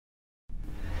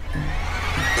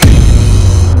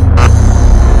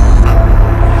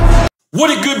What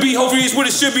it could be, hopefully it's what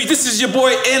it should be. This is your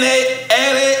boy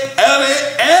N.O.R.E.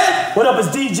 What up, it's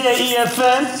DJ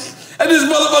EFN. And this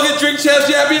motherfucking drink champs,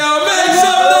 make some noise!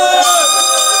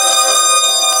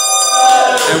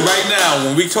 And right now,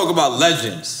 when we talk about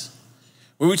legends,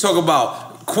 when we talk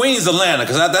about Queens, Atlanta,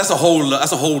 because that's a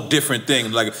whole different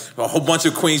thing. Like a whole bunch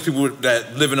of Queens people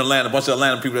that live in Atlanta, a bunch of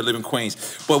Atlanta people that live in Queens.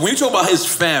 But when you talk about his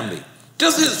family,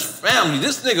 just his family,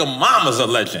 this nigga mama's a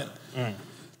legend.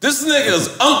 This nigga's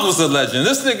uncle's a legend.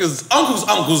 This nigga's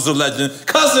uncle's a legend.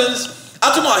 Cousins,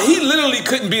 I'm talking about he literally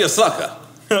couldn't be a sucker.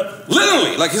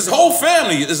 Literally, like his whole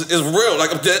family is real.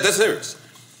 Like that's serious.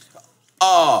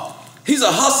 He's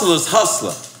a hustler's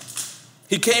hustler.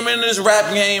 He came into this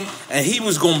rap game and he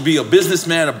was gonna be a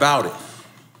businessman about it.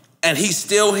 And he's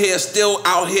still here, still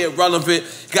out here relevant.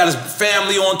 He got his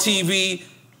family on TV.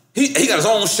 He got his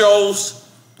own shows,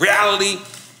 reality.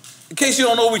 In case you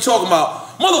don't know what we're talking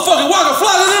about, motherfucking Waka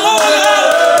Flocka in the morning.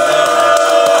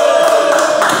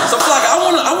 So Flocka, I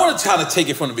want to try to take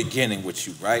it from the beginning with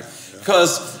you, right?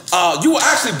 Because you were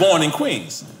actually born in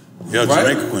Queens. Yeah, right?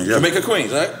 Jamaica, Queens. Yeah. Jamaica,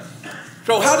 Queens, right?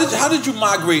 So how did you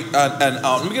migrate?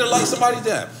 Let me get a light somebody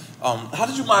down. How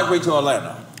did you migrate to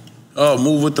Atlanta? Oh,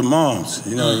 move with the moms.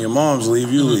 You know, your moms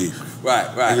leave, you leave. Right.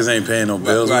 Niggas ain't paying no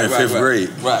bills. We're in fifth grade.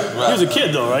 Right. He was a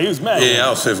kid though, right? He was mad. Yeah, I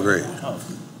was 5th grade. Oh.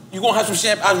 You gonna have some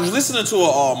champagne? I was listening to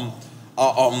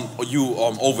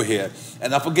over here,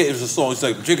 and I forget it was a song. It's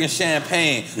like drinking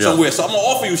champagne somewhere. So I'm gonna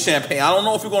offer you champagne. I don't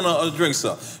know if you're gonna drink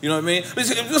some. You know what I mean?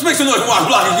 Let's make some noise. Waka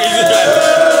Flocka.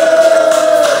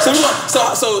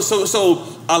 So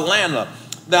Atlanta.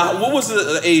 Now, what was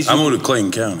the age? I moved to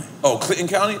Clayton County. Oh, Clayton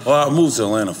County? Well, I moved to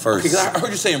Atlanta first. Okay, 'cause I heard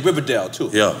you saying Riverdale too.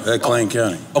 Yeah, that's Clayton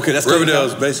County. Okay, that's Riverdale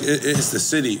is basically it's the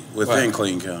city within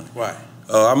Clayton County. Right.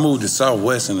 I moved to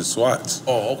Southwest in the SWATs.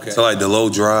 Oh, okay. So like the Low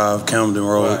Drive, Camden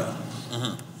Road. Right.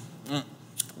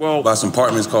 Well, by some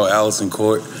apartments called Allison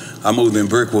Court. I moved in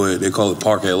Brickwood. They call it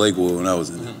Park at Lakewood when I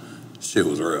was in it. Shit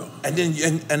was real. And then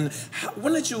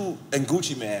when did you and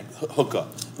Gucci Man hook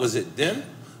up? Was it then?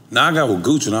 Now I got with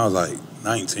Gucci when I was like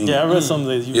 19. Yeah, I read some of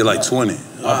these. Yeah, like 20. I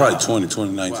was probably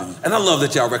 2019. Wow. And I love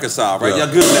that y'all reconciled, right? Yeah.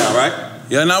 Y'all good now, right?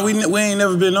 Yeah, no, we ain't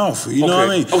never been off. You know what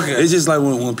I mean? Okay. It's just like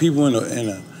when people in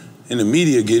the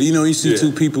media get, you know, you see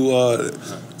two people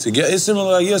together. It's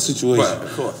similar like your situation. Right,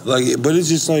 of course. Like, but it's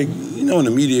just like, you know, when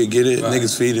the media get it,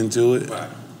 niggas feed into it. Right.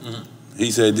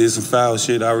 He said, did some foul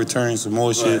shit, I returned some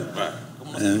more shit. Right.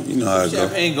 And you know how it goes.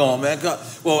 Champagne going, man.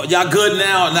 Well, y'all good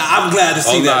now. Now, I'm glad to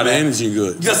see that, the man. energy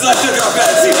good. Just like I'm glad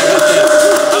to see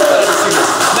that. I'm glad to see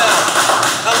that.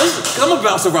 Now listen, I'm gonna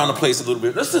bounce around the place a little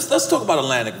bit. Let's talk about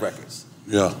Atlantic Records.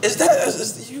 Yeah. Is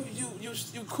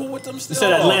you cool with them still? You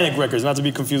said Atlantic Records, not to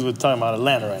be confused with talking about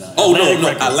Atlanta right now. Oh, no,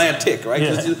 Atlantic, right?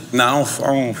 Yeah. Nah, I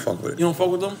don't fuck with it. You don't fuck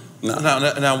with them? No.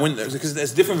 Now, because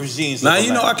there's different regimes. Now,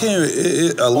 you know, I can't,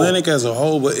 Atlantic as a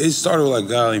whole, but it started with like a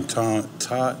guy named Todd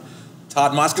Moskowitz?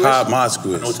 Todd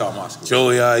Moskowitz. I know Todd Moskowitz.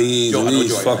 Joey Ies, and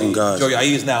these fucking guys. Joey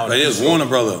Ies now. Like, there's Warner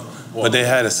Brother. But they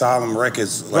had Asylum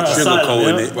Records, like Sugarcoat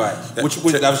in it. Right.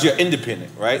 That was your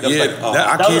independent, right? That was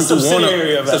I came to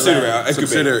Warner.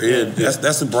 Subsidiary. Yeah.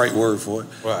 That's a bright word for it.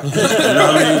 Right. You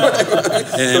know what I mean?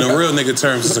 And in the real nigga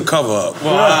terms, it's a cover up.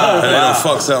 Wow. And they don't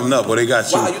fuck something up, but they got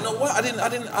you. Wow, you know what? I didn't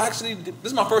actually, this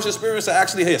is my first experience to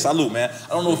actually hear. Salute, man.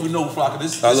 I don't know if you know, Flocka.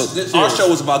 Our show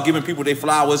is about giving people their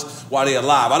flowers while they're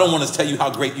alive. I don't want to tell you how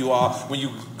great you are when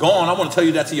you gone. I want to tell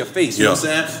you that to your face. You know what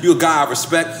I'm saying? You're a guy I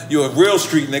respect. You're a real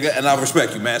street nigga, and I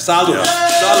respect you, man. Salute. Salute.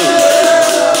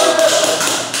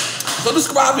 So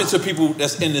describe it to people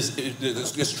that's in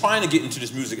that's trying to get into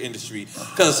this music industry,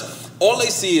 because all they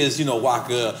see is, you know,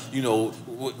 Waka, you know,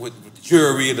 with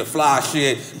jewelry, the fly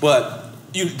shit, but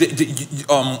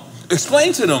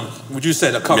explain to them what you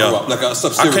said, a cover up, like a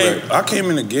subsidiary. I came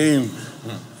in the game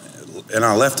and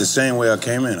I left the same way I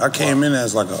came in. I came in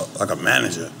as like a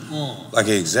manager, like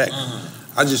an exec.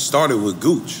 I just started with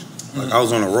Gooch. Like I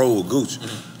was on a roll with Gooch.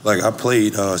 Like I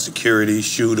played security,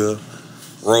 shooter,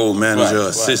 role manager,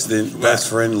 assistant, best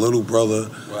friend, little brother,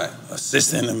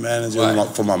 assistant and manager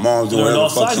for my mom doing whatever the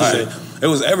fuck she said. It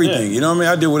was everything, you know what I mean?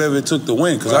 I did whatever it took to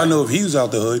win, because I know if he was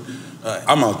out the hood,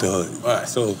 I'm out the hood.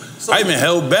 So I even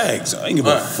held back, so I ain't give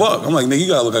a fuck. I'm like, nigga, you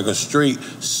gotta look like a straight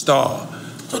star.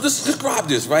 So describe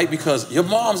this, right? Because your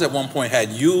moms at one point had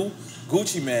you,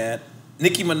 Gucci Man,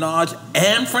 Nicki Minaj,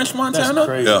 and French Montana? That's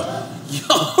crazy. Yeah. Yo,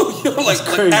 like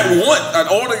at one,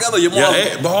 all together, your mom.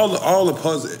 Yeah, but all the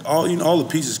puzzle, all the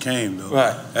pieces came though.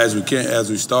 Right. As we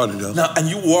started though. Now, and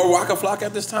you wore Waka Flocka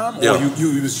at this time? Or Yeah.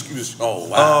 you was oh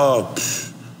wow.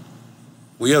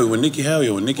 Well, yeah, when Nicki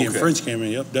and French came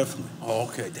in, yep, definitely. Oh,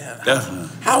 okay, damn. Definitely.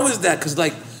 How is that? Because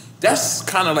like That's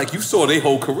kind of like you saw their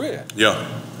whole career. Yeah.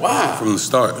 Wow. From the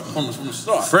start. From the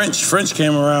start. French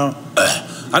came around.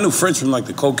 I knew French from like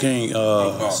the Cocaine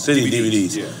City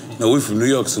DVDs. Yeah. You know, we from New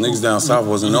York, so niggas down south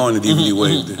wasn't knowing the DVD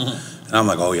wave. And I'm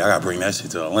like, oh yeah, I gotta bring that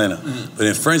shit to Atlanta. But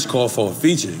then French called for a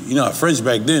feature. You know, French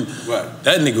back then,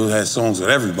 that nigga had songs with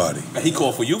everybody. He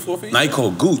called for you for a feature? Now he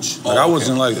called Gooch. Like I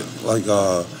wasn't like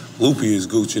Loopy as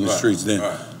Gooch in the streets then.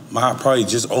 My probably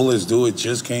just All Let's Do It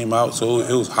just came out, so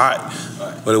it was hot,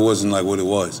 but it wasn't like what it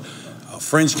was.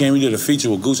 French came, he did a feature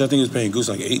with Gooch. I think he was paying Gooch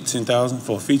like $8,000-$10,000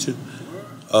 for a feature.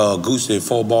 Gooch did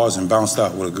 4 bars and bounced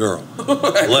out with a girl.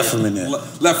 Left him in there.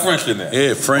 Left French in there?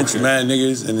 Yeah, French, mad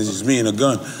niggas, and it's just me and a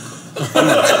gun.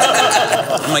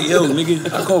 I'm like, yo,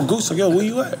 nigga, I called Gooch, like, yo, where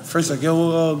you at? French like,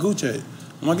 yo, Gooch at?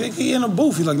 I'm like, he in the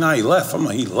booth. He's like, nah, he left. I'm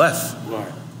like, he left.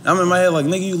 Right. I'm in my head like,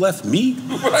 nigga, you left me?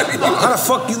 How the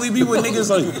fuck you leave me with niggas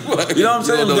like, you know what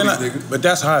I'm saying? But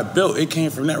that's how it built. It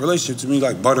came from that relationship to me,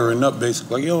 like buttering up,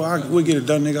 basically. Like, yo, we'll get it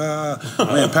done, nigga.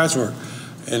 Man, patchwork.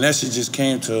 And that shit just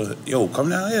came to, yo, come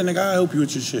down here, nigga, I'll help you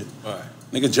with your shit. Right.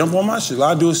 Nigga, jump on my shit.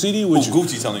 I'll do a CD with you.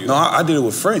 Gucci telling you No, that? I did it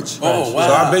with French. Oh, wow.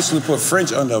 So I basically put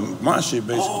French under my shit,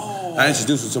 basically. I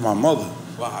introduced it to my mother.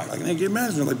 Wow. Like, nigga, get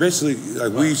management. Like, basically,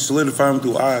 like, we solidified him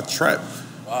through our trap.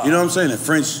 Wow. You know what I'm saying? And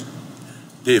French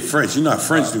did French. You know how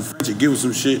French do. French, you give him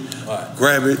some shit,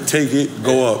 grab it, take it,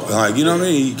 go up. Like, you know what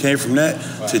I mean? He came from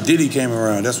that to Diddy came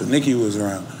around. That's when Nicki was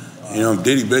around. You know,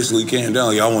 Diddy basically came down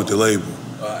like, I want the label.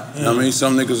 You know what I mean?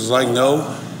 Some niggas was like,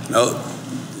 no.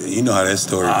 You know how that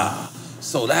story is.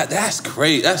 So that's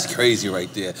crazy. That's crazy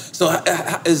right there. So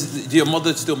do your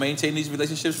mother still maintain these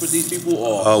relationships with these people?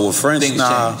 Or with French,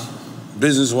 nah.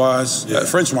 Business-wise,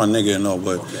 French my nigga and all,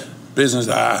 but business,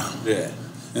 yeah.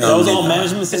 You know, those all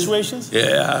management situations?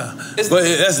 Yeah. But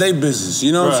that's their business,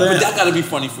 you know what I'm saying? But that gotta be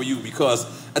funny for you because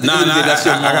at the end of the day, that's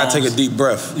your mom's. I gotta take a deep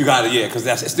breath. You gotta, because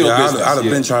that's still business. I'd have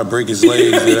been trying to break his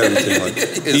legs and everything. Like,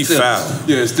 he foul.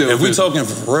 Yeah, it's still If we talking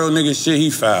real nigga shit, he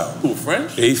foul. Who,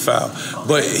 French? Yeah, he foul.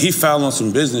 But he foul on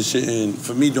some business shit, and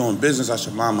for me doing business, I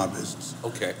should mind my business.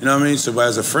 Okay. You know what I mean? So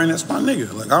as a friend, that's my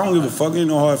nigga. Like, I don't give a fuck, ain't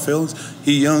no hard feelings.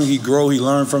 He young, he grow, he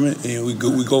learn from it, and we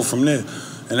go from there.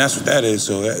 And that's what that is.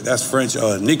 So that's French.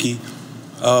 Nicki,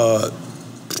 what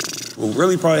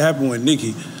really probably happened with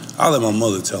Nicki, I'll let my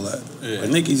mother tell that. Yeah.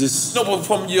 But Nicki just... No, but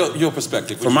from your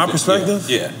perspective. From my perspective?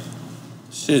 Yeah.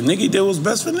 Shit, Nicki did what's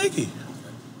best for Nicki.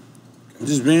 I'm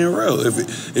just being real.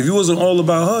 If you wasn't all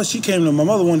about her, she came to my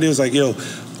mother one day and was like, yo,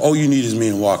 all you need is me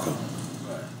and Waka.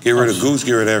 Get rid of Gooch,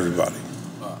 get rid of everybody.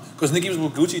 Because Nicki was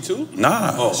with Gucci too?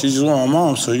 Nah, she just want my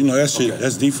mom, so you know that shit,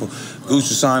 that's default. Gucci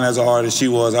was signed as an artist, she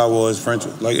was, I was, French.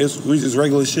 Like, we just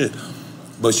regular shit.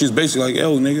 But she was basically like,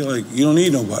 yo, nigga, like, you don't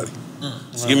need nobody.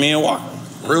 Just give me a walk.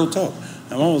 Real talk.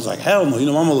 And my mom was like, hell no. You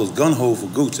know, my mother was gun-ho for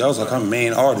Gucci. That was like her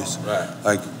main artist. Right.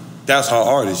 Like, that's her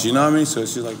artist, you know what I mean? So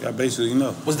she's like, I basically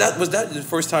know. Was that the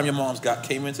first time your mom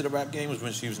came into the rap game? Was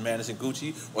when she was managing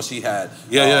Gucci? Or she had...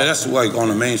 Yeah, that's like on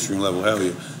the mainstream level, hell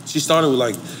yeah. She started with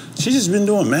like, she just been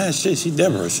doing mad shit. She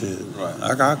Debra shit. Right.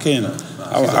 I can't...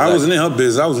 I wasn't in her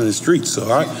business. I was in the streets.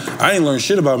 So I didn't learn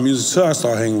shit about music until I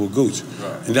started hanging with Gucci.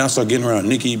 Right. And then I started getting around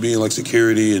Nicki being like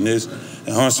security and this.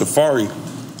 And her and Safari,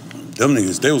 them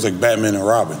niggas, they was like Batman and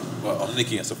Robin. Well,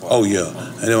 Nicki and Safari. Oh, yeah.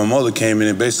 And then my mother came in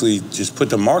and basically just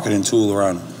put the marketing tool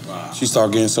around her. Wow. She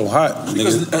started getting so hot.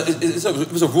 Because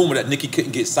it was a rumor that Nicki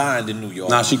couldn't get signed in New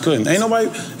York. Nah, she couldn't.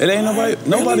 Nobody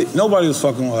was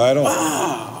fucking with her at all.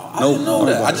 Wow. I didn't know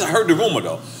that. I just heard the rumor,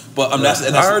 though. But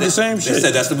I heard the same shit. They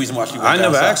said that's the reason why she went down south.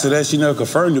 I never asked her that. She never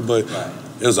confirmed it, but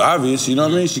it was obvious. You know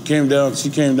what I mean? She came down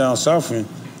south and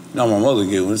now my mother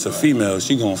get when it's a female,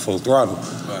 she going full throttle.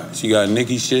 Right. She got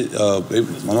Nicki shit.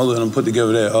 My mother and them put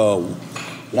together that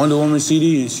Wonder Woman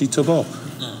CD and she took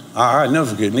off. I never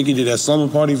forget. Nicki did that Slumber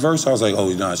Party verse. I was like, oh,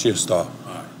 nah, she a star.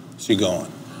 Right. She going.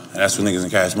 And that's when niggas in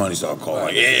Cash Money started calling.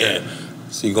 Like, yeah.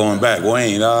 She going back.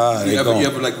 Wayne, you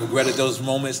ever like regretted those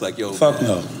moments? Like, yo, fuck man.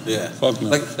 no. Yeah. Fuck no.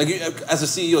 Like as a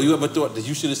CEO, you ever thought that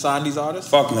you should have signed these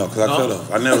artists? Fuck no, because I could have.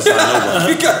 I never signed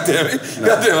nobody. God damn it. No.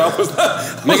 God damn it. I was not.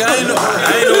 Nigga, I ain't know.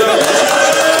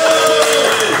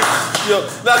 Yo,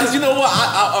 nah, because you know what?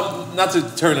 I'm not to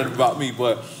turn it about me,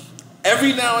 but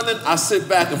every now and then I sit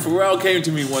back and Pharrell came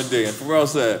to me one day and Pharrell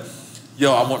said,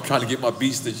 yo, I'm trying to get my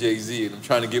beats to Jay-Z and I'm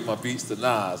trying to get my beats to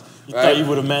Nas. You thought you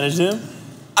would have managed him?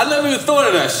 I never even thought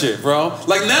of that shit, bro.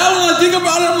 Like now when I think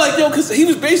about it, I'm like, yo, because he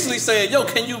was basically saying, yo,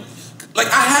 can you, like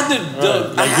I had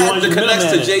the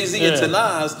connects to Jay-Z and to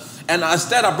Nas, and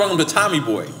instead I brought him to Tommy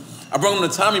Boy. I brought him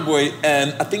to Tommy Boy,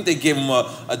 and I think they gave him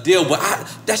a deal, but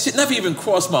that shit never even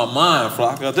crossed my mind,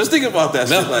 Flocka. Just think about that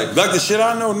shit. Like the shit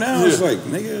I know now, it's like,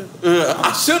 nigga.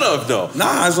 I should have, though.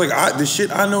 Nah, it's like, the shit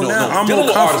I know now, I'm more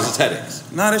more artists is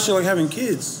headaches. Nah, that shit like having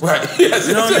kids. Right. Yes.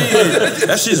 You know what I mean?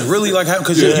 That shit's really like having,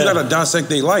 because you gotta dissect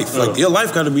their life. Like, your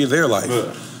life gotta be their life.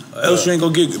 Else you ain't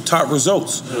gonna get top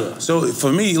results. So for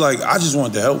me, like, I just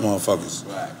want to help motherfuckers.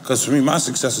 Because for me, my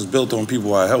success is built on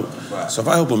people I help. So if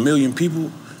I help 1 million people,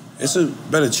 it's a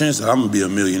better chance that I'm gonna be a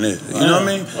millionaire. You know what I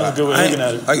mean? That's a good way of looking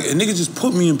at it. Like, a nigga just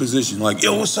put me in position. Like,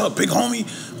 yo, what's up, big homie?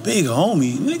 Big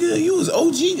homie, nigga, you was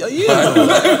OG a year ago.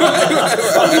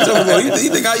 You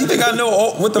think I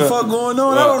know what the fuck going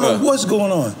on? I don't know what's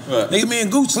going on. Nigga, me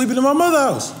and Gooch sleeping in my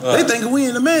mother's house. They thinking we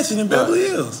in the mansion in Beverly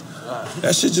Hills.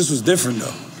 That shit just was different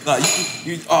though.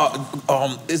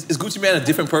 Is Gucci Mane a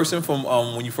different person from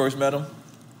when you first met him?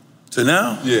 To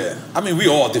now? Yeah. I mean, we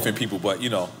all different people, but you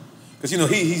know. Because, you know,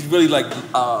 he's really like,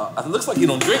 it looks like he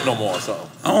don't drink no more, so.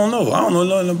 I don't know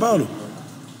nothing about him.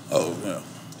 Oh, yeah.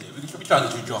 We trying to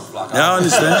get you drunk, Flocka. Yeah, I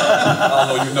understand. I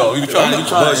don't know, you know. You trying.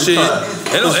 But shit,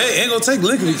 it ain't gonna take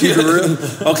liquor to keep it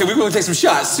real. Okay, we're gonna take some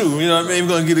shots too, you know what I mean?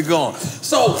 We're gonna get it going.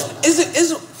 So,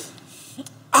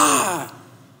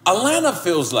 Atlanta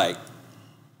feels like.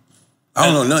 I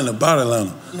don't know nothing about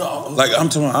Atlanta. No. Like, I'm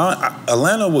talking about,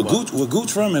 Atlanta, where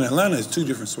Gooch from in Atlanta is 2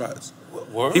 different spots.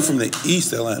 Word? He from the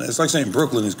East Atlanta. It's like saying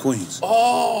Brooklyn is Queens.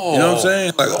 Oh. You know what I'm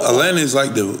saying? Like, Atlanta is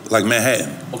like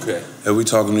Manhattan. Okay. And we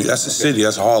talking, that's a city,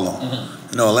 that's Harlem.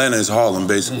 You know, Atlanta is Harlem,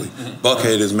 basically.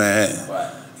 Buckhead is Manhattan.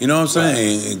 Right. You know what I'm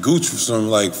saying? And Gooch from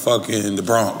like fucking the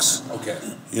Bronx. Okay.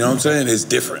 You know what I'm saying? It's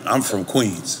different. I'm from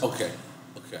Queens. Okay.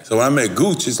 So when I met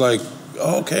Gooch, it's like,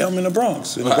 oh, okay, I'm in the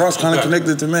Bronx. And the Bronx kind of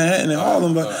connected to Manhattan and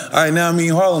Harlem. But all right, now I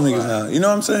mean Harlem niggas now. You know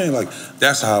what I'm saying? Like,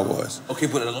 that's how it was. Okay,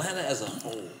 but Atlanta as a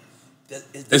whole.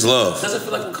 It's love. Does it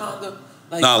feel like Wakanda?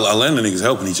 Like, nah, Atlanta niggas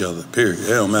helping each other, period. It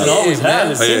don't matter. It always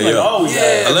has. It seems like always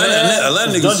has.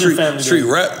 Atlanta niggas treat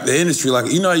rap, the industry,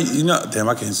 like, you know, damn,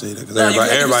 I can't say that, because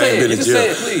everybody ain't been in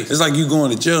jail. It's like you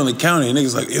going to jail in the county, and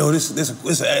niggas like, yo, this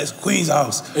Queen's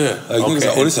house. Yeah. Like, niggas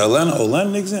like, oh, this Atlanta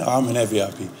niggas in? Oh, I'm in that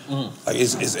VIP. Like,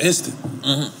 it's instant.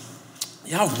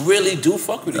 Y'all really do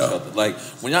fuck with each other. Like,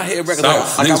 when y'all hear records,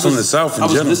 niggas from the South in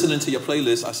general. I was listening to your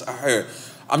playlist, I heard,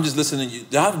 I'm just listening to you.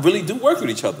 Y'all really do work with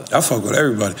each other. I fuck with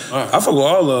everybody. I fuck with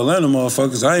all the Atlanta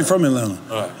motherfuckers. I ain't from Atlanta.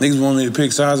 Niggas want me to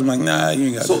pick sides. I'm like, nah, you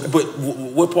ain't got to. But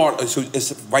what part? So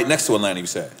it's right next to Atlanta, you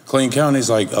said? Clayton County is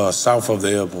like south of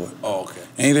the airport. Oh, okay.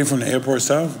 Anything from the airport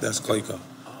south, that's Clayco.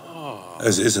 Oh.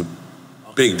 It's a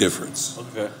big difference.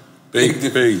 Okay. Big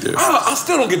difference. I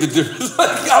still don't get the difference. Like,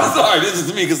 I'm sorry, this is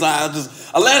to me, because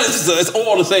Atlanta's it's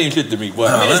all the same shit to me.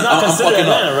 But I mean, it's not considered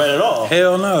Atlanta, right, at all.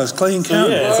 Hell no, it's Clayton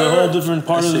County. Yeah, it's a whole different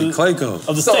part of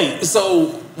the state. So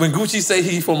when Gucci say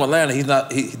he's from Atlanta, he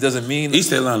doesn't mean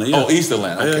East Atlanta. Yeah. Oh, East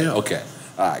Atlanta. Okay, yeah. Okay.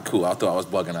 All right, cool. I thought I was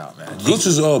bugging out, man. Gucci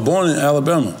was born in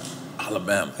Alabama.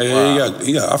 Alabama. Yeah,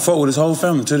 he got. I fuck with his whole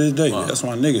family to this day. Wow. That's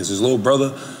my niggas. His little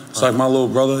brother. It's like my little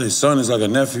brother. His son is like a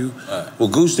nephew. Well,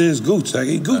 Gooch is Gooch. Like,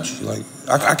 he Gucci. Like,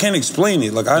 I can't explain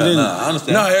it. Like, I didn't. I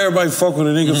understand. Not everybody fuck with a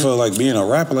nigga for like being a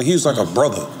rapper. Like, he was like a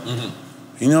brother.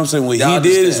 You know what I'm saying? What he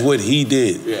did is what he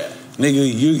did. Yeah.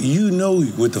 Nigga, you know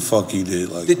what the fuck you did.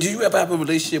 Like, did you ever have a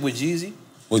relationship with Jeezy?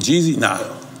 With Jeezy? Nah.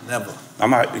 Never.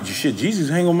 Jeezy's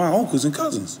hang on my uncles and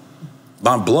cousins.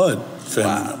 My blood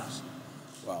family members.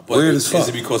 Wow. But weird as fuck. Is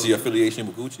it because of your affiliation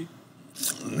with Gucci?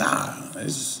 Nah.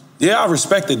 It's just, I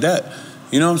respected that.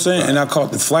 You know what I'm saying? And I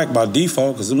caught the flack by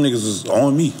default because them niggas was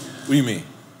on me. What do you mean?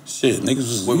 Shit, niggas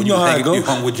was, you know how it go. You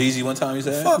hung with Jeezy one time, you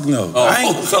said? Fuck no.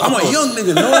 I'm a young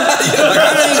nigga, no.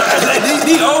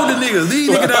 These older niggas. These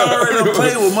niggas that already done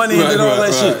played with money and did all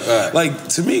that shit. Like,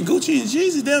 to me, Gucci and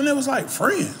Jeezy, damn, that was like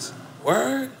friends.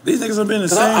 Word? These niggas have been in the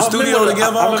same studio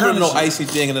together. I remember no icy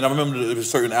thing, and then I remember there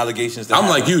was certain allegations. That I'm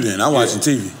like you then. I'm watching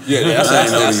TV. Yeah,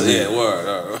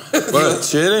 word. But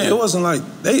shit, it wasn't like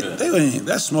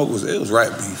that smoke was. It was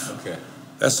rap beef. Okay,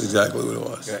 that's exactly what it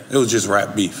was. Okay. It was just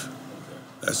rap beef. Okay.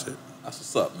 That's it. That's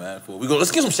what's up, man.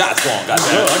 Let's get some shots going. Goddamn.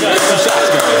 I got some shots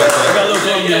going. I got a little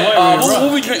Colombian white.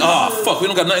 What we drink? Oh fuck, we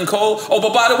don't got nothing cold. Oh,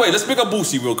 but by the way, let's pick up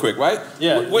Boosie real quick, right?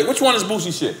 Yeah. Which one is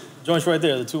Boosie shit? Joints right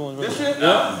there. The 2 ones. This shit?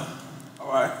 Yeah.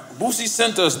 All right. Boosie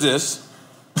sent us this.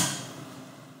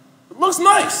 It looks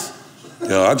nice.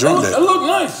 Yeah, I drunk that. It looked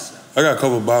nice. I got a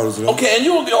couple bottles of that. Okay, and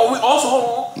we also,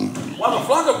 hold on. While the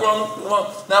Flocka, bro.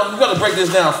 Now, we got to break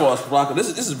this down for us, Flocka.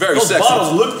 This is very sexy. Those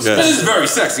bottles look This is very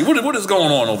sexy. What is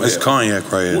going on over here? It's cognac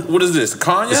right here. What is this?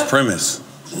 Cognac? It's premise.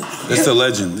 It's the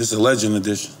legend. It's a legend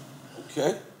edition.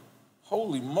 Okay.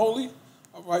 Holy moly.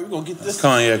 All right, we're gonna get this.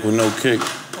 Cognac with no kick.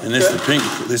 And it's the pink.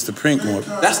 It's the pink one.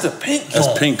 That's the pink. That's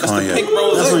pink cognac. That's the pink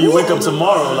rose. That's when you wake up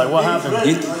tomorrow. Like, what happened?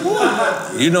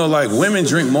 You know, like women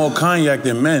drink more cognac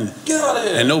than men. Get out of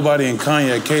here. And nobody in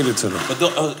cognac cater to them. But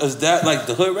is that like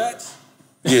the hood rats?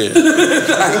 Yeah. the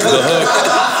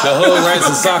hood rats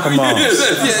and soccer moms.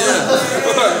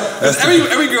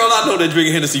 Every girl I know that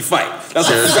drinking Hennessy fight. That's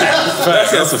a fact.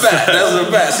 That's a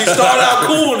fact. She started out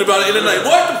cool about it, and then like,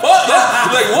 what the fuck?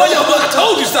 Like, what? Yo, I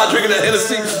told you stop drinking that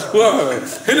Hennessy.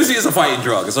 Hennessy is a fighting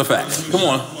drug. It's a fact. Come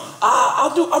on. I'll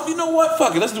do. You know what?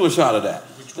 Fuck it. Let's do a shot of that.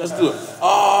 Let's do it.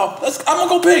 I'm gonna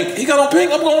go pink. He got on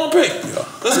pink. I'm going on pink. Yeah.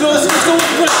 Let's go with pink,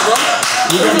 bro.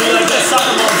 You're gonna be like that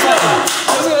soccer mom fighting.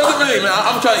 Man,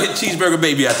 I'm trying to hit Cheeseburger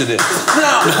Baby after this.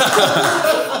 Now,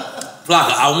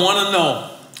 Flocka, I want to know,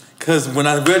 because when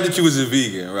I read that you was a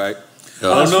vegan, right? I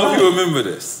don't know if you remember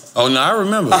this. Oh, no, I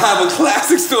remember. I have a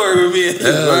classic story with me and you,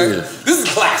 right? Yeah. This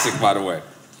is classic, by the way.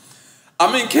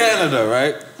 I'm in Canada,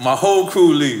 right? My whole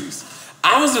crew leaves.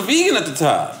 I was a vegan at the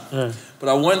time, but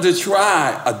I wanted to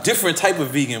try a different type of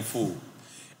vegan food.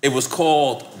 It was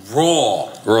called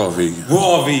raw. Raw vegan.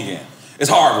 Raw vegan. It's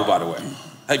horrible, by the way.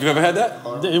 Have you ever had that?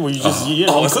 Well, you just,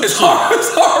 it's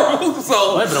horrible.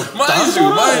 So,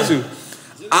 mind you,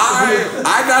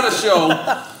 I got a show,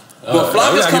 but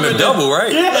Flocka's coming in. Double,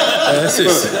 right? Yeah.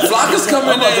 Flocka's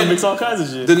coming I'm about to in mix all kinds of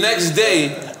shit. the next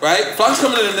day, right? Flocka's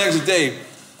coming in the next day.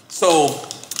 So,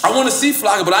 I want to see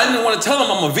Flocka, but I didn't want to tell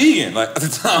him I'm a vegan. Like, at the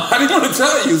time, I didn't want to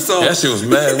tell you. So that shit was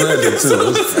mad random, too.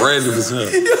 It was random as hell.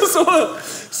 Yeah,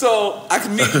 so I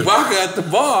can meet Waka at the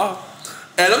bar.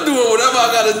 And I'm doing whatever I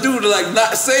gotta do to like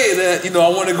not say that, I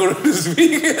want to go to this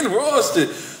vegan raw shit.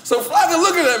 So Flocka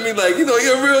looking at me like,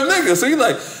 you're a real nigga. So he's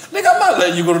like, nigga, I'm not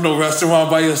letting you go to no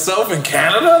restaurant by yourself in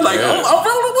Canada. Like, I'm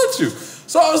rolling with you.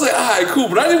 So I was like, all right, cool.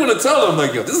 But I didn't want to tell him,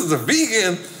 like, yo, this is a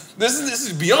vegan. This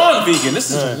is beyond vegan.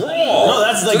 This is raw. No,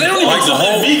 that's like, so they don't like even the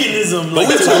whole veganism. But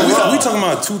we talking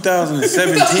about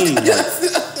 2017.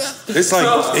 It's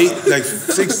like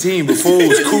 16 before it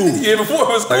was cool. Yeah, before it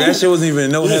was cool. Like that shit wasn't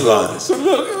even no headlines. So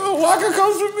look, Waka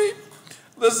comes with me.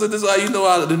 Listen, this is how you know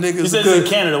how the niggas. You said it's in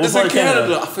Canada. What part of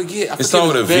Canada? I forget. It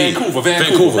started with a V.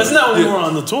 Vancouver. That's not when we were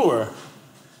on the tour.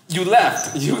 You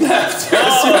left. Yes, you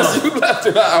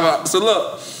left. So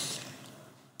look,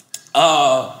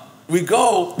 we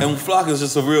go and Flocka's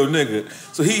just a real nigga.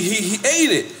 So he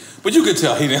ate it. But you could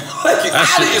tell he didn't like it. I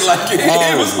didn't like it.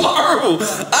 It was horrible.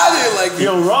 I didn't like it.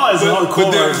 Yo, raw is hardcore.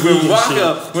 But then when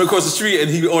Waka went across the street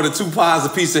and he ordered 2 pies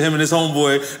apiece to him and his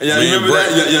homeboy, and y'all remember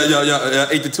that?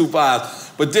 Yeah, ate the 2 pies.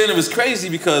 But then it was crazy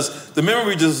because the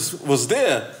memory just was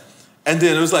there. And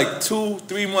then it was like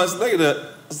 2-3 months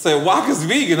later, I said, Waka's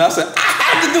vegan. I said, I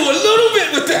had to do a little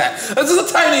bit with that. That's just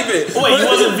a tiny bit. Wait, you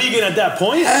wasn't vegan at that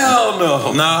point? Hell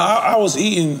no. Nah, I was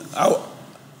eating.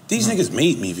 These niggas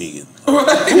made me vegan. How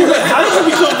did you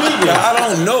become vegan? I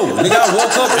don't know. Nigga, I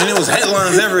woke up and it was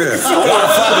headlines everywhere.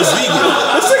 I was vegan.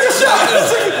 Let's take a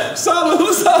shot. Solid.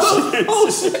 Oh,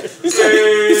 shit. He said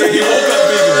he woke up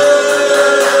vegan.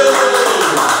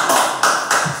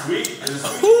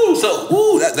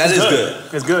 That is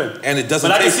good. It's good. And it doesn't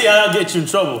But I can see how that'll get you in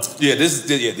trouble. Yeah, this.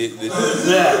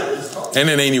 And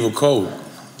it ain't even cold.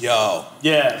 Yo.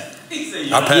 Yeah. I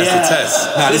passed the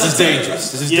test. Nah, this is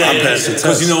dangerous. I passed the test.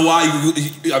 Because you know why?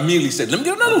 You immediately said, let me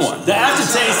get another one. The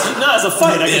aftertaste, it's a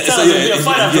fight. I can tell it's going to be a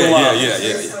fight after a while.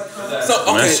 Yeah. So,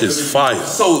 okay. That shit's fire.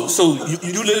 So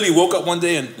you literally woke up one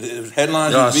day and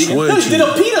headlines I vegan? swear No, you did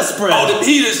a pita spread. Oh, the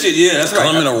pita shit. Yeah, that's right.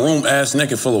 I'm in a room ass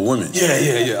naked full of women. Yeah.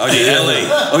 Oh, yeah, LA.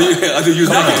 Oh, yeah. I think you was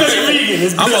Not because you're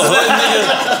vegan.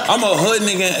 I'm a hood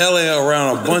nigga in LA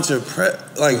around a bunch of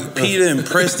pita and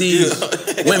prestige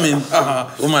women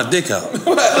with my dick out.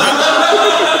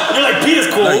 You're like, Pita's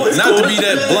cool. Not to be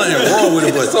that blunt and raw with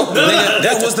it, but nigga,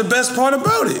 that was the best part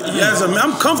about it.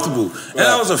 I'm comfortable. And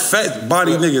I was a fat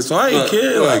body nigga, so I ain't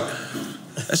care. Like,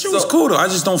 that shit was cool though. I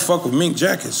just don't fuck with mink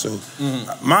jackets. So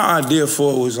my idea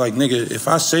for it was like, nigga, if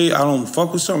I say I don't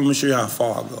fuck with something, I'm gonna show you how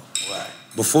far I go. Right.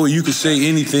 Before you can say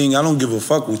anything, I don't give a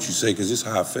fuck what you say, because it's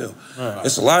how I feel. Right.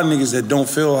 It's a lot of niggas that don't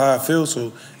feel how I feel,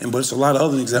 but it's a lot of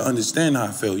other niggas that understand how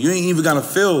I feel. You ain't even gonna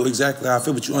feel exactly how I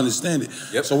feel, but you understand it.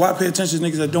 Yep. So why pay attention to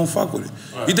niggas that don't fuck with it?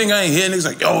 Right. You think I ain't hearing niggas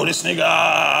like, yo, this nigga,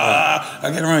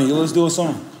 I get around you, let's do a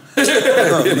song.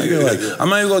 Nigga, like, I'm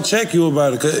not even gonna check you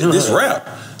about it, because this rap.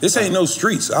 This ain't no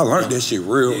streets. I learned that shit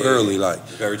real early. Like,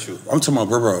 very true. I'm talking about,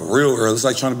 bro, real early. It's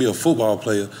like trying to be a football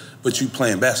player, but you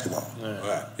playing basketball.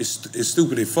 Right. It's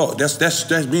stupid as fuck. That's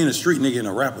being a street nigga and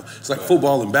a rapper. It's like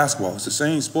football and basketball. It's the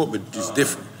same sport, but just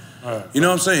different. Right. You know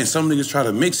what I'm saying? Some niggas try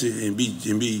to mix it and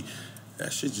be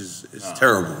that shit just is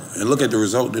terrible. And look at the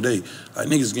result today. Like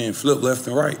niggas getting flipped left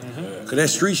and right. Cause that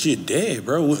street shit dead,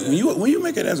 bro. When you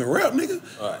make it as a rap, nigga,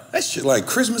 that shit like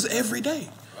Christmas every day.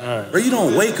 Bro, you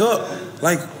don't wake up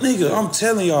like, nigga, I'm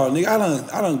telling y'all, nigga,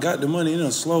 I done got the money, it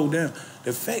done slowed down.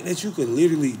 The fact that you could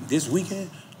literally this weekend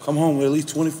come home with at least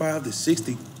 25 to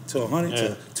 60 to 100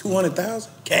 to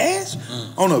 200,000 cash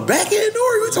on the back end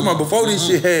door. We talking about before this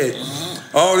shit had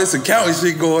all this accounting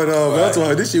shit going on. That's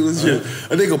why this shit was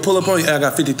just a nigga pull up on you. Hey, I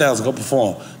got 50,000. Go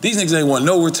perform. These niggas ain't want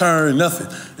no return, nothing.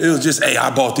 It was just, hey, I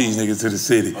bought these niggas to the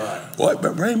city. What?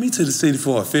 Bring me to the city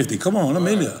for a 50. Come on, I'm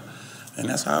in there. And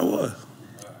that's how it was.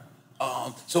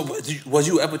 So was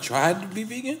you ever tried to be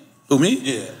vegan? Who, me?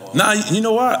 Yeah. Nah, you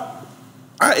know what?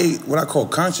 I ate what I call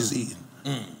conscious eating.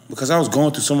 Because I was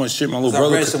going through so much shit. My little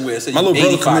brother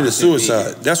committed suicide.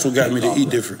 Vegan. That's what got me to eat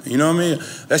different. You know what I mean?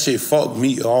 That shit fucked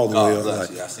me all the way up. Like,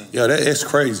 that's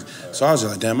crazy. So I was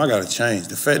like, damn, I gotta change.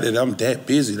 The fact that I'm that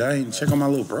busy that I ain't check on my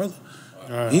little brother.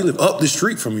 He lived up the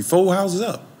street from me, 4 houses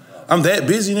up. I'm that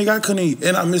busy, nigga, I couldn't eat.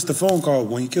 And I missed the phone call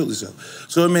when he killed himself.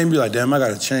 So it made me like, damn, I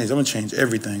gotta change. I'm gonna change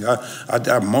everything. I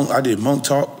did monk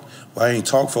talk. I ain't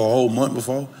talked for a whole month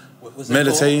before.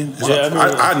 Meditating.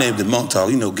 I named it monk talk.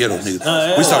 You know, ghetto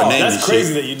niggas. We started naming That's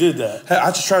crazy that you did that. Hey,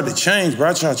 I just tried to change, bro.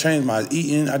 I tried to change my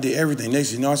eating. I did everything. Next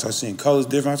thing you know, I started seeing colors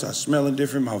different. I started smelling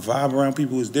different. My vibe around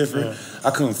people was different.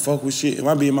 I couldn't fuck with shit. If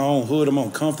I be in my own hood, I'm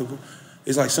uncomfortable.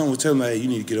 It's like someone was telling me, hey, you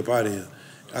need to get up out of here.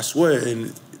 I swear,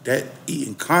 and that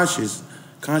eating conscious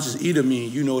eater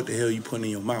mean you know what the hell you putting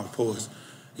in your mouth, pause.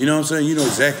 You know what I'm saying? You know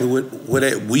exactly where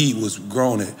that weed was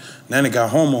grown at. Now they got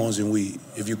hormones in weed.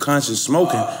 If you conscious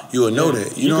smoking, you'll know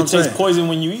that. You know what I'm saying? You can taste poison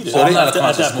when you eat it. So at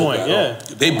that point,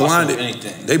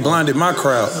 They blinded my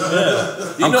crowd.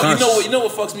 You know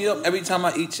what fucks me up? Every time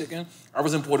I eat chicken, I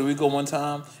was in Puerto Rico one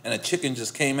time, and a chicken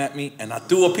just came at me, and I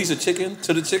threw a piece of chicken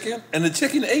to the chicken, and the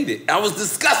chicken ate it. I was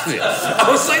disgusted.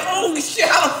 I was like, oh shit,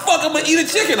 how the fuck am I gonna eat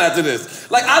a chicken after this?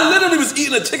 Like, I literally was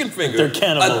eating a chicken finger. They're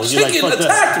cannibals. A chicken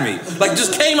attacked me. Like,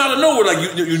 just came out of nowhere,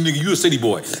 like, you a city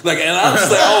boy. Like, and I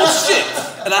was like, oh shit.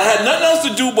 And I had nothing else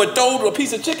to do but throw a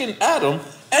piece of chicken at him.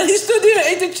 And he stood there and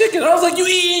ate the chicken. I was like, you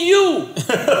eating you.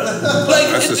 Like,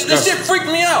 this shit freaked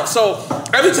me out. So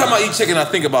every time I eat chicken, I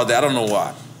think about that. I don't know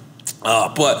why.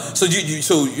 Are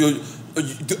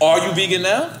you vegan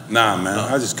now? Nah, man.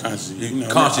 I just consciously,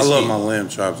 I love my lamb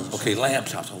chops. Okay, lamb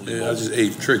chops. Yeah, I just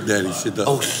ate Trick Daddy shit.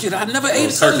 Oh shit, I never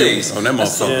ate Sundays. Oh, that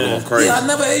motherfucker going crazy. Yeah, I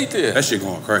never ate there. That shit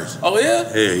going crazy. Oh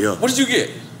yeah? Yeah. What did you get?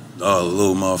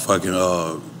 Little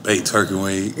motherfucking baked turkey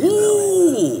wing.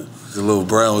 Ooh. The little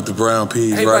brown with the brown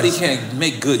peas. Everybody can't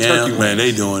make good turkey wings. Man,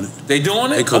 they doing it. They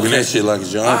doing it? They cooking that shit like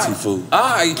it's your auntie food.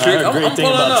 I'm pulling up. I'm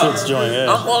pulling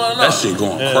up. That shit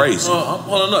going crazy. I'm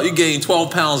pulling up. You gained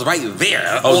 12 pounds right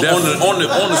there on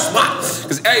the spot.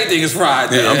 Because everything is fried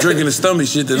there. Yeah, I'm drinking the stomach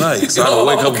shit tonight. So I'll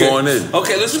wake up going in.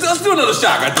 Okay, let's do another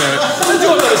shot, goddammit. Let's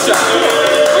do another shot.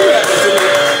 Where you at, Mr.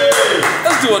 Lee?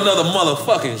 Let's do another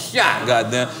motherfucking shot,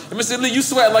 goddamn. And Mr. Lee, you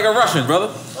sweat like a Russian, brother.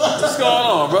 What's going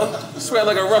on, brother? You sweat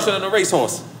like a Russian and a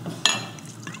racehorse.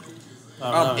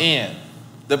 I'm in.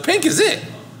 The pink is it.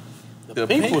 The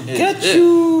pink will get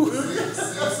you.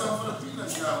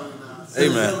 Hey,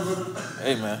 man.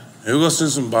 Hey, man. Hey, we're going to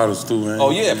send some bottles through, man.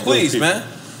 Oh, yeah, please, man.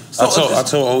 So I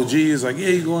told OG, he's like, yeah,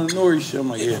 you going to N.O.R.E shit? I'm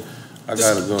like, yeah. I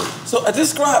gotta go. So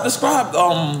describe. This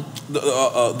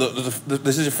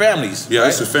is your families. Yeah, right?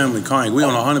 It's a family Kanye. We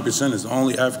own 100%. It's the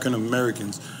only African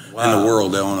Americans in the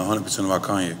world that own 100% of our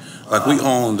Kanye. Like we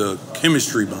own the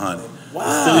chemistry behind it.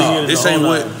 Wow. This ain't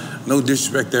what. No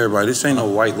disrespect to everybody. This ain't no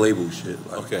white label shit.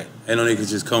 Like, okay. Ain't no nigga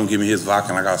just come give me his vodka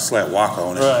and I gotta slap Waka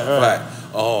on it. Right.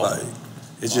 Oh. Like,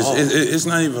 it's just it's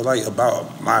not even like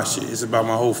about my shit. It's about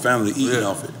my whole family eating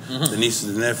off it. The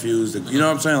nieces, the nephews. You know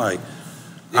what I'm saying? Like.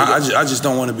 I just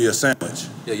don't want to be a sandwich.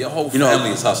 Yeah, your whole family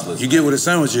is hustlers. You get what a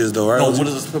sandwich is, though, right? No, what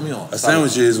does this put me on? A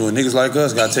sandwich is when niggas like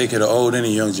us got to take care of the old and the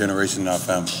young generation in our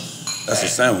family. That's a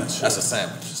sandwich. That's a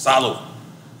sandwich. Salud.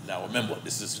 Now remember,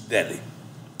 this is deadly.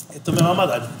 Esto me va a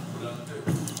matar.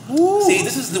 See,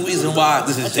 this is the reason why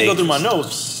this is dangerous. Go through my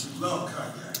nose. I'll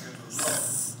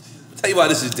tell you why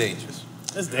this is dangerous.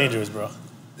 It's dangerous, bro.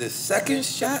 The second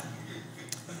shot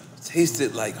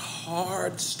tasted like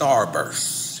hard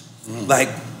Starburst. Like,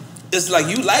 it's like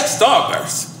you like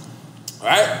Starburst,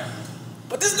 right?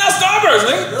 But this is not Starburst,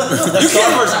 nigga. You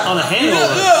Starburst on a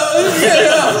hangover.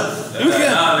 Yeah. You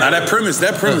can't. Now that premise,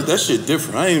 that shit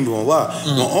different. I ain't even gonna lie.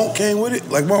 My uncle came with it.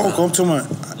 Like my uncle, I'm talking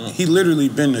about, he literally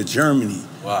been to Germany.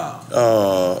 Wow.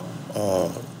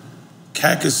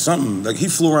 Cactus something. Like he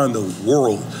flew around the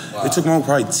world. Wow. It took my uncle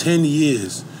probably 10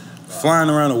 years flying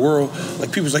around the world.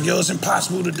 Like people's like, yo, it's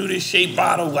impossible to do this shaped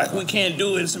bottle. Like we can't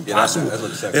do it. It's impossible.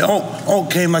 It all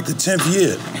came like the 10th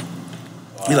year.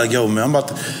 He like, yo, man, I'm about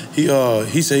to.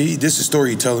 He said this is the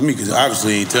story he telling me because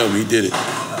obviously he ain't telling me he did it.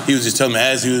 He was just telling me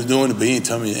as he was doing it, but he ain't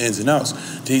telling me the ins and outs.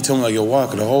 Then he told me like, yo,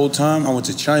 Waka, the whole time I went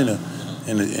to China,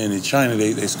 and in China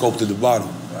they sculpted the bottle,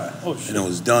 and it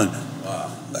was done.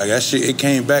 Like that shit, it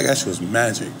came back. That shit was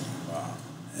magic.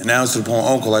 And now it's to the point,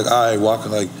 Uncle, like, all right, Waka,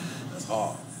 like,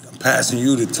 I'm passing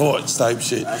you the torch type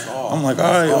shit. I'm like, all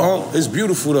right, oh, it's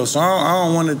beautiful though. So I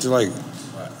don't want it to like.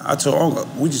 I told Uncle,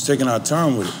 we just taking our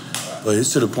time with it. But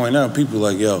it's to the point now, people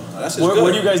like, yo.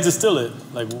 Where do you guys distill it?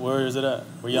 Like, where is it at?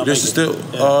 Where y'all this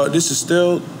is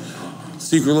still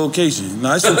secret location.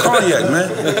 No, it's from Cognac, man.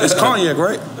 It's Cognac,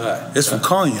 right? It's from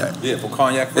Cognac. Yeah, from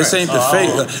Cognac. This ain't the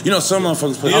fake. You know, some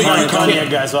motherfuckers put Cognac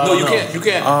guys. So you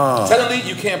can't. Technically,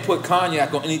 you can't put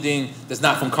Cognac on anything that's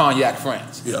not from Cognac,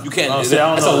 France. Yeah. You can't. It's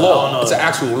a law. It's an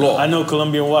actual law. I know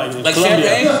Colombian white. Like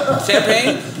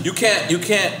champagne. You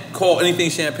can't call anything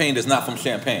champagne that's not from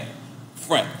Champagne,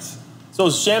 France. So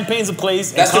champagne's a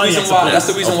place. That's the reason why. That's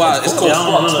the reason why it's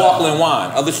called sparkling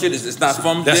wine. Other shit is not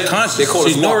from. That's conscious. They call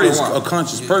it N.O.R.E is a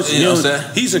conscious person. You know what I'm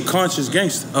saying? He's a conscious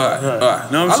gangster. All right.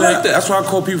 Know what I'm saying? Like that. That's why I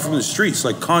call people from the streets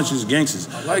like conscious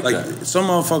gangsters. I like that. Some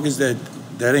motherfuckers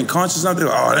that ain't conscious out there.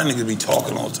 Oh, that nigga be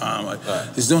talking all the time. Like,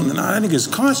 he's doing. Nah, that nigga's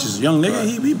conscious. Young nigga,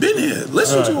 he been here.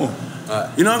 Listen to him.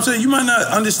 You know what I'm saying? You might not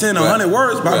understand 100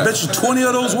 words, but I bet you 20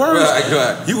 of those words,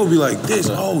 you gonna be like this.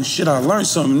 Oh shit, I learned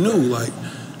something new. Like.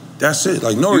 That's it.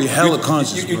 Like N.O.R.E hella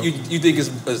conscious. You think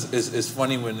it's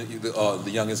funny when the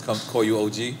youngins come call you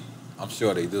OG? I'm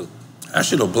sure they do. That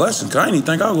shit a blessing. Cause I didn't even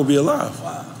think I was gonna be alive.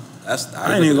 Wow.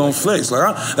 I ain't even gonna flex.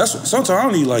 Like sometimes I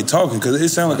don't even like talking because it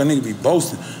sounds like a nigga be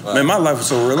boasting. Man, my life is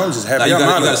so real. I'm just happy. You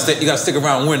gotta stick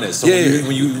around when it. So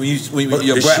when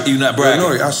you're not bragging.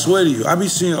 N.O.R.E, I swear to you, I be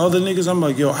seeing other niggas. I'm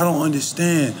like, yo, I don't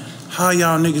understand how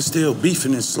y'all niggas still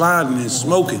beefing and sliding and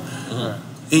smoking.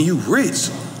 And you rich.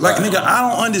 Like, nigga, I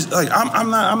don't understand. Like, I'm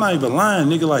not even lying,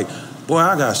 nigga. Like, boy,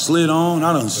 I got slid on.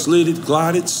 I done slid it,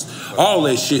 glided, all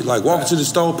that shit. Like, walking to the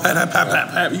store,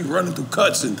 pat. You running through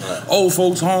cuts and old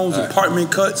folks' homes,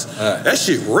 apartment cuts. That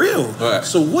shit real.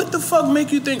 So what the fuck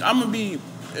make you think I'm gonna be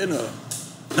in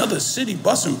another city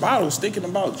busting bottles thinking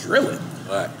about drilling?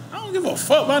 I don't give a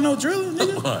fuck about no drilling,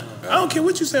 nigga. I don't care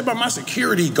what you say about my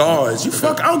security guards.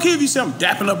 I don't care if you say I'm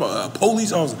dapping up a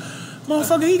police officer.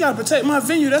 Motherfucker, he gotta protect my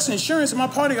venue. That's insurance, and my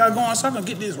party gotta go on so I can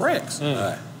get these racks.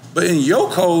 But in your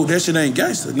code, that shit ain't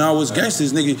gangster. Now, what's gangster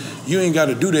is, nigga, you ain't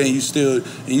gotta do that, and you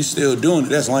still doing it.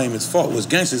 That's lame as fuck. What's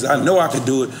gangster is, I know I can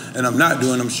do it, and I'm not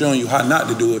doing it. I'm showing you how not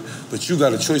to do it, but you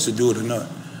got a choice to do it or not.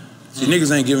 See,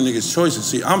 niggas ain't giving niggas choices.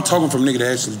 See, I'm talking from a nigga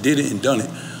that actually did it and done it.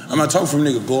 I'm not talking from a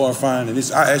nigga glorifying, and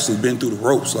I actually been through the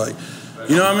ropes. Like,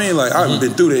 you know what I mean? Like, I've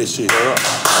been through that shit.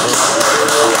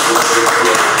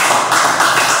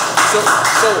 So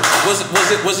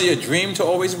was it your dream to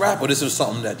always rap, or this was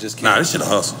something that just came? Nah, this shit a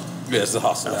hustle. Yeah, it's a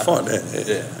hustle. Fuck that.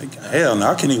 Hell no,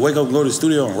 I can't even wake up and go to the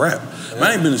studio and rap. Man,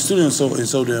 I ain't been in the studio in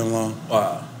so damn long.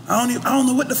 Wow. I don't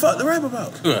know what the fuck to rap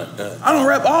about. I don't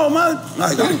rap all my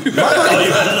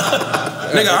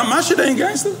nigga. My shit ain't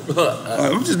gangster.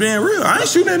 I'm just being real. I ain't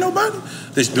shooting at nobody.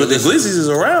 The Glizzies is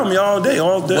around me all day.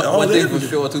 One thing for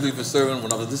sure, two things for certain.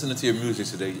 When I was listening to your music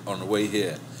today on the way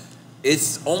here,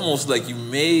 it's almost like you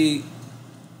made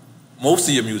most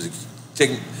of your music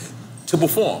to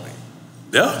perform.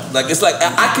 Yeah. Like it's like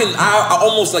I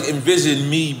almost like envision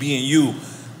me being you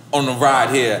on the ride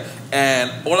here,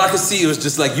 and all I could see was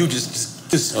just like you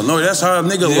just. Oh, no, that's how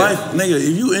life, nigga.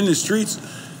 If you in the streets,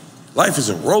 life is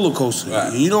a roller coaster.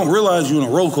 Right. You don't realize you in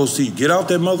a roller coaster. You get out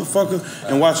that motherfucker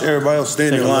and watch everybody else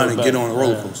stand in line and get on a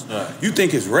roller coaster. Right. You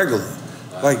think it's regular.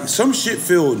 Like some shit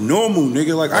feel normal,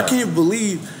 nigga. Like I can't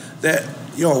believe that.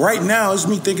 Yo, right now it's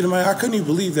me thinking about. I couldn't even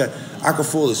believe that I could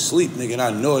fall asleep, nigga, and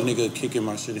I know a nigga kicking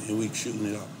my shit and we shooting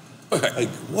it up. Like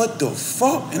what the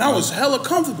fuck? And I was hella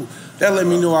comfortable. That let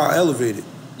me know I elevated.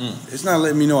 It's not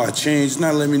letting me know I changed. It's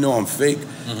not letting me know I'm fake.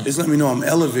 It's letting me know I'm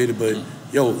elevated. But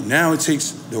yo, now it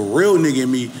takes the real nigga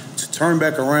in me to turn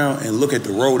back around and look at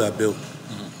the road I built.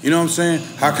 You know what I'm saying?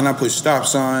 How can I put stop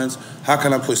signs? How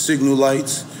can I put signal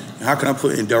lights? How can I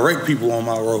put and direct people on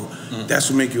my road? That's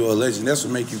what make you a legend. That's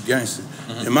what make you gangster.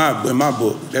 In my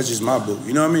book, that's just my book.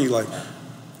 You know what I mean? Like,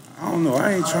 I don't know.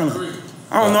 I ain't trying to.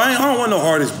 I don't know. I don't want no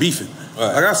artists beefing.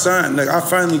 Like I signed. Like I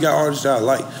finally got artists that I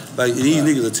like. Like these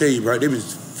niggas will tell you, bro. They been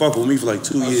fucking with me for like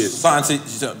 2 years. Signed to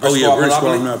Brick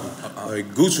Squad Monopoly.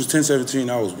 Like Gooch was 1017.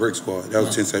 I was Brick Squad. That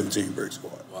was 1017 Brick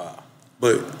Squad. Wow.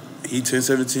 But he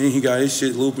 1017. He got his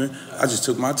shit looping. I just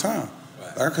took my time.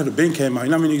 Like, I could have been came out. You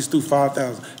know how many niggas do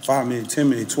 5,000, 5 million, 10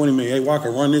 million, 20 million? Hey, Waka,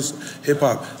 run this hip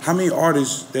hop. How many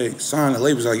artists that sign the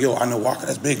labels like, yo, I know Waka,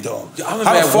 that's big dog. Yeah, I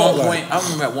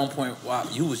remember at one point, wow,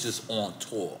 you was just on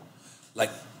tour. Like,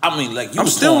 I mean, like, you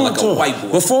was still on like tour. a white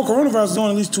boy. Before coronavirus, I was doing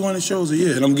at least 200 shows a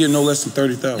year, and I'm getting no less than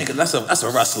 30,000. Nigga, that's a wrestler. That's a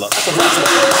wrestler.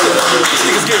 These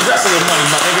niggas get wrestling money,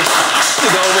 my nigga.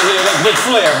 Nigga over here like Ric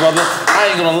Flair, brother. I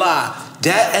ain't gonna lie.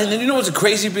 That, and then you know what's the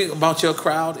crazy thing about your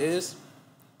crowd is?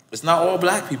 It's not all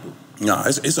black people. Nah,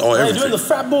 it's all everything. Doing the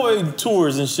Frat Boy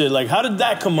Tours and shit, like, how did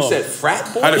that come up? You said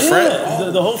Frat Boy? How did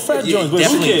Frat? The whole Frat joint.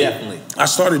 Definitely. I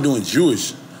started doing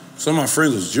Jewish. Some of my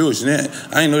friends was Jewish, and I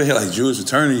didn't know they had like Jewish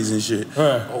fraternities and shit.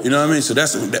 Right. You know what I mean? So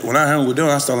that's when I hung with them,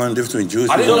 I started learning the difference between Jewish.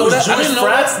 I didn't know that. I didn't know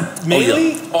that.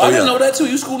 Mainly? I didn't know that too.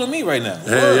 You schooling me right now.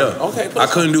 Yeah. Okay. I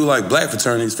couldn't do like black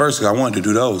fraternities first because I wanted to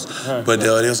do those, but they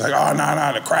was like, oh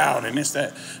no, the crowd and this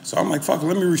that. So I'm like, fuck it,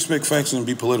 let me respect facts and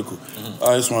be political.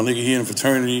 This my nigga here in a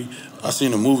fraternity. I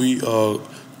seen a movie with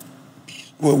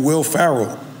Will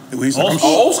Ferrell. He's like,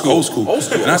 old school.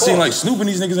 And I seen like Snoop and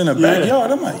these niggas in the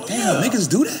backyard. I'm like, damn, niggas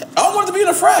do that. I wanted to be in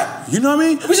a frat. You know what I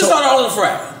mean? We just started our own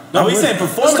frat. No, we saying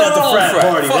performing at the frat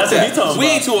party. That's what he talking about. We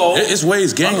ain't too old. It's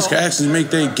ways gangs can actually make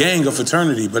their gang a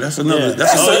fraternity, but that's another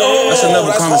that's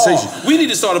another conversation. Hard. We need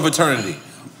to start a fraternity.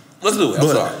 Let's do it. I'm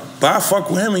sorry. But I fuck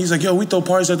with him and he's like, yo, we throw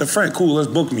parties at the frat. Cool, let's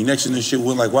book me. Next thing this shit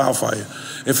went like wildfire.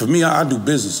 And for me, I do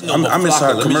business. I'm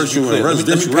inside commercial and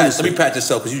residential. Let me pat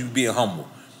yourself because you being humble.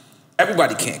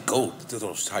 Everybody can't go to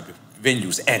those type of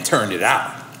venues and turn it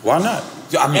out. Why not?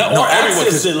 I mean, no,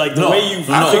 access it like the way you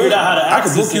figured out how to access it. I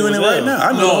can book you in it right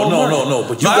now. No.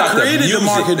 But you got the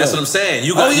music. That's what I'm saying.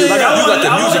 You got the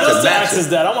music to access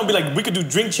that. I want to be like, we could do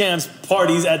drink champs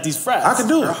parties at these frats. I can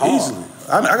do it easily.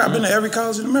 I been to every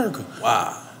college in America.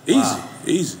 Wow.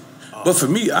 Easy. But for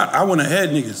me, I went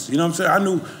ahead niggas. You know what I'm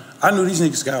saying? I knew these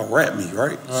niggas got rap me,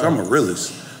 right? So I'm a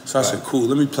realist. So I said, cool,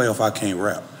 let me play off I can't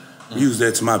rap. Use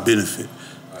that to my benefit.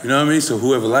 You know what I mean? So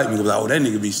whoever liked me was like, oh, that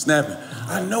nigga be snapping.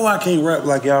 I know I can't rap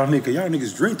like y'all niggas. Y'all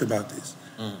niggas dreamed about this.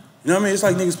 You know what I mean? It's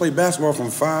like niggas play basketball from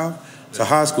 5 to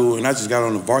high school, and I just got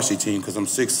on the varsity team because I'm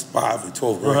 6'5" in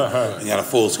 12th grade and got a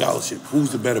full scholarship.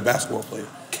 Who's the better basketball player?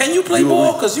 Can you play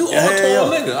ball? Because you all tall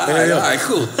nigga. All right,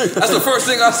 cool. That's the first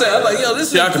thing I said. I'm like, yo,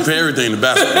 this is... I compare everything to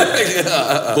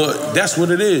basketball. But that's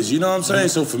what it is. You know what I'm saying?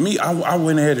 So for me, I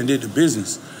went ahead and did the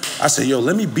business. I said, yo,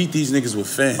 let me beat these niggas with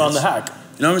fans. On the hack.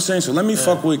 You know what I'm saying? So let me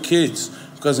fuck with kids.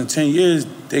 Because in 10 years,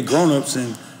 they grown-ups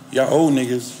and y'all old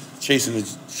niggas chasing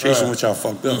what y'all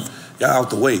fucked up. Y'all out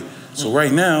the way. So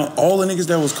right now, all the niggas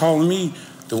that was calling me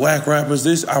the whack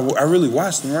rappers, I really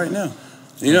watched them right now.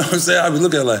 You know what I'm saying? I be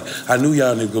looking at like, I knew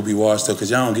y'all niggas gonna be washed up because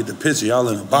y'all don't get the picture. Y'all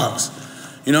in a box.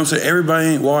 You know what I'm saying? Everybody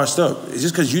ain't washed up. It's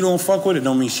just because you don't fuck with it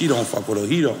don't mean she don't fuck with it or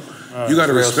he don't. You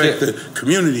gotta respect the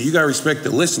community. You gotta respect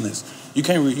the listeners. You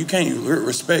can't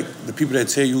respect the people that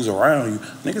tell you who's around you.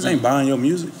 Niggas ain't buying your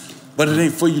music. But it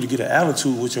ain't for you to get an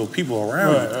attitude with your people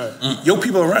around you. Your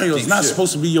people around you is not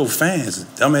supposed to be your fans,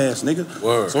 dumbass nigga.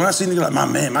 So when I see niggas like,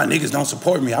 my niggas don't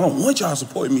support me, I don't want y'all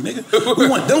supporting me, nigga. We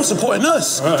want them supporting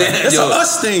us. That's an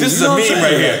us thing. This is a meme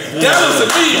right here. That was a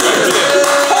meme right here.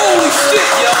 Holy shit,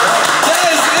 yo. That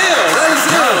is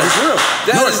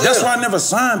ill. That's why I never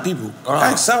sign people.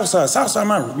 Like Southside. Southside,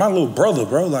 my little brother,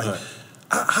 bro. Like,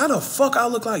 how the fuck I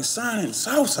look like signing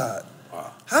Southside?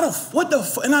 What the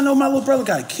fuck? And I know my little brother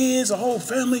got kids, a whole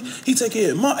family. He take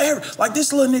care of like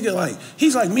this little nigga, like,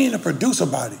 he's like me and the producer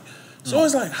body. So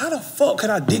it's like, how the fuck could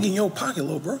I dig in your pocket,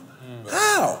 little bro?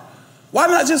 How? Why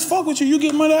not just fuck with you? You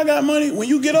get money, I got money. When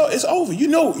you get up, it's over. You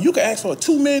know, you can ask for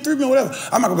 $2 million, $3 million, whatever.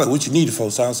 I'm not gonna be like, what you need it for,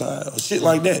 Southside, or shit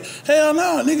like that. Hell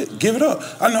no, nigga, give it up.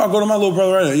 I know I go to my little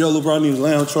brother right now. Yo, little bro, I need a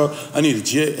lounge truck. I need a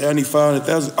jet. I need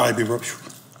 500,000. All right, big bro.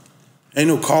 Ain't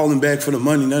no calling back for the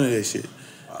money, none of that shit.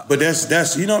 But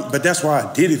that's you know, but that's why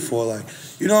I did it for, like,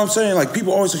 you know what I'm saying? Like,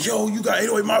 people always say, yo, you got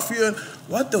 808 Mafia.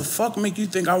 What the fuck make you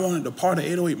think I wanted a part of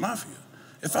 808 Mafia?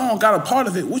 If I don't got a part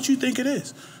of it, what you think it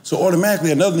is? So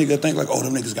automatically another nigga think like, oh,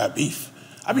 them niggas got beef.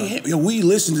 I mean, yo, we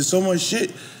listen to so much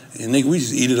shit, and nigga, we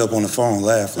just eat it up on the phone,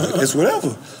 laugh. Like, it's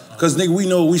whatever. Because nigga, we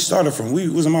know where we started from. We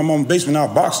was in my mom's basement, our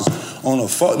boxes, on a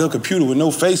fucked up computer with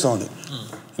no face on it.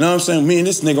 You know what I'm saying? Me and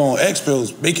this nigga on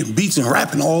X-Pills making beats and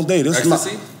rapping all day. That's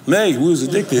Ecstasy? We was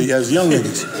addicted as young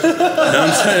niggas. You know what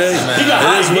I'm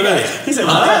saying? He said,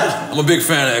 what? I'm a big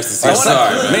fan of Ecstasy. I'm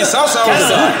sorry, man. Man, Southside was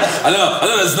sorry. I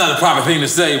know that's not a proper thing to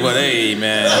say, but hey,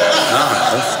 man.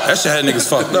 That shit had niggas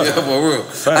fucked up. Yeah, for real.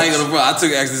 Facts. I ain't gonna I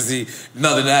took Ecstasy,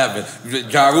 nothing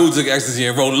happened. Ja Rule took Ecstasy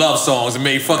and wrote love songs and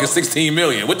made fucking $16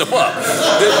 million. What the fuck?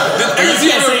 You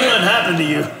can't say nothing happened to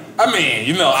you. I mean,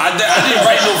 you know, I didn't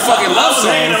write no fucking love songs.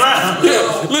 Hanging around.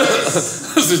 Yeah,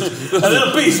 a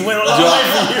little piece went a long way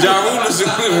from you. Ja Rule is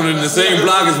in the same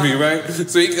block as me, right?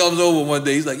 So he comes over one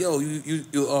day. He's like, "Yo, you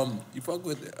fuck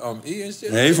with E and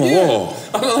shit." Yeah, he from Wall.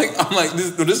 I'm like,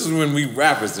 this is when we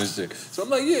rappers and shit. So I'm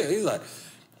like, yeah. He's like,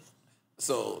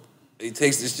 so he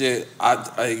takes this shit. I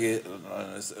get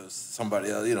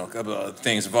somebody else, you know, a couple of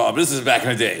things involved. This is back in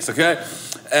the days, okay?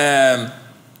 And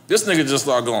this nigga just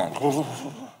started going.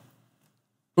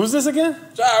 Who's this again?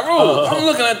 Ja Rule. I'm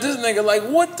looking at this nigga like,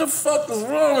 what the fuck is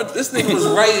wrong with this nigga? Was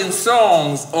writing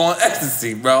songs on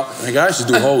ecstasy, bro. Nigga, I used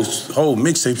to do whole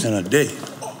mixtapes in a day.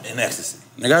 In ecstasy.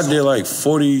 Nigga, I did like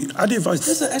 40. I did like. Is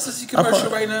this an ecstasy commercial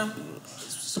right now?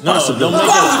 No, don't make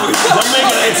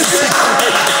it ecstasy.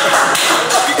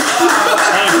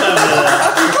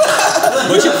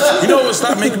 But you know what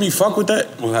stopped making me fuck with that?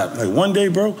 What happened? Like one day,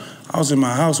 bro, I was in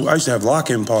my house. I used to have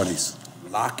lock-in parties.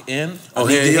 Lock in? Oh, I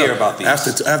need to hear about these.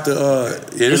 After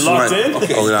this locked in?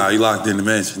 Okay. Oh, nah, he locked in the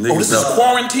mansion. Oh, this is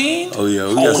quarantine? Oh, yeah.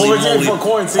 Quarantine for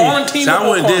quarantine. Quarantine So I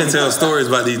wouldn't quarantine. dare tell stories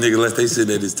about these niggas unless they sit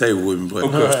at this table with me. But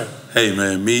Okay. hey,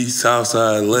 man, me,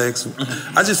 Southside, Lex.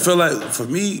 I just feel like, for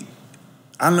me,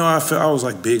 I know I was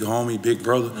like big homie, big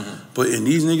brother. But in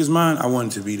these niggas' mind, I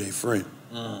wanted to be their friend.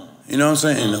 You know what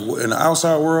I'm saying? In the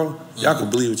outside world, y'all can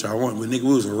believe what y'all want, but nigga,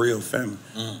 we was a real family.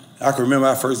 I can remember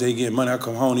our first day getting money. I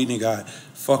come home, these niggas got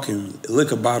fucking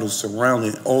liquor bottles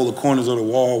surrounding all the corners of the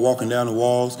wall, walking down the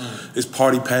walls. There's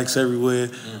party packs everywhere.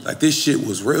 Like, this shit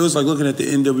was real. It was like looking at the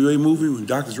NWA movie when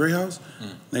Dr. Dre house.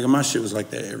 Nigga, my shit was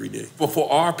like that every day. But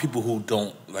for our people who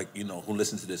don't, like, you know, who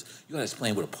listen to this, you gotta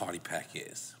explain what a party pack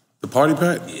is. The party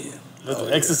pack? Yeah.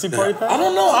 The ecstasy party pack? I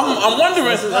don't know. I'm wondering.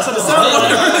 That's what it sounds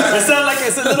like. It sounds like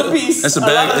it's a little piece. That's a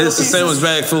bag. It's a sandwich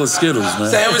bag full of Skittles, man.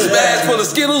 Sandwich bag full of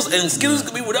Skittles, and Skittles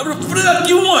can be whatever the fuck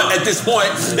you want at this point.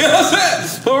 You know what I'm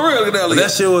saying? For real. But that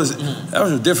shit was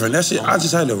different. That shit, I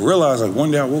just had to realize, like,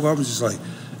 one day I woke up, I was just like,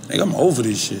 nigga, I'm over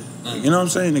this shit. Like, you know what I'm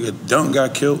saying? Nigga, Dunk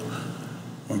got killed.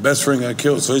 My best friend got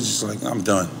killed, so it's just like, I'm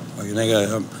done. Like,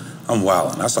 nigga, I'm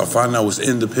wilding. I started finding out what's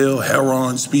in the pill,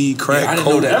 heroin, speed, crack, I didn't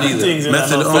know coke, that neither.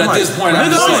 method. But at this point, I'm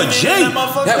nigga, just Jay.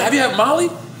 Have you had Molly?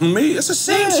 Me? It's the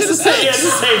same shit as Yeah, it's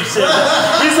the same shit.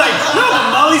 He's like, no,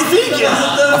 but Molly's vegan.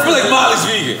 I feel like Molly's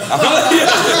vegan. I feel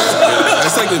like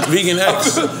it's like the vegan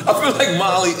X. I feel like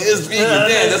Molly is vegan.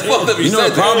 Damn, that's fucked up. You know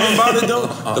the problem about it though?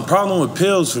 The problem with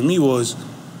pills for me was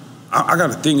I got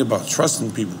to think about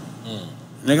trusting people.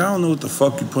 Nigga, I don't know what the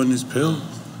fuck you put in this pill.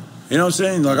 You know what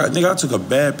I'm saying? Like, I took a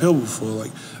bad pill before.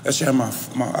 Like, that shit had my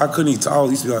I couldn't eat. I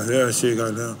always used to be like, yeah, shit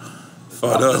got down.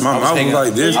 Fucked up. My mouth was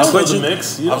like this, twitching.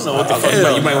 You don't know what the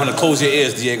fuck. You might want to close your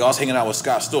ears, Diego. I was hanging out with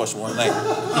Scott Storch one night.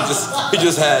 He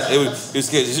just had, it was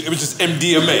just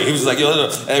MDMA. He was like, yo,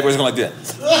 everybody's going like that.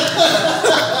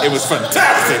 It was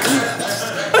fantastic.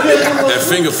 That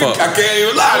finger fuck. I can't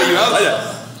even lie to you. I was like that.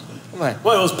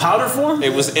 What, it was powder form?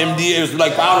 It was MDMA. It was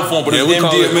like powder form, but it was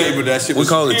MDMA. But that shit was we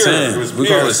call it sand. We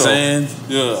call it sand.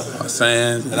 Yeah.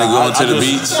 Sand. And going to the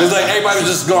beach. It's like everybody was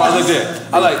just going. I was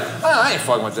like that. I ain't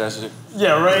fucking with that shit.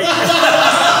 Yeah, right?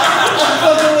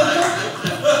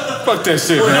 Fuck that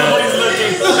shit, When man. nobody's looking.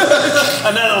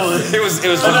 Another one. It was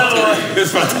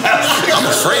fantastic. I'm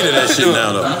afraid of that shit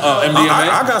now, though. MDMA?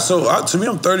 I got to me,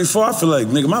 I'm 34. I feel like,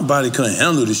 nigga, my body couldn't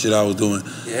handle the shit I was doing.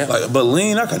 Yeah. Like, but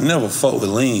lean, I could never fuck with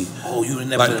lean. Oh, you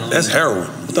never done lean. That's heroin.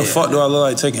 What the fuck do I look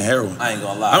like taking heroin? I ain't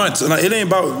gonna lie. It ain't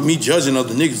about me judging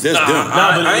other niggas. That's them.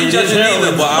 I ain't judging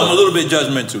either, but I'm a little bit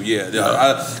judgmental. Yeah.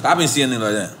 I've been seeing things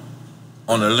like that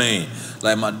on the lean.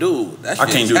 Like, my dude, that shit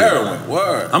I can't is do heroin. that.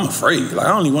 Word. I'm afraid. Like, I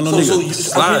don't even want no nigga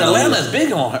sliding on me. Atlanta's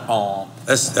big on.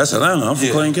 That's Atlanta. I'm from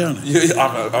Clayton County.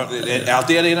 Out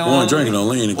there, they don't. We weren't drinking no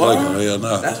lean in Clayton. Hell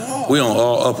no. That's hard. We on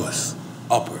all uppers.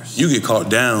 Uppers. You get caught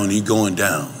down, you going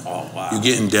down. Oh, wow. You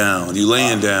getting down. You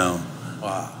laying down.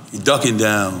 Wow. You ducking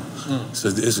down. So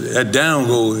that down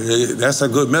go. That's a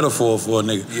good metaphor for a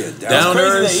nigga. Yeah, down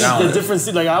there. The difference,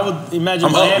 like, I would imagine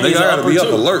I'm up, Miami's nigga. I gotta be up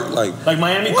too. alert. Like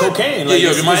Miami cocaine. Like,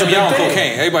 Yeah, it's Miami a on big thing.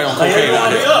 cocaine. Everybody on Like, cocaine.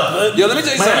 everyone be up. Yo, let me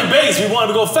tell you Miami something. base, we wanted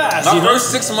to go fast. My you know?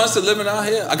 first 6 months of living out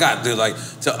here, I got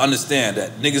to understand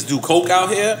that niggas do coke out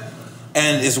here,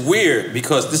 and it's weird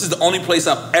because this is the only place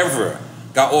I've ever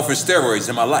got offered steroids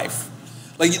in my life.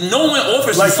 Like, no one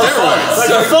offers Like some for fun. steroids.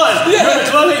 Like for fun. Yeah. You're in the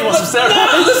club, you want some steroids?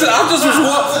 Hey, listen,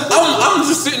 I'm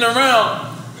just sitting around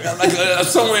like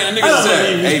somewhere, and a nigga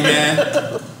said, "Hey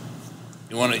man,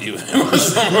 you want to pump?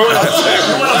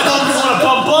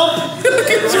 Look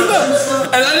at you,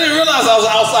 and I didn't realize I was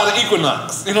outside of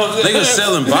Equinox. You know what I'm saying? niggas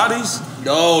selling bodies.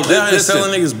 No, They out here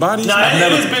selling niggas bodies. Nah,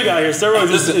 it is big out here. Steroids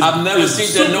Listen, I've never seen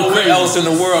that nowhere else in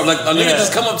the world. Like, a nigga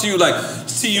just come up to you, like,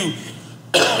 see you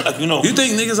You know. You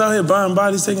think niggas out here buying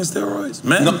bodies taking steroids?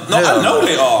 Man, no, I know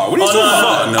they are. What are you talking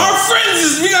about? No. Our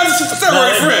friends, we got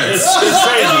steroid friends. It's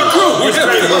crazy. In our crew. It's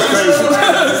crazy.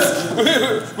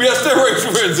 We have steroid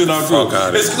friends in our crew.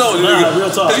 It's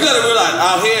real talk. You gotta realize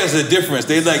out here is a difference.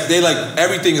 They like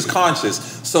everything is conscious.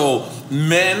 So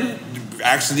men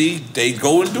actually they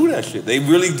go and do that shit. They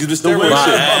really do the steroid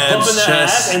shit. Pumping their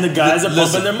ass and the guys are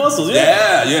pumping their muscles.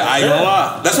 Yeah, I ain't gonna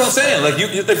lie. That's what I'm saying. Like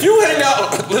if you hang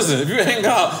out, listen, if you hang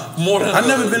out more than I've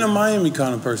never been a Miami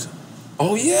kind of person.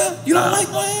 Oh yeah, you don't like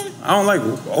Miami? I don't like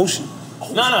ocean.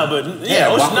 No, but Ocean,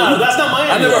 that's not Miami.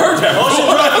 I never heard that. Ocean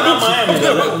Drive is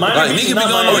not Miami. Like niggas be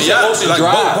going on yachts, like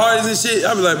boat parties and shit.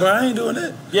 I be like, bro, I ain't doing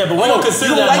that. Yeah, but we don't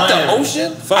consider that like Miami. the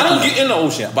ocean? I don't get in the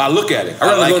ocean, but I look at it. I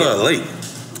rather go to a lake.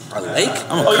 A lake?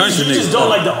 I'm a country You nigga. just don't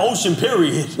like the ocean,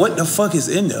 period. What the fuck is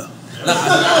in there?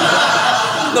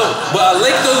 No, but a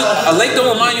lake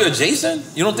don't remind you of Jason?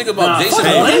 You don't think about Jason?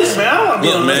 Fuck lakes, man. I don't want to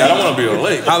be on a lake. I don't want to be on a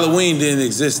lake. Halloween didn't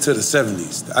exist till the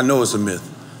 70s. I know it's a myth.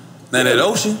 Now that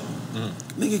ocean,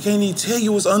 nigga can't even tell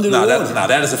you what's under the water.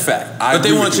 That is a fact. But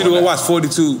they want you to go watch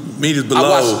 42 meters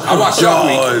below. I watch Shark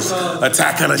Week.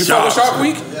 Attack of the You Sharks. follow Shark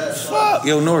Week? Fuck.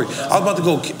 Yo, N.O.R.E. I was about to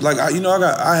go, like,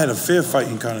 I had a fear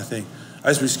fighting kind of thing. I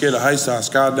used to be scared of heights, so I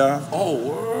skydive. Oh,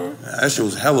 word. That shit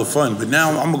was hella fun. But now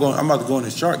I'm about to go in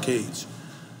the shark cage.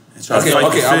 Okay, I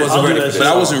wasn't ready for that. But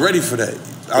I wasn't ready for that.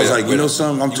 I was like, you know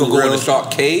something? I'm too real. You gonna go in the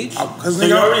shark cage? Because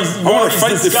nigga, I want to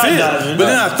fight the fear. But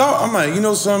then I thought, I'm like, you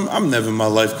know something? I'm never in my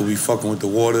life could be fucking with the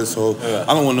water, so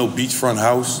I don't want no beachfront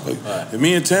house. Like, if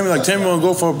me and Tammy, Tammy want to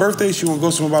go for her birthday, she want to go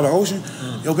somewhere by the ocean.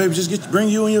 Yo, baby, just bring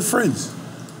you and your friends.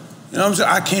 You know what I'm saying?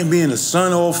 I can't be in the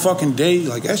sun all fucking day.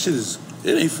 Like, that shit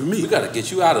it ain't for me. We got to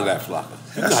get you out of that, Flocka.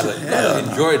 You gotta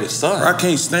enjoy the sun. I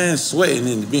can't stand sweating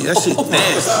in the beach. That shit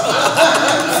nasty.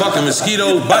 Fucking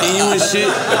mosquitoes biting you and shit.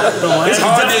 It's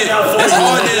hard to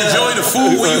enjoy the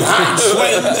food when you hot and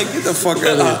sweating. Like, get the fuck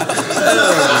out of here.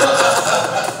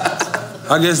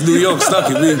 I guess New York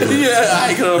stuck it, me. Yeah, I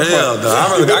ain't gonna. Hell no.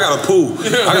 I got a pool.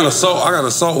 I got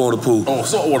a saltwater pool. Oh,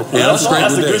 saltwater pool. Yeah, I'm straight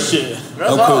with that. That's the good shit.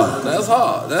 That's hard. That's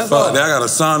hard. That's hard. Then I got a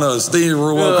sauna, a steam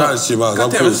room, all kind of shit. I'm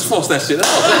damn, cool. let's force that shit out.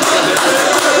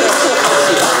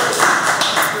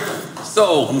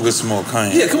 So I'm gonna get some more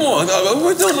Kanye. Yeah, come on.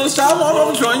 We're doing this time. I'm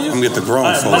gonna join you. I'm gonna get the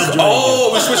grown folks.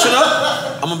 Oh, we switching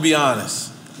up? I'm gonna be honest.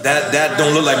 That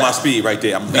don't look like my speed right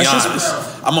there. I'm gonna be honest.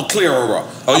 I'm a clear aura.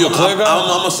 Oh, you a clear guy? I'm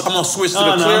gonna switch to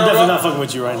the No, clear I'm aura. definitely not fucking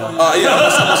with you right now. Yeah,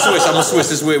 I'm gonna switch.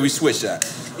 This is where we switch at.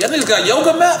 Y'all niggas got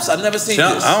yoga mats? I've never seen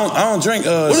this. I don't drink.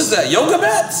 What is that? Yoga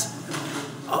mats?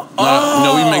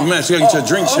 No, we make mats. You gotta get your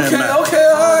drink champ mat. Okay,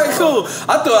 all right, cool.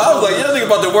 I was like, y'all niggas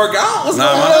about to work out. What's going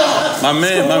on? My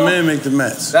man make the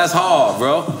mats. That's hard,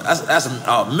 bro. That's man.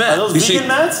 Are those vegan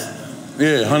mats?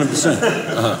 Yeah,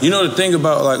 100%. You know the thing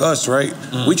about like us, right?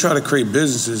 We try to create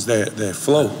businesses that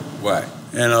flow. Right.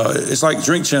 And it's like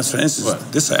Drink Champs, for instance.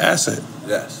 This is an asset.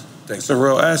 Yes. It's a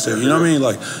real asset. You know what I mean?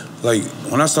 Like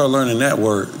when I started learning that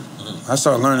word, I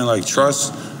started learning like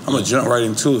trust. I'm gonna jump right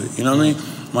into it. You know what I mean?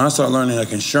 When I started learning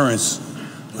like insurance,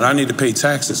 when I need to pay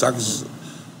taxes, I can just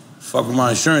fuck with my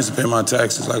insurance and pay my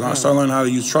taxes. Like when I started learning how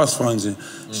to use trust funds and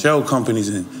shell companies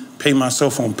and pay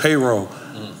myself on payroll,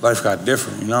 life got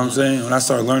different. You know what I'm saying? When I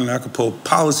started learning, I could pull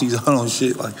policies out on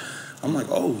shit. Like I'm like,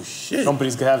 oh shit.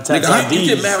 Companies can have tax IDs. You IDs.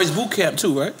 did marriage boot camp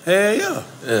too, right? Hell yeah.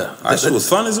 Yeah. That shit was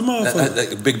fun as a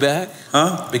motherfucker. Big bag?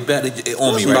 Huh? Big bag. They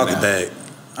on me right about now. the bag.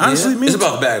 Honestly, me. It's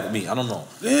about the bag with me. I don't know.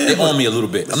 Yeah, They on me a little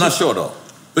bit. I'm not sure though.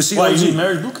 But see, Why, you need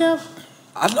marriage boot camp?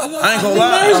 I ain't gonna lie.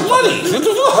 Marriage money. What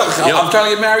the fuck? I'm trying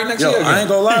to get married next year. I ain't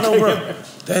gonna lie though, bro.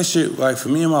 That shit, like for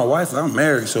me and my wife, I'm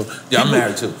married, so Yeah, I'm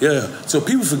married too. Yeah, so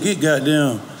people forget,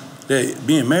 goddamn, that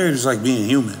being married is like being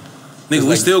human. Nigga,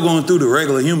 we still going through the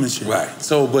regular human shit. Right.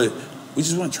 So, but we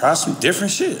just want to try some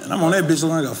different shit. And I'm on that bitch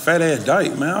looking like a fat ass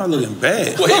dyke, man. I was looking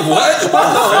bad. Wait, what?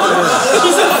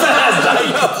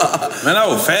 Man, I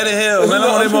was fat as hell. Man, I'm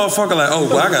on that motherfucker like, oh,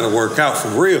 well, I gotta work out for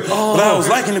real. But I was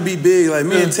liking to be big. Like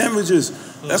me and Tim was just,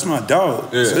 that's my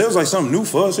dog. Yeah. So it was like something new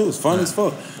for us. It was fun as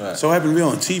fuck. Right. So I happened to be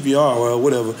on TVR or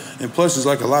whatever. And plus, it's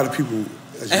like a lot of people.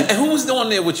 And who was doing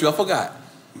there with you? I forgot.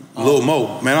 Lil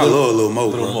Mo. Man, I love Lil Mo,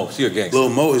 bro. Lil Mo, she a gangster. Lil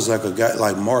Mo is like a guy,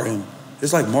 like Martin.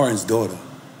 It's like Martin's daughter.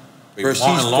 Bro,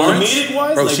 Martin Lawrence?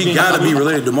 Bro, Like she gotta be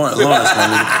related to Martin Lawrence, my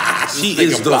nigga. She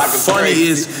is the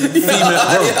funniest female.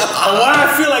 Bro. Why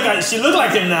I feel like she look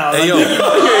like him now? Hey, yo.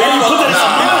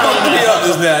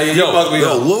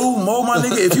 Yo, Lil Mo, my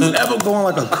nigga, if you ever go on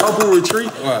like a couple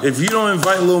retreat, if you don't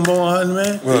invite Lil Mo on her,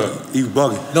 man, you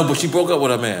bugging. No, but she broke up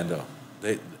with her man, though.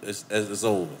 It's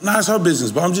over. Nah, it's her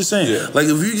business, but I'm just saying, like,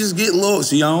 if you just get low,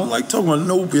 see, I don't like talking about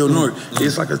N.O.R.E. or N.O.R.E.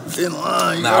 It's like a thin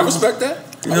line. Nah, I respect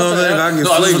that. You know what I'm saying? I get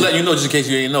no, I'm just letting you know, just in case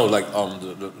you ain't know. Like,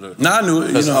 Nah, I knew it.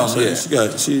 You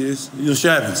know, she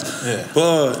happens. Yeah.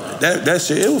 But that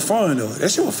shit, it was fun though. That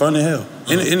shit was fun as hell,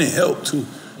 and it helped too.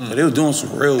 So they were doing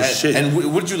some real shit. And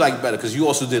what did you like better? Because you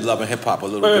also did Love and Hip Hop a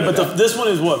little bit. But this one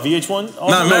is what, VH1?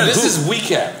 No, this is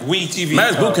WeCap, WeTV.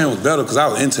 Marriage Boot Camp was better because I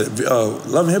was into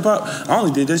Love and Hip Hop. I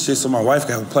only did this shit so my wife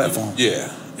could have a platform.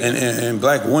 Yeah. And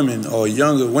black women or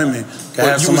younger women can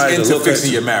have somebody to look at. You was into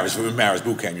fixing your marriage with Marriage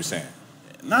Boot Camp, you're saying?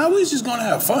 Nah, we was just gonna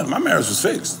have fun. My marriage was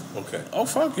fixed. Okay. Oh,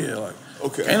 fuck yeah. Like,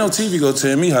 okay. Ain't no TV go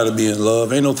tell me how to be in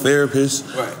love. Ain't no therapist.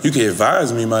 Right. You can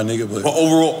advise me, my nigga, but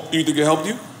overall, you think it helped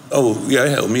you? Oh, yeah,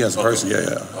 it helped me as a person.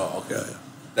 Yeah. Oh, okay.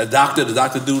 Yeah. The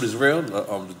doctor dude is real?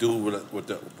 The dude with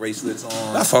the bracelets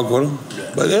on? I fuck with him.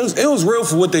 Yeah. But it was real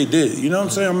for what they did. You know what I'm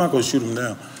saying? I'm not gonna shoot him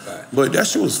down. Right. But that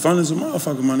shit was fun as a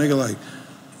motherfucker, my nigga. Like,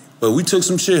 but we took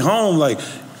some shit home. Like,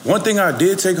 one thing I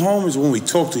did take home is when we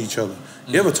talk to each other.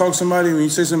 You ever talk to somebody when you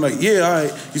say something like, yeah, all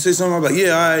right. You say something like,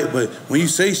 yeah, all right. But when you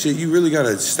say shit, you really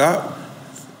gotta stop,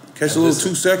 catch a little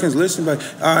 2 seconds, listen, like,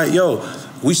 all right, yo.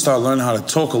 We start learning how to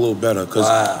talk a little better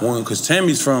because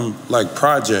Tammy's from like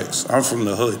projects. I'm from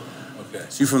the hood. Okay.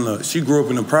 She grew up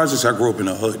in the projects. I grew up in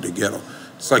the hood, the ghetto.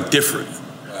 It's like different.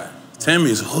 Right.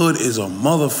 Tammy's hood is a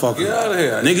motherfucker. Get out of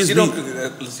here. Niggas she don't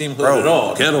seem hood at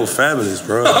all. Ghetto fabulous,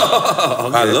 bro. Okay.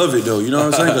 I love it though. You know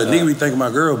what I'm saying? Because nigga be thinking my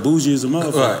girl bougie as a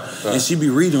motherfucker, and she be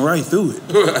reading right through it.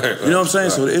 You know what I'm saying?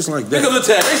 So it's like that. Pick up the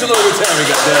Tammy. Make some noise with Tammy,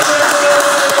 goddamn.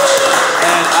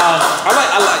 And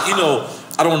I like you know.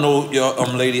 I don't know your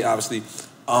lady, obviously,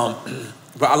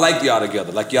 but I like y'all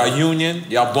together. Like y'all union,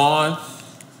 y'all bond.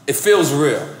 It feels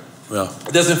real. Yeah.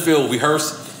 It doesn't feel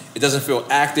rehearsed. It doesn't feel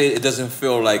acted. It doesn't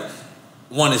feel like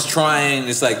one is trying.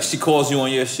 It's like she calls you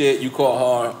on your shit, you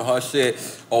call her shit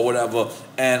or whatever.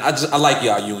 And I like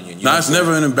y'all union. Nah, it's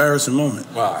never an embarrassing moment.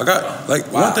 Wow.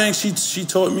 One thing she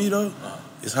taught me though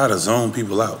is how to zone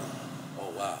people out.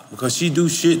 Because she do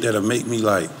shit that'll make me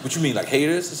like... What you mean, like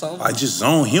haters or something? I just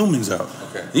zone humans out.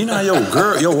 Okay. You know how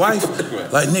your wife,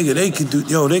 like nigga, they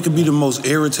could be the most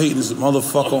irritating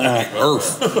motherfucker on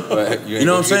earth. Right. You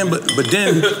know what I'm saying? But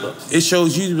then it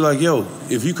shows you to be like, yo,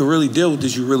 if you could really deal with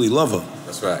this, you really love her.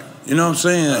 That's right. You know what I'm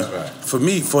saying? That's right.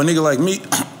 For a nigga like me,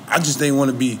 I just didn't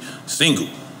want to be single.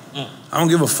 I don't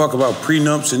give a fuck about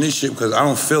prenups and this shit because I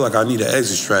don't feel like I need an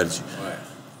exit strategy.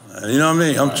 You know what I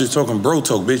mean? I'm just talking bro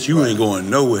talk, bitch. You ain't going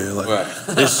nowhere. Like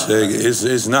it's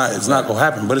not gonna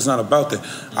happen. But it's not about that.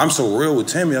 I'm so real with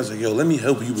Tammy. I was like, yo, let me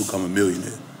help you become a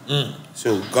millionaire.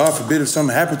 So God forbid if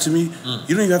something happened to me,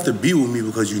 you don't even have to be with me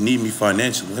because you need me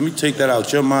financially. Let me take that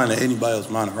out your mind and anybody else's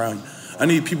mind around you. I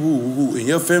need people who in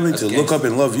your family to look up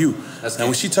and love you. And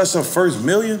when she touched her first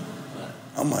million,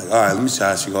 I'm like, all right, let me see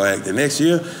how she gonna act. The next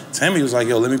year, Tammy was like,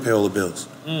 yo, let me pay all the bills.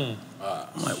 I'm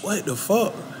like, what the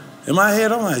fuck? In my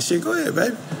head, I'm like, shit, go ahead,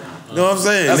 baby. You know what I'm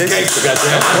saying? That's gangster,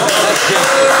 goddamn.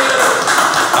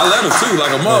 I let her too,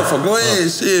 like a motherfucker. Go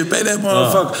ahead, shit, pay that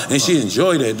motherfucker. And she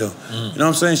enjoyed that though. You know what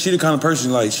I'm saying? She the kind of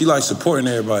person like she likes supporting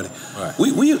everybody. Right.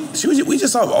 We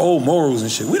just have old morals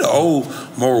and shit. We the old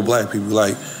moral black people.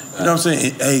 Like, you know what I'm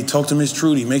saying? Hey, talk to Miss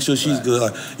Trudy. Make sure she's good.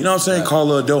 Like, you know what I'm saying? Call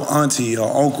her adult auntie or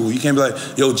uncle. You can't be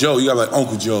like, yo, Joe. You got like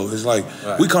Uncle Joe. It's like,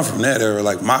 we come from that era.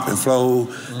 Like, mop and flow.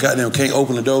 Goddamn, can't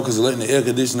open the door because they're letting the air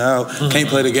conditioner out. Can't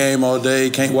play the game all day.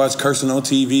 Can't watch cursing on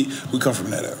TV. We come from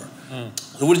that era.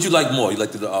 So what did you like more? You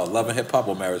liked the Love and Hip Hop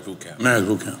or Marriage Boot Camp? Marriage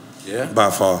Boot Camp. Yeah?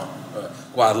 By far.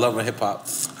 Why Love and Hip Hop?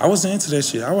 I wasn't into that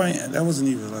shit. That wasn't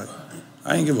even like,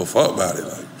 I ain't give a fuck about it.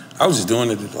 Like, I was just doing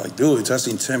it to like do it. I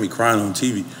seen Tammy crying on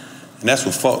TV. And that's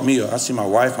what fucked me up. I see my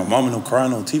wife, my mom and them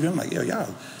crying on TV. I'm like, yo,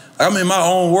 y'all, I'm in my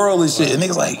own world and shit. And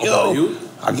niggas like, yo,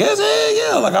 I guess,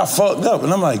 yeah, like I fucked up.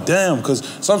 And I'm like, damn, because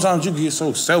sometimes you can get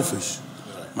so selfish.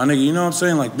 My nigga, you know what I'm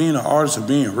saying? Like being an artist or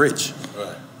being rich.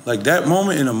 Like that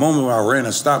moment and the moment where I ran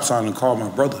a stop sign and called my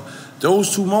brother.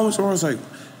 Those two moments where I was like,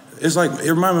 it's like,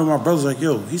 it reminded me of my brother's like,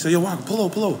 yo, he said, yo, Waka, pull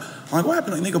over. I'm like, what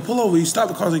happened? Like, nigga, pull over. He stopped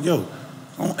the car. I was like, yo,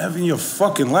 don't ever in your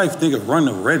fucking life, nigga, run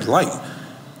the red light.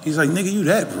 He's like, nigga, you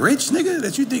that rich, nigga,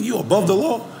 that you think you above the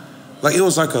law? Like, it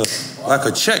was like a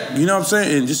check, you know what I'm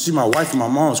saying? And just see my wife and my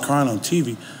mom was crying on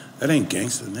TV. That ain't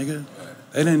gangster, nigga.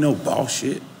 That ain't no boss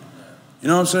shit. You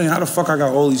know what I'm saying? How the fuck I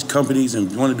got all these companies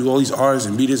and want to do all these artists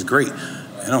and be this great,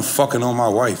 and I'm fucking on my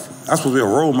wife? I'm supposed to be a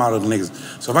role model to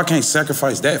niggas. So if I can't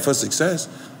sacrifice that for success,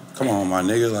 come on, my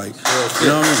nigga. Like, you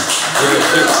know what I mean?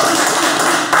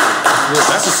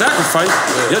 That's a sacrifice.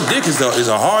 Your dick is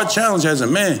a hard challenge as a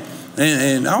man.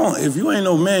 And if you ain't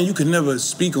no man, you can never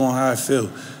speak on how I feel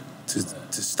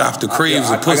to stop the craves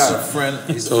of pussy. I got a friend.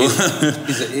 He's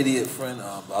an idiot friend.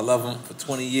 I love him for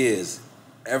 20 years.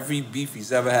 Every beef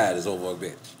he's ever had is over a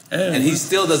bitch. and he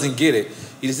still doesn't get it.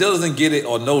 He still doesn't get it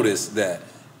or notice that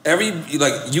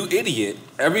you idiot,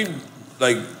 every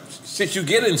shit you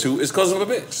get into is because of a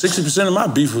bitch. 60% of my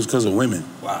beef was because of women.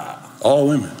 Wow. All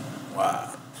women.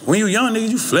 Wow. When you young, nigga,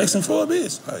 you flexing for a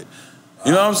bitch. Like,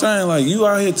 you know what I'm saying? Like, you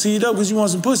out here teed up because you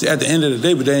want some pussy at the end of the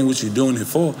day, but that ain't what you doing it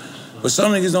for. But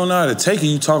some niggas don't know how to take it.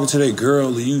 You talking to their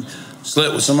girl, or you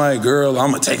slept with somebody's girl,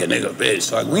 I'm gonna take a nigga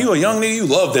bitch. Like, when you a young nigga, you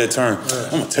love that term.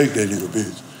 I'm gonna take that nigga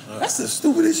bitch. That's the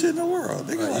stupidest shit in the world.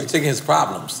 Nigga, you taking his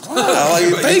problems. Like,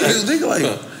 thank you, nigga.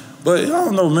 Like, but I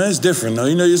don't know, man. It's different, though.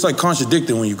 You know, it's like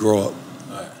contradicting when you grow up.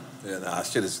 Yeah, nah,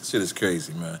 shit is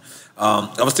crazy, man.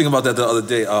 I was thinking about that the other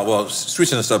day. Well,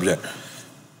 switching the subject.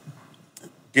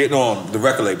 Getting on the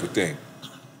record label thing.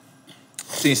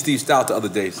 Seen Steve Stout the other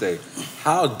day say,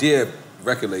 how dare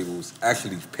record labels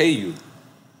actually pay you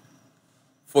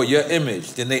for your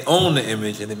image? Then they own the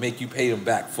image and they make you pay them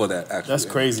back for that actual That's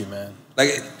image. crazy, man.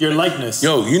 Like your likeness.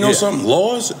 Yo, you know something?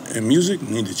 Laws in music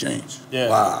need to change. Yeah.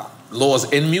 Wow.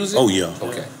 Laws in music? Oh, yeah.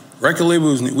 Okay. Record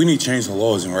labels, we need to change the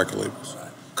laws in record labels.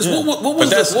 Because what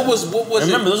was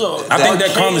remember, it? I think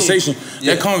that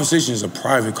conversation is a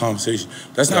private conversation.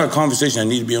 That's not a conversation that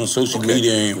need to be on social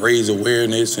media and raise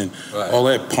awareness and all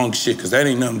that punk shit, because that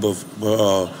ain't nothing but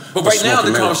right now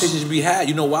the conversation should be had.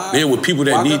 You know why? Yeah, with people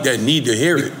that need to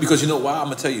hear it. Because you know why? I'm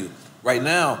gonna tell you right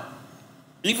now.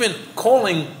 Even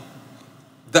calling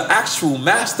the actual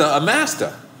master a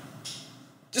master.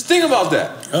 Just think about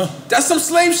that. That's some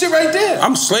slave shit right there.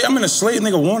 I'm in a slave,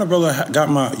 nigga. Warner Brother got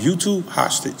my YouTube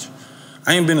hostage.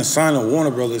 I ain't been assigned to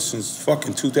Warner Brothers since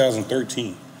fucking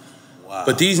 2013. Wow.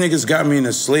 But these niggas got me in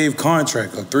a slave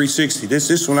contract, a 360.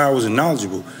 This when I was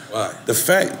knowledgeable. Right. The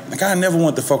fact, like, I never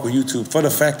wanted to fuck with YouTube for the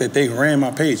fact that they ran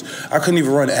my page. I couldn't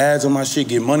even run ads on my shit,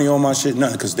 get money on my shit,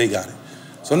 nothing, because they got it.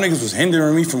 Some niggas was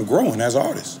hindering me from growing as an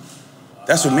artist.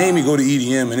 That's what made me go to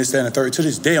EDM and this, that, and the third. To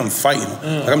this day, I'm fighting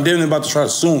them. Like, I'm definitely about to try to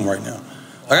sue them right now.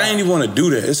 Like, I ain't even want to do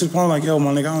that. It's just point like, yo,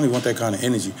 my nigga, I don't even want that kind of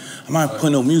energy. I'm not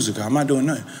putting no music out. I'm not doing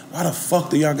nothing. Why the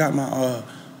fuck do y'all got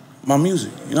my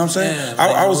music? You know what I'm saying?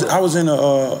 I was in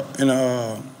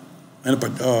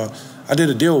I did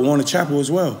a deal with Warner Chappell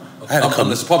as well. I had a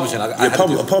publishing.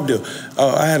 a pub deal.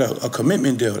 I had a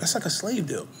commitment deal. That's like a slave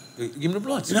deal. Give me the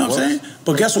blunts. You know what I'm saying?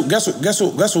 But guess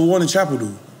what Warner Chappell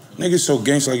do? Niggas so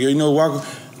gangsta, like, yo, you know, Waka,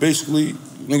 basically,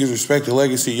 niggas respect the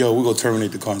legacy. Yo, we're gonna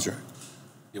terminate the contract.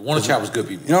 Yeah, Warner Chappell's good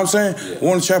people. You know what I'm saying? Yeah.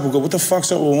 Warner Chappell go, what the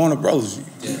fuck's up with Warner Brothers?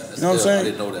 Yeah, you know what I'm saying? I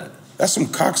didn't know that. That's some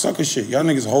cocksucker shit. Y'all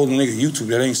niggas holding nigga YouTube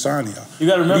that ain't signed y'all. You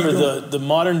gotta remember, the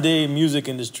modern day music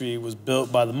industry was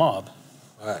built by the mob.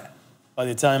 Right. By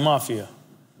the Italian mafia,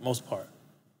 most part.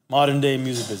 Modern day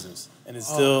music business. And it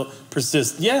still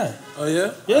persists. Yeah. Oh,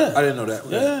 yeah? Yeah. I didn't know that.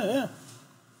 Yeah.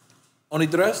 Only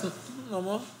dress? No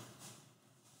more?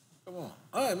 Come on.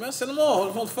 All right, man, send them all.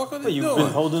 Motherfucker, what you doing? Been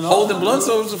holding blunts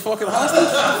over the fucking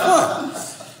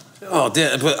hostage? Oh,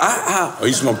 damn. But Oh,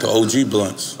 you smoked the OG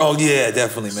blunts. Oh, yeah,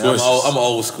 definitely, man. I'm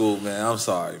old school, man. I'm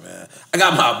sorry, man. I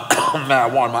got my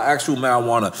marijuana, my actual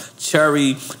marijuana,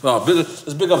 cherry.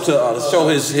 Let's big up to let's show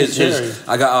his.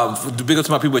 I got big up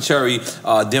to my people at Cherry,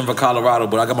 Denver, Colorado.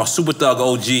 But I got my Super Thug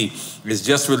OG. It's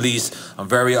just released. I'm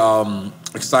very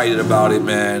excited about it,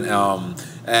 man.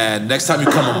 And next time you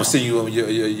come, I'm gonna send you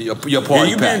your party. Yeah,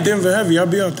 you be in Denver heavy. I'll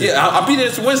be out there. Yeah, I'll be there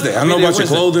Wednesday. I know about your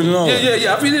clothing and all.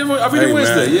 Yeah. I'll be there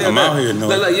Wednesday. Man, yeah, I'm out here. No,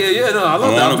 I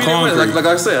love that. I'll be there Wednesday. Like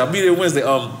I said, I'll be there Wednesday.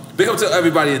 Big up to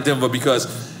everybody in Denver because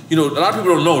a lot of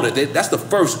people don't know that that's the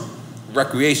first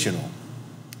recreational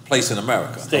place in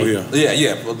America. State. Oh, yeah.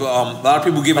 Yeah. A lot of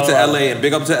people give it to LA and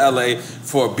big up to LA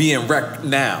for being rec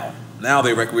now. Now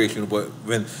they're recreational, but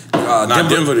when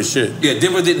Denver the shit. Yeah,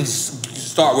 Denver didn't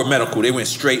start with medical. They went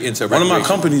straight into One of my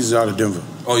companies is out of Denver.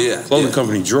 Oh, yeah. Clothing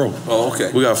company, Dro. Oh,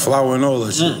 okay. We got flour and all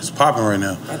that shit. It's popping right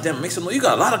now. God damn, make some noise. You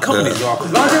got a lot of companies, y'all.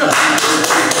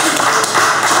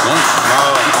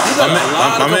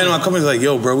 My man in my company's like,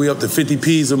 yo, bro, we up to 50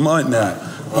 P's a month now.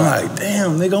 I'm like,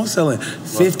 damn, nigga, I'm selling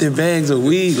 50 bags of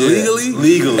weed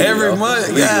legally every month.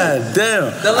 God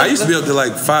damn. I used to be up to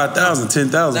like 5,000,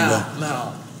 10,000.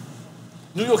 Now,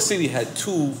 New York City had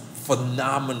two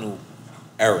phenomenal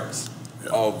eras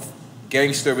of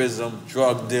gangsterism,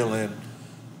 drug dealing,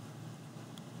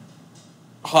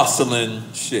 hustling,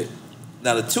 shit.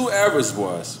 Now, the two eras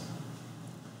was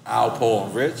Alpo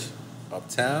and Rich,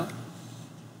 uptown,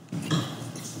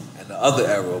 and the other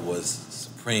era was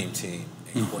Supreme Team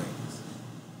in Queens.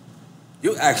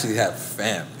 You actually have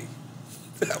family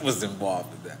that was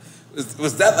involved in that.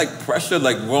 Was that like pressure,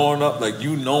 like growing up, like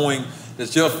you knowing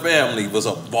that your family was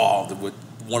involved with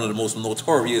one of the most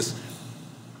notorious,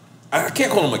 I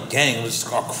can't call them a gang, it was just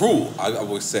a crew, I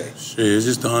would say. Shit, it's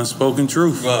just the unspoken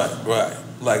truth. Right.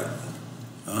 Like,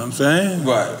 know what I'm saying?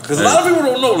 Right. Because a lot of people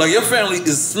don't know, like your family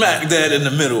is smack dab in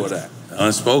the middle of that.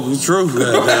 Unspoken truth,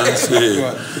 goddamn shit.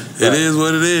 It is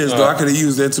what it is. Though I could have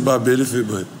used that to my benefit,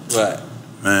 but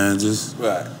man, just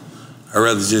I'd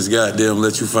rather just goddamn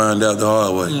let you find out the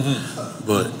hard way.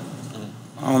 But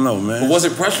I don't know, man. But was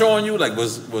it pressure on you? Like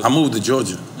was I moved to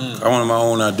Georgia. I wanted my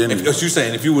own identity. If you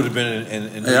saying if you would have been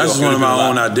in New York, I just wanted my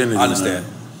own identity. I understand.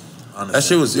 That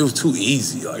shit was too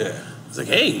easy. Like, it's like,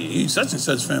 hey, you such and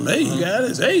such family. Hey, you got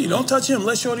this. Hey, don't touch him.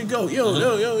 Let Shorty go.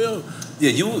 Yo. Yeah,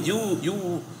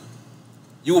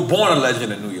 you were born a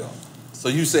legend in New York. So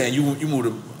you saying you moved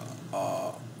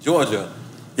to Georgia.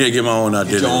 Yeah, get my own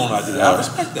identity. Get your own identity. I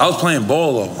respect that. I was playing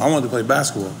ball though. I wanted to play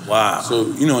basketball. Wow. So,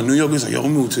 you know, in New York, it's like, yo, we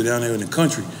moved to down there in the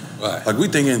country. Right. Like we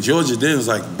thinking in Georgia then it was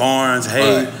like Barnes,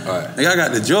 Hay. Like I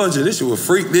got to Georgia, this shit was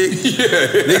freak dick.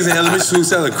 Niggas in elementary school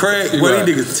selling crack. Where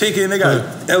these niggas ticking, they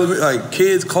got like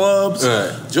kids clubs.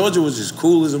 Georgia was just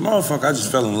cool as a motherfucker. I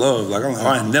just fell in love. Like I'm like,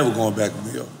 I ain't never going back to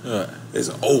New York. It's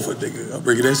over, nigga. I'm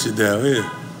bringing that shit down here.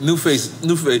 New face.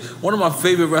 One of my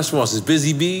favorite restaurants is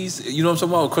Busy Bees. You know what I'm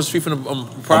talking about? Across the street from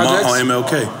the projects? On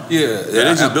MLK. Yeah. They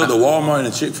just built a Walmart and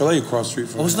a Chick-fil-A across the street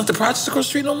from it's not the projects across the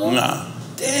street no more? Nah.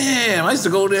 Damn, I used to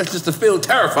go there just to feel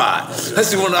terrified. That's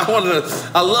the one I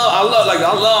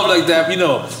love like that, you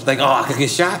know, like, oh, I could get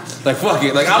shot? Like, fuck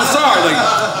it. Like, I'm sorry. Like,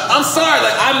 I'm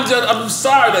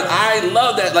sorry. Like, I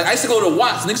love that. Like, I used to go to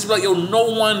Watts. Niggas be like, yo,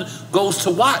 no one goes to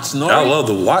Watts, no? I love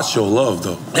the Watts show love,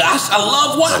 though. Yeah, I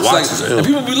love Watts. Watts is ill. And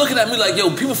people be looking at me like,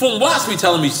 yo, people from Watts be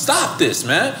telling me, stop this,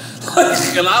 man.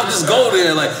 And I'll just go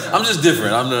there, like, I'm just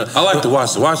different. I like the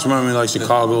Watts. The Watts remind me like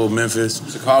Chicago, Memphis.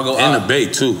 And the Bay,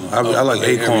 too. I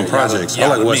like Acorn Projects. I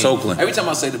like West Oakland. Every time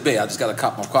I say the Bay, I just got to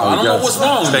cop my car. I don't know what's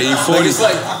wrong with me.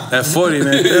 That 40,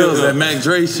 man, that Mac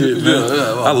Dre shit, man.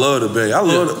 I love the Bay. I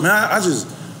love it. Man,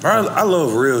 I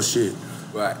love real shit.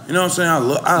 Right. You know what I'm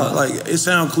saying? I like, it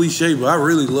sounds cliche, but I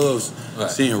really love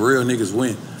seeing real niggas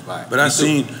win. Right. But I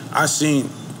seen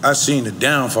the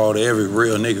downfall to every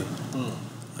real nigga.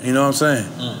 You know what I'm saying?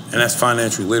 And that's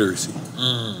financial literacy.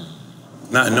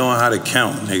 Not knowing how to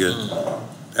count, nigga.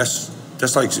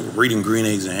 That's like reading Green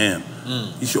Eggs and Ham.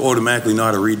 You should automatically know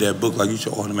how to read that book like you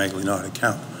should automatically know how to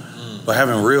count. But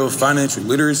having real financial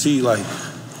literacy, like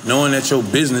knowing that your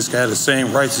business got the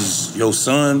same rights as your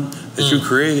son that you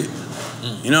created,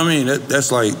 you know what I mean?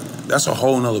 That's a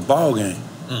whole nother ball game.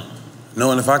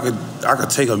 Knowing if I could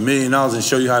take $1 million and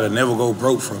show you how to never go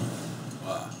broke from it.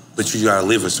 But you gotta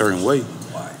live a certain way.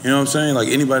 You know what I'm saying? Like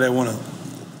anybody that wanna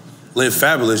live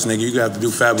fabulous, nigga, you got to do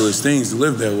fabulous things to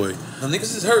live that way. Now,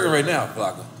 niggas is hurting right now,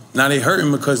 Flocka. Now they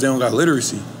hurting because they don't got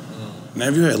literacy. Now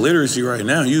if you had literacy right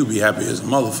now, you'd be happy as a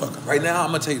motherfucker. Right now,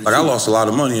 I'm gonna tell you the truth. I lost a lot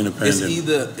of money in the pandemic.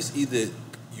 It's either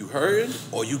you hurting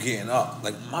or you getting up.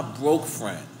 Like my broke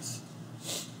friends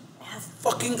are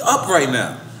fucking up right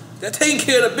now. They're taking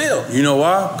care of the bill. You know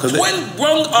why? Because Twin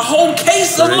brought a whole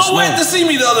case of Lil Wayne to see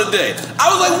me the other day. I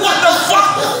was like, what the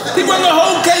fuck? He brought a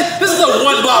whole case. This is a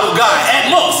 1 bottle guy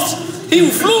at most. He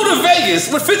flew to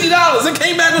Vegas with $50 and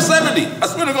came back with 70. I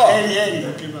swear to God.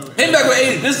 80. Came back with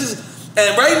 80.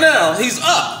 And right now, he's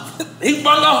up. He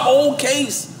brought a whole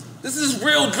case. This is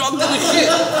real drug dealer shit.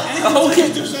 A whole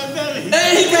case.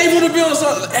 And he paid for the bill. So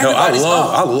everybody's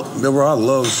I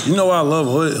love, you know why I love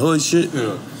hood shit?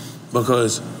 Yeah.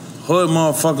 Because hood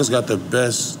motherfuckers got the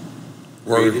best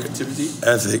work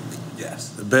ethic,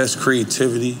 the best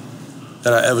creativity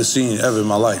that I ever seen in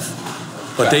my life.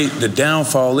 But the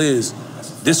downfall is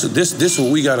this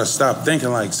what we gotta stop thinking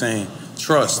like saying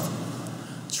trust.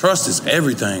 Trust is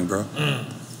everything, bro.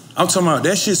 I'm talking about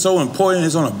that shit so important.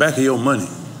 It's on the back of your money.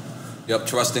 Yep,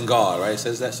 trust in God, right? It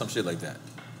says that, some shit like that.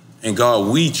 In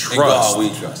God we trust. In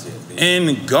God we trust. Yeah.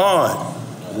 In God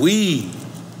we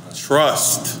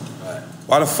trust.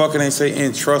 Why the fuck ain't say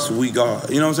in trust we God?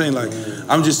 You know what I'm saying? Like,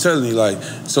 I'm just telling you, like,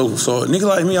 so a nigga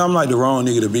like me, I'm like the wrong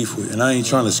nigga to beef with, and I ain't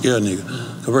trying to scare a nigga.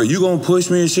 Cause bro, you gonna push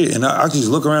me and shit, and I just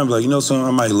look around and be like, you know something,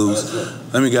 I might lose.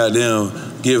 Let me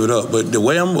goddamn give it up. But the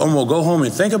way I'm gonna go home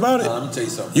and think about it, let me tell you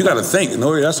something. You gotta think,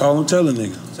 N.O.R.E, that's all I'm telling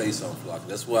niggas. I'll tell you something, Flocka.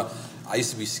 That's why I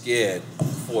used to be scared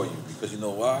for you, because you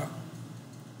know why?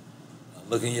 I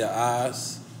look in your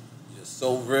eyes, you're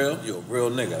so real, you're a real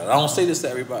nigga. And I don't say this to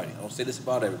everybody. I don't say this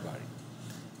about everybody.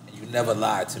 You never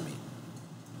lied to me.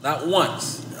 Not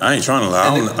once. I ain't trying to lie.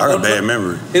 I got a bad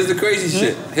memory. Here's the crazy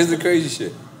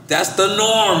shit. That's the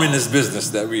norm in this business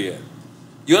that we're in.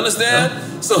 You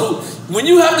understand? So when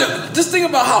you have to, just think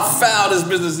about how foul this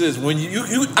business is. When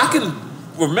I can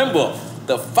remember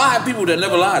the 5 people that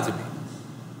never lied to me.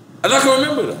 And I can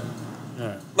remember them.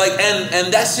 Yeah. Like,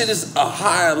 and that shit is a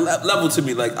higher level to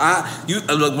me. Like,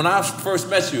 look, when I first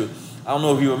met you, I don't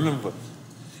know if you remember,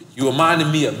 you reminded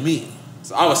me of me.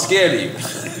 So I was scared of you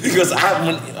because if I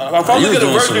look at a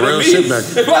version of me,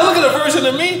 if I look at a version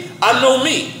of me, I know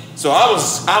me. So I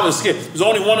was scared. There's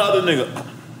only one other nigga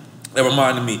that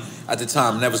reminded me at the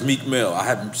time, and that was Meek Mill. I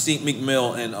had seen Meek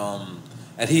Mill, and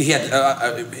he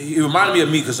reminded me of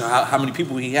me because how many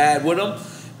people he had with him,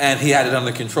 and he had it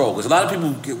under control. Because a lot of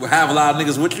people have a lot of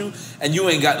niggas with you, and you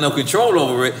ain't got no control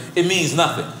over it. It means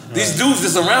nothing. Right. These dudes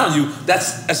that's around you,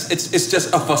 it's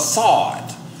just a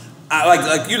facade.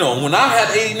 You know, when I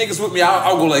had 80 niggas with me,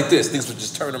 I'll go like this. Niggas would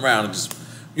just turn around and just,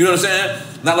 you know what I'm saying?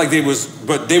 Not like they was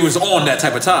on that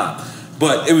type of time.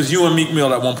 But it was you and Meek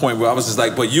Mill at one point where I was just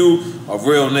like, but you a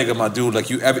real nigga, my dude. Like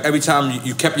you, every time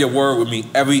you kept your word with me,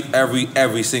 every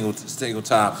single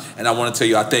time. And I want to tell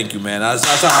you, I thank you, man. That's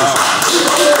how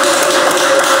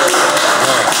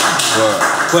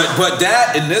But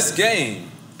that in this game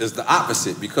is the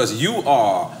opposite because you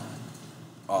are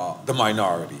the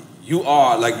minority. You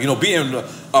are being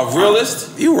a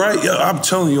realist. You right. Yeah, I'm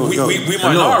telling you. We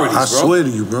minorities, I swear to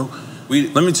you, bro.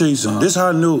 Let me tell you something. This is how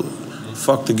I knew.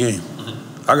 Fuck the game.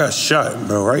 I got shot,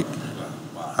 bro, right?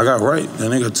 I got right. That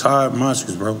nigga Todd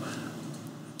Monsters, bro.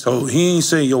 So he ain't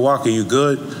say, yo, Waka, you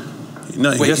good?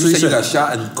 No, wait, guess you what he said you got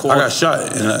shot in court? I got shot.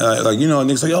 And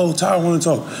niggas like, oh, Todd want to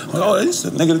talk. I'm like, oh, this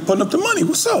nigga putting up the money.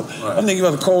 What's up? Right. I'm thinking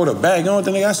about to call with a bag. You know what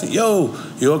the nigga asked me? Yo,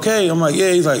 you okay? I'm like,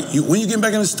 yeah. He's like, when you getting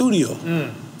back in the studio?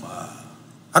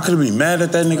 I could have been mad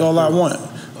at that nigga all I want.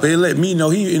 But he let me know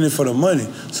he in it for the money.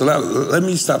 So let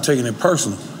me stop taking it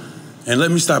personal. And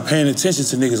let me stop paying attention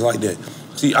to niggas like that.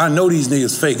 See, I know these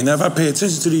niggas fake. And if I pay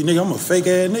attention to these niggas, I'm a fake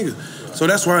ass nigga. So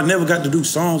that's why I never got to do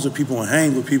songs with people and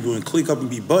hang with people and click up and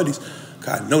be buddies.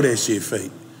 Cause I know that shit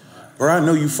fake. Bro, I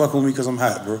know you fucking with me cause I'm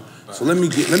hot, bro. So let me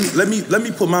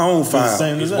put my own fire.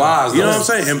 It's wise, you know what I'm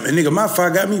saying? And nigga, my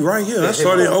fire got me right here. I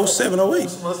started in 07, 08.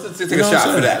 Let's take a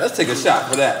shot for that. Let's take a shot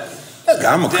for that.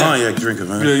 Yeah, I'm a cognac drinker,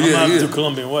 man. I'm gonna have to do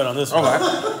Colombian White on this one.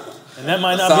 And that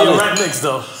might not be a rap mix,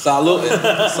 though. Salute,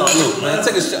 man.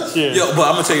 Take a shot. Cheers. Yo, but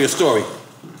I'm gonna tell you a story.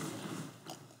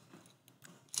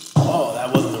 Oh,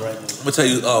 that wasn't the right mix. I'm gonna tell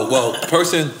you,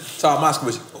 Todd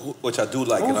Moskowitz, which I do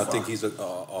like, and I think he's a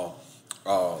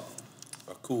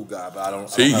cool guy, but I don't.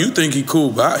 See, you think he cool,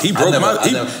 but he broke my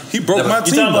team. You talking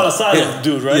about a silent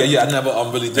dude, right? Yeah, I never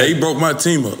really did. Yeah, he broke my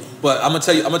team up. But I'm gonna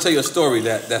tell you a story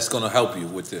that's gonna help you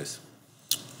with this.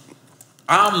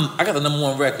 I got the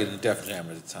 #1 record in Def Jam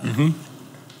at the time.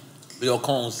 Leo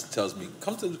Combs tells me,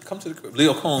 come to the crib.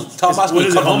 Leo Combs, Todd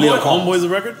Moskowitz, come from Leo Combs. Homeboy's a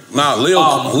record? Nah,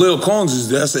 Leo Combs is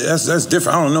that's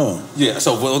different. I don't know him. Yeah,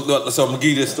 so I'm gonna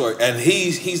give you this story, and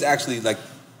he's actually like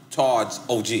Todd's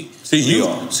OG.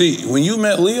 See, when you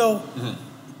met Leo,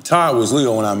 Todd was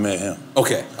Leo when I met him.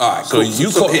 Okay, all right. So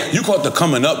cool. you caught the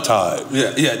coming up Todd. Yeah.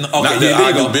 Okay, not that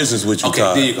I do business with you, okay,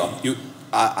 Todd. There you go. You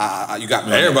got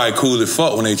me. Everybody cool as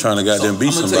fuck when they trying to goddamn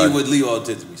beat somebody. I'm gonna tell you what Leo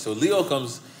did to me. So Leo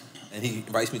comes and he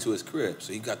invites me to his crib.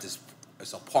 So he got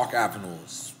it's on Park Avenue,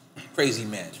 crazy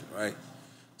mansion, right?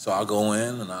 So I go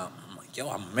in and I'm like, yo,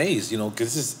 I'm amazed,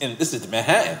 because this is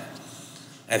Manhattan,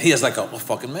 and he has like a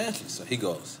fucking mansion. So he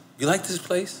goes, you like this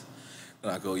place?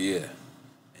 And I go, yeah. And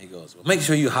he goes, well, make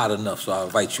sure you're hot enough so I'll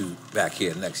invite you back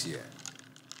here next year.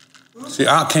 See,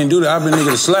 I can't do that. I've been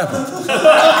nigga to slap him.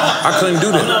 I couldn't do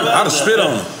that. I'd have spit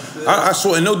on him. I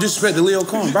swear, and no disrespect to Leo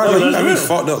Combs. Bro, you got me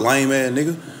fucked up, lame ass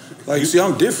nigga. Like, you see,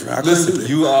 I'm different. I couldn't do that.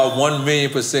 You are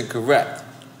 1,000,000% correct.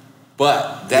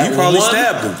 But that you probably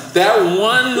stabbed him. That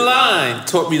one line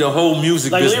taught me the whole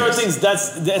music business. Leo thinks that's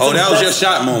that was your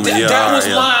shot moment. That was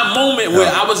my moment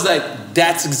where I was like,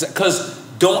 that's exactly, because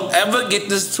don't ever get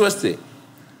this twisted.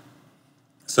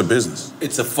 It's a business.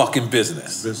 It's a fucking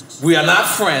business. Business. We are not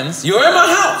friends. You're in my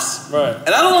house. Right. And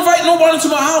I don't invite nobody to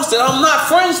my house that I'm not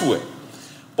friends with.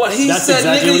 But he That's said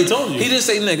exactly nigga. What he told you. He didn't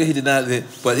say nigga. He did not.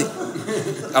 But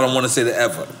I don't want to say that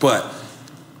ever. But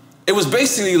it was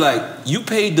basically like, you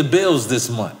paid the bills this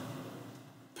month.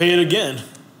 Pay it again.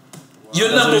 You're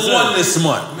 #1 this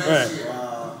month. Right.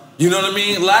 You know what I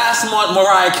mean? Last month,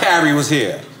 Mariah Carey was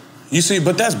here. You see,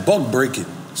 but that's buck breaking.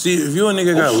 See, if you a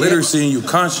nigga got literacy and you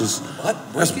conscious,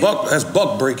 that's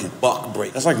buck breaking. Buck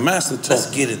breaking. That's like master talk. Let's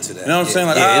get into that. You know what I'm saying?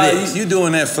 Like, you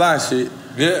doing that fly shit.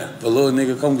 Yeah. But little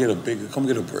nigga, come get a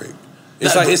break.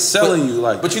 It's like it's selling you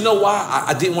like. But you know why?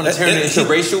 I didn't want to turn it into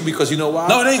racial, because you know why?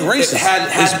 No, it ain't racist.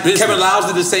 Had Kevin Lyles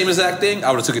did the same exact thing, I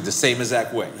would have took it the same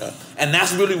exact way. Yeah. And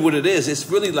that's really what it is. It's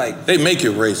really like they make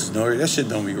it racist, N.O.R.E. That shit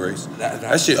don't be racist.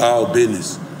 That shit all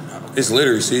business. It's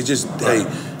literacy. It's just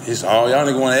it's all y'all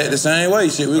niggas want to act the same way.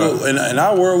 Shit, we go in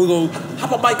our world. We go. How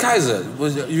about Mike Kaiser?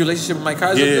 Was your relationship with Mike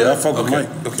Kaiser? Yeah, I fuck with Mike.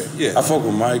 Okay, yeah. I fuck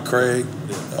with Mike, Craig,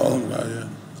 all them guys. Yeah.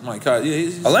 Mike Kaiser.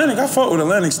 Yeah. Atlantic. I fuck with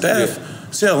Atlantic staff.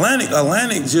 Yeah. See,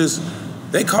 Atlantic just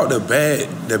they caught the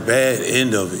bad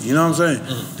end of it. You know what I'm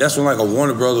saying? That's when like a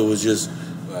Warner Brother was just,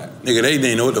 nigga, they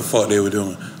didn't know what the fuck they were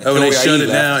doing. That's when they shut it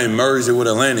down and merged it with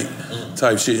Atlantic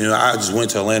type shit. You know, I just went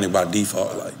to Atlantic by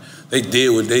default. Like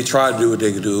they tried to do what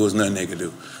they could do. It was nothing they could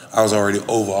do. I was already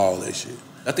over all that shit.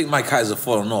 I think Mike Kaiser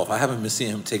falling off. I haven't been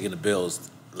seeing him taking the bills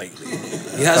lately.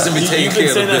 He hasn't been taking care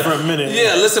of the bills. You've been saying that for a minute.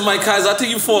 Yeah, listen, Mike Kaiser, I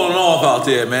think you're falling off out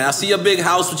there, man. I see your big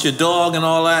house with your dog and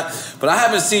all that, but I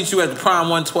haven't seen you at the Prime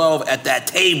 112 at that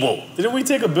table. Didn't we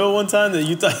take a bill one time that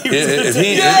you thought he was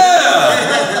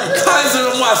Kaiser,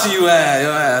 I'm watching you at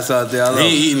your ass out there. He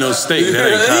ain't eating no steak.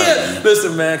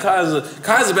 Listen, man, Kaiser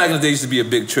back in the day used to be a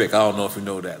big trick. I don't know if you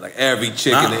know that. Like every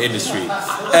chick in the industry,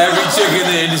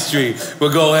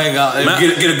 would go hang out and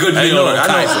get a good meal on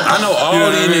Kaiser. I know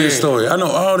all these niggas' stories. I know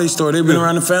all these stories. They've been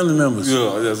around the family members.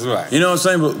 Yeah, that's right. You know what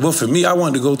I'm saying? But for me, I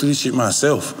wanted to go through this shit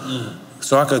myself.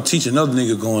 So I could teach another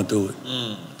nigga going through it.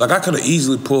 Like I could have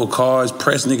easily pulled cards,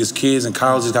 pressed niggas' kids in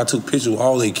colleges. I took pictures with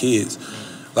all their kids.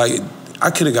 Like I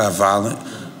could have got violent,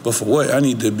 but for what? I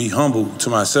need to be humble to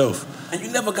myself. And you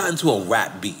never got into a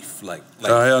rap beef, like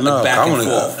hell no. back and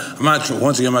forth. I'm not trying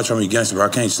to be gangster, but I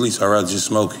can't sleep, so I'd rather just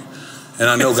smoke it. And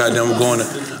I know, goddamn,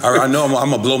 I know I'm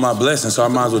gonna blow my blessing, so I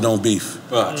might as well don't beef.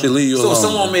 Right. Just leave you alone. So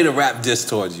if someone made a rap diss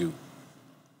towards you,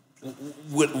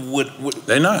 would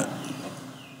they not?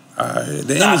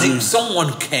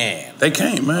 Someone can. They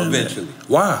can't, man. Eventually.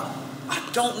 Why? I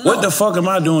don't know. What the fuck am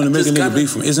I doing to make a nigga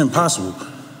beef from? It's impossible.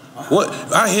 What?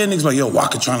 I hear niggas like, yo,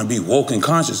 Waka trying to be woke and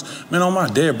conscious. Man, on my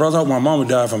dead brother, I hope my mama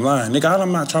died from lying. Nigga,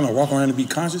 I'm not trying to walk around and be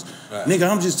conscious. Right. Nigga,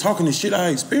 I'm just talking the shit I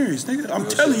experienced. Nigga, I'm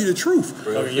telling you the truth.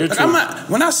 Like, I'm not,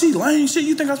 when I see lame shit,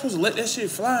 you think I'm supposed to let that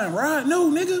shit fly and ride? No,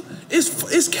 nigga,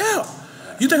 it's cap.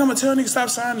 You think I'm gonna tell niggas stop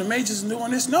signing the majors and doing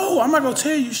this? No, I'm not gonna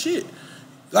tell you shit.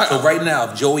 Like, so right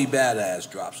now, if Joey Badass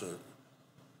drops a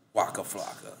Waka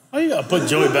Flocka. Why you gotta put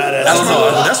Joey Badass?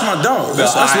 That's my dog.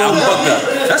 That's Lil Bro.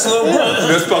 That's Lil Bro.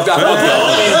 That's fucked up. I'm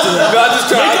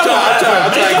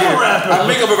trying.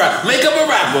 Make up a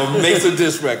rapper. Make some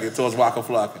diss record towards Waka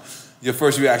Flocka. Your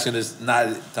first reaction is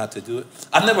not to do it?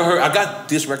 I've never heard. I got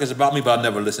diss records about me, but I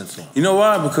never listened to them. You know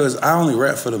why? Because I only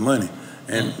rap for the money.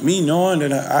 And me knowing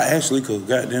that I actually could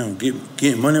goddamn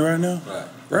get money right now. Right.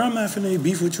 Bro, I'm not finna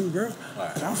beef with you, bro.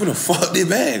 Right. I'm finna fuck this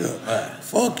bag up. Right.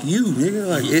 Fuck you, nigga.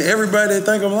 Like, everybody that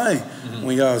think I'm lame.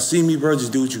 When y'all see me, bro,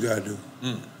 just do what you gotta do.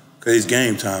 Cause it's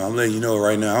game time. I'm letting you know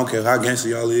right now. I don't care how gangster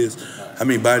y'all is, how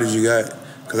many bodies you got,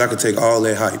 cause I could take all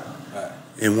that hype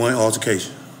in one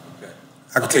altercation. Okay.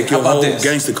 I could take your whole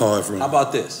gangster card from you. How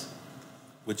about this?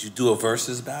 Would you do a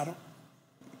versus battle?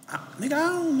 Nigga, I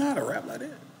don't know how to rap like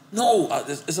that. No,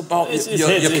 it's about your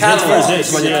catalog. It's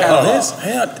about your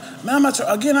catalog. Man, I'm not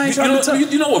again, I ain't trying to tell you.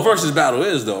 You know what versus battle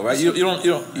is, though, right? You ain't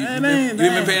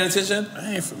been paying attention? That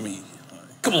ain't for me.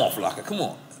 Come on, Flocka, come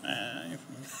on.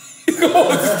 I'd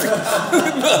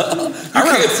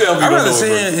rather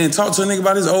sit and talk to a nigga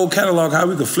about his old catalog, how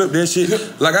we could flip that shit.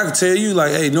 Like I could tell you,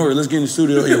 like, hey, N.O.R.E, let's get in the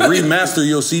studio and remaster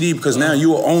your CD because now you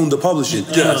will own the publishing.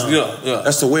 Yeah.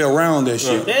 That's the way around that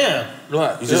shit. Damn.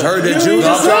 Right. You just heard that, Jew?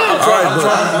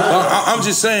 I'm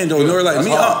just saying though, N.O.R.E, like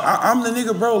me, I'm the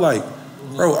nigga, bro. Like,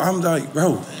 bro, I'm like,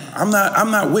 bro, I'm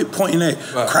not with pointing at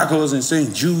crackers and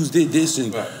saying Jews did this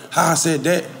and how I said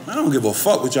that. I don't give a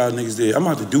fuck what y'all niggas did. I'm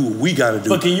about to do what we gotta do.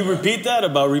 But can you repeat that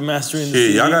about remastering the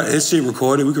CD? Y'all got this shit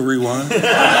recorded. We can rewind.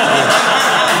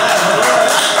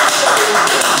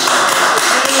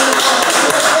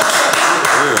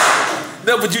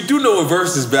 No, but you do know what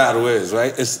versus battle is,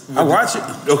 right? I watch it.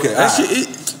 Okay, that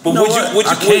shit. But would you?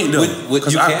 I can't though.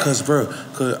 Because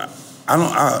I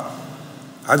don't.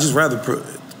 I just rather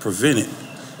prevent it.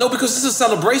 No, because it's a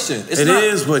celebration. It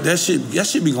is, but that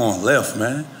shit be going left,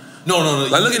 man. No.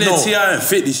 Like look at that T.I. and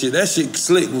 50 shit. That shit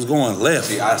slick was going left.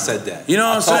 See, I said that. You know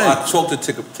what I'm saying? I talked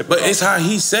to Tip. But it's how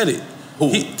he said it.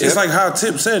 It's like how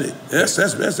Tip said it.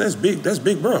 That's big. That's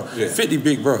big bro. Yeah. 50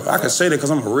 big bro. I can say that because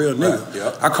I'm a real nigga. Right.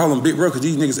 Yep. I call him big bro because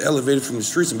these niggas elevated from the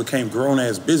streets and became grown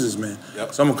ass businessmen.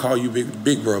 Yep. So I'm gonna call you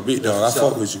big bro, big dog. I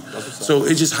fuck with you. So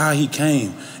it's just how he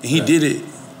came and he did it.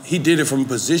 He did it from a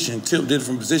position. Tip did it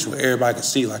from a position where everybody could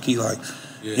see. Like he like.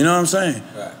 Yeah. You know what I'm saying?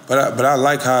 Right. But I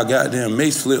like how goddamn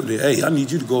Mace flipped it. Hey, I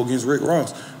need you to go against Rick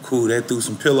Ross. Cool, that threw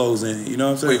some pillows in. You know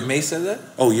what I'm saying? Wait, Mace said that?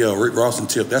 Oh yeah, Rick Ross and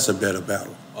Tip. That's a better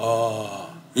battle. Oh.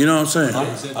 You know what I'm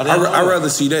saying? I'd rather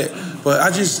see that.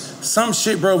 But some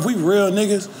shit, bro, if we real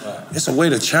niggas, it's a way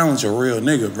to challenge a real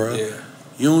nigga, bro. Yeah.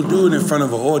 You don't do it in front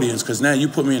of an audience because now you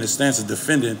put me in the stance of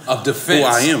defending who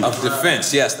I am. Of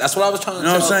defense, yes. That's what I was trying to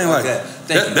tell you. know what I'm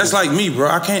saying? Like, that's like me, bro.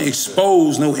 I can't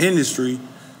expose no industry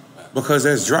because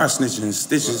that's dry snitching and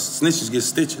stitches. Snitches get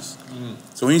stitches.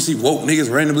 So when you see woke niggas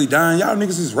randomly dying, y'all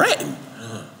niggas is ratting.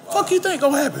 Fuck you think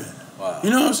gonna happen? Wow. You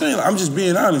know what I'm saying? Like, I'm just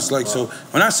being honest. Like, so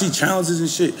when I see challenges and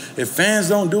shit, if fans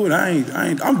don't do it,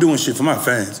 I'm doing shit for my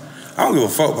fans. I don't give a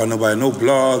fuck about nobody, no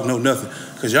blog, no nothing.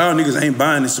 Cause y'all niggas ain't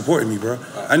buying and supporting me, bro.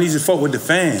 I need to fuck with the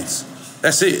fans.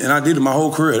 That's it. And I did it my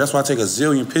whole career. That's why I take a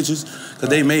zillion pictures, cause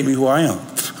they made me who I am.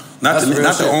 Not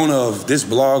the owner of this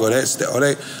blog or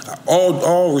that.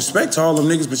 All respect to all them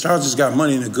niggas, but y'all just got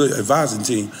money and a good advising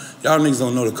team. Y'all niggas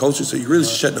don't know the culture, so you really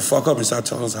should shut the fuck up and start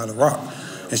telling us how to rock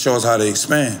and show us how to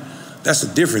expand. That's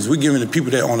the difference. We giving the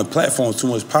people that on the platform too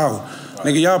much power.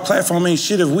 Nigga, y'all platform ain't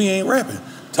shit if we ain't rapping.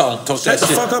 Talk shut that the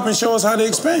shit. fuck up and show us how to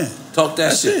expand. Talk that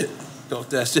That's shit. It. Talk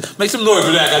that shit. Make some noise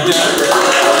for that, goddamn.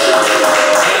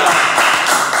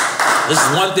 This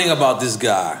is one thing about this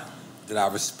guy that I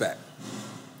respect.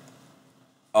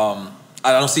 I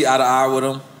don't see eye to eye with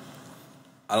him.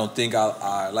 I don't think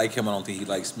I like him. I don't think he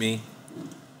likes me.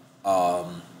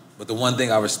 But the one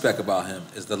thing I respect about him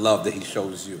is the love that he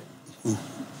shows you. Ooh.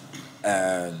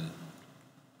 And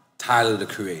Tyler, the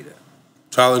Creator.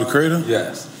 Tyler, the Creator?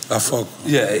 Yes. I fuck.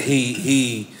 Yeah,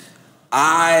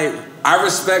 I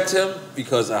respect him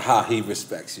because of how he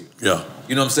respects you. Yeah.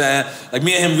 You know what I'm saying? Like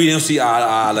me and him, we don't see eye to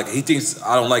eye. Like he thinks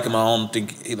I don't like him, I don't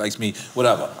think he likes me,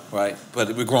 whatever, right?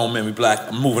 But we're grown men, we black,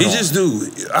 I'm moving on. He just do,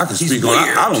 I can speak on,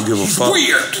 I don't give a fuck. He's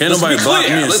weird. Can't nobody block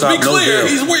me and stop no deal.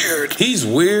 He's weird. He's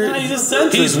weird. Yeah, he's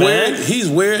eccentric, man. He's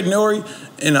weird, N.O.R.E,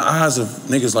 in the eyes of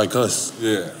niggas like us.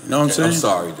 Yeah. You know what I'm saying? I'm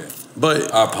sorry, Dan.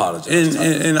 But I apologize.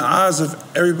 In the eyes of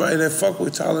everybody that fuck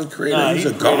with Tyler, the Creator, he's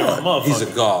a god. He's a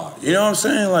god. You know what I'm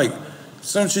saying? Like,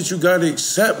 some shit you gotta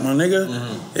accept, my nigga.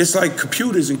 It's like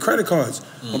computers and credit cards.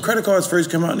 When credit cards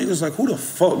first came out, niggas like, who the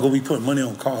fuck gonna be putting money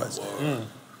on cards?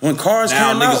 When cars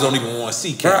now came niggas out, don't even want to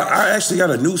see cash. bro, I actually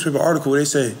got a newspaper article where they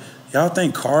say, y'all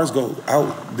think cars go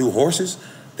out do horses?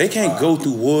 They can't go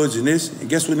through woods and this. And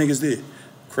guess what niggas did?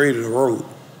 Created a road.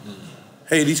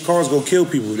 Hey, these cars go kill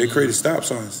people. They created stop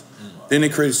signs. Then they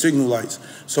created signal lights.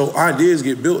 So ideas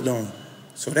get built on.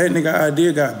 So that nigga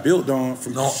idea got built on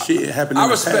from shit happening in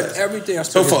the past. I respect everything. I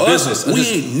So for us, we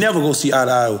ain't never gonna see eye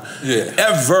to eye.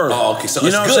 Ever. Oh, okay. So you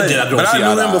it's know good that I don't but see I eye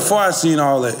knew to him eye. before I seen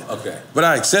all that. Okay. But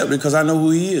I accept it because I know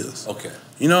who he is. Okay.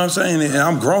 You know what I'm saying? And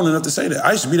I'm grown enough to say that.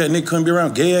 I used to be that nigga couldn't be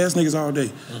around gay ass niggas all day.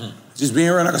 Just being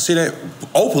around, I could say that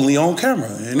openly on camera,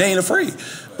 and they ain't afraid.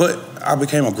 But I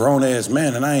became a grown ass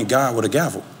man, and I ain't God with a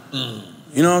gavel.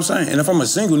 You know what I'm saying? And if I'm a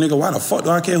single nigga, why the fuck do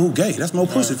I care who gay? That's more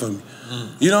pussy for me.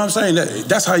 You know what I'm saying?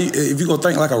 That's how you, if you gonna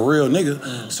think like a real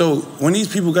nigga. So when these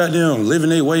people got them living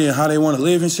their way and how they want to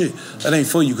live and shit, that ain't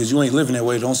for you because you ain't living that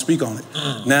way. Don't speak on it.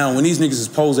 Now, when these niggas is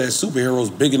posed as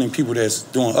superheroes bigger than people that's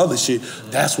doing other shit,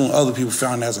 that's when other people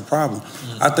found that's a problem.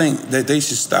 I think that they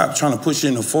should stop trying to push it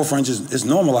in the forefront. Just it's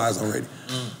normalized already.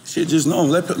 Shit just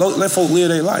normal. Let folk live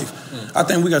their life. I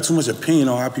think we got too much opinion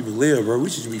on how people live, bro. We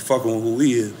should be fucking with who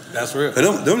we is. That's real.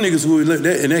 Them niggas who live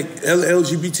in that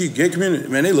LGBT gay community,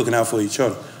 man, they looking out for each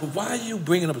other. But why are you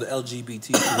bringing up the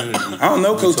LGBT community? I don't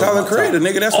know, because Tyler Creator,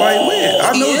 nigga, that's why he win.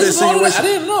 I know this situation. I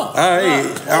didn't know. I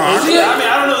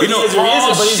don't know if he is or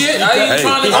isn't, but shit, I ain't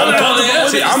trying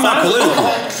to see, I'm not political.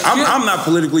 I'm not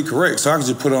politically correct, so I can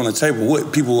just put it on the table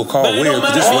what people will call weird.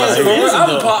 This is what I hear.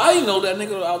 I didn't know that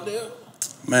nigga out there.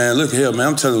 Man, look here, man.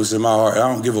 I'm telling you what's in my heart. I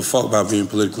don't give a fuck about being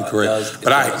politically correct.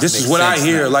 But this is what I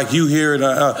hear, like you hear it.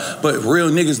 But real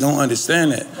niggas don't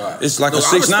understand that. Right. It's like a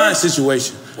 6ix9ine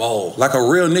situation. Whoa. Like a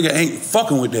real nigga ain't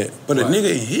fucking with that. But a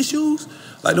nigga in his shoes,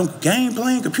 like them game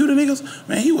playing computer niggas,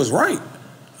 man, he was right.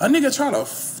 A nigga try to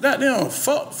goddamn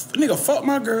fuck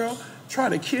my girl, try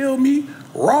to kill me,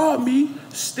 rob me,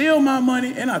 steal my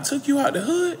money, and I took you out the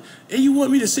hood, and you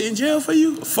want me to sit in jail for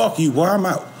you? Fuck you, boy, I'm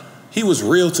out. He was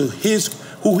real to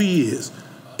who he is.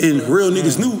 And real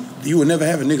niggas knew you would never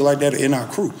have a nigga like that in our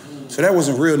crew. So that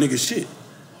wasn't real nigga shit.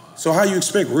 So how you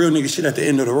expect real nigga shit at the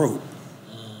end of the road?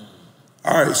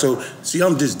 All right, so see,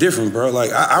 I'm just different, bro.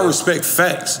 Like, I respect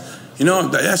facts. You know,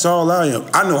 that's all I am.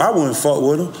 I know I wouldn't fuck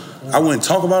with him. I wouldn't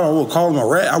talk about him. I wouldn't call him a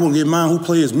rat. I wouldn't get mine who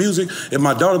play his music. If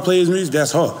my daughter plays music,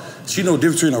 that's her. She know the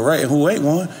difference between a rat and who ain't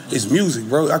one. It's music,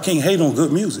 bro. I can't hate on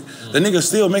good music. The nigga's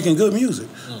still making good music.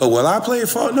 But will I play it?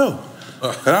 Fuck no.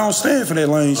 Cause I don't stand for that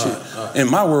lame shit. In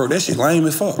my world, that shit lame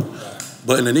as fuck.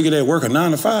 But in the nigga that work a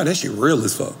 9 to 5, that shit real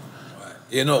as fuck.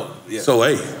 You know, yeah. So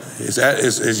hey,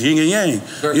 it's yin and yang.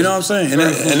 You know what I'm saying? And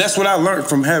that's what I learned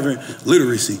from having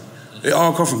literacy. They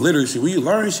all come from literacy. When you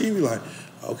learn shit, you be like,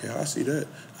 okay, I see that.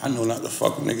 I know not to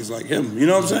fuck with niggas like him. You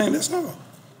know what I'm saying? That's all.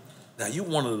 Now you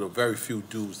one of the very few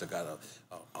dudes that got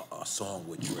a song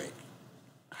with Drake.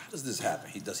 How does this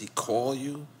happen? Does he call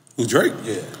you? Who, Drake?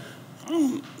 Yeah.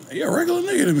 He a regular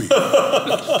nigga to me.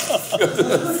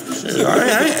 Shit,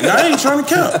 I ain't trying to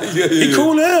count. He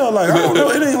cool as hell. Like, I don't know.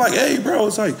 It ain't like, hey, bro.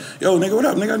 It's like, yo, nigga, what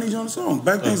up? Nigga, I need you on the song.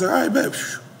 Back things like, all right, bet.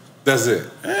 That's it.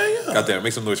 Yeah. Goddamn,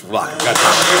 make some noise for Flocka.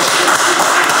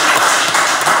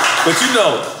 But you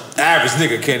know, average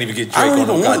nigga can't even get Drake on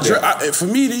no goddamn. For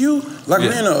me to you, like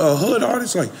being a hood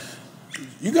artist, like,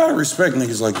 you gotta respect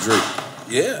niggas like Drake.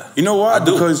 Yeah. You know why? I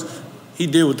do. Because he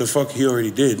did what the fuck he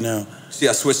already did now. See,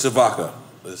 I switched to vodka.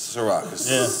 Ciroc.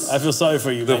 Yeah, I feel sorry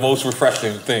for you, the man. most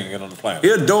refreshing thing on the planet.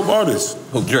 He a dope artist.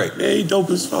 Who, Drake? Yeah, he dope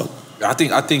as fuck. I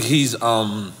think he's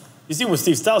You see what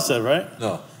Steve Stout said, right?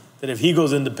 No. That if he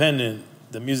goes independent,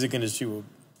 the music industry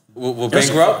will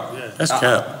bankrupt? Yeah. That's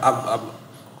cap.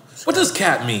 What does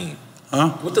cap mean? Huh?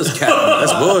 What does cap mean?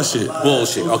 That's bullshit.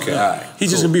 Bullshit. Okay, all right. He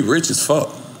just gonna be rich as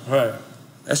fuck. Right.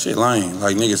 That shit lame.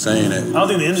 Like niggas saying that. I don't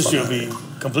think the industry will be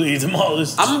completely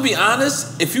demolished. I'm gonna be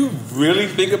honest. If you really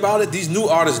think about it, these new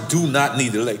artists do not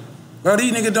need a label. Bro,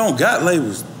 these niggas don't got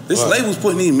labels. This label's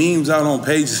putting these memes out on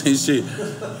pages and shit.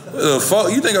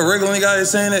 Fuck, you think a regular nigga out here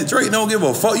saying that? Drake don't give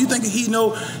a fuck. You think he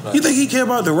know? You think he care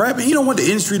about the rapping? He don't want the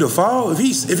industry to fall. If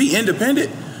he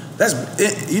independent, that's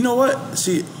you know what?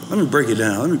 See, let me break it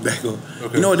down. Let me back up.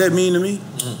 Okay. You know what that mean to me?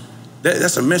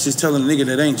 That's a message telling a nigga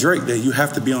that ain't Drake that you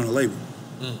have to be on a label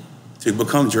to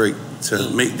become Drake to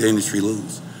make the industry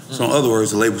lose. So in other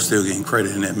words, the label's still getting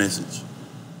credit in that message.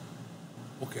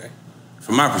 Okay.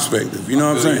 From my perspective, you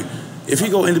know what I'm saying? If he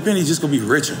go independent, he's just gonna be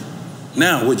richer.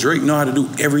 Now, would Drake know how to do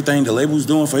everything the label's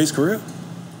doing for his career?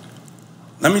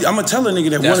 I'm gonna tell a nigga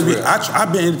that wanna be.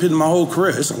 I've been independent my whole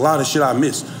career. It's a lot of shit I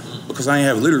missed because I ain't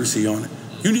have literacy on it.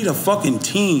 You need a fucking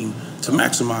team to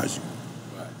maximize you.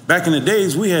 Back in the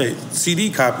days, we had CD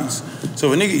copies.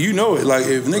 So if a nigga, you know it, like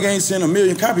if a nigga ain't sending 1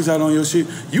 million copies out on your shit,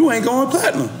 you ain't going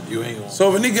platinum. You ain't going.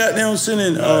 So if a nigga got down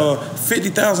sending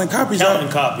 50,000 copies out,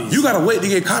 copies. You gotta wait to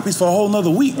get copies for a whole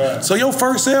nother week. Right. So your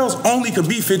first sales only could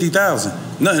be 50,000,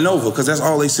 nothing over, because that's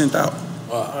all they sent out.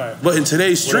 Wow. Right. But in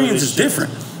today's streams, it's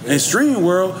different. In streaming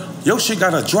world, your shit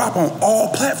gotta drop on all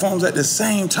platforms at the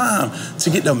same time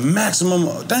to get the maximum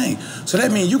thing. So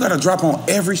that means you gotta drop on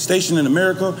every station in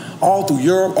America, all through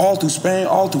Europe, all through Spain,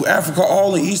 all through Africa,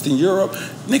 all in Eastern Europe,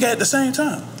 nigga, at the same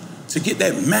time to get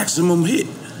that maximum hit.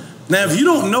 Now, if you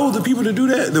don't know the people to do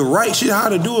that, the right shit, how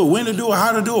to do it, when to do it,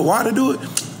 how to do it, why to do it,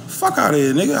 fuck out of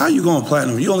here, nigga. How you going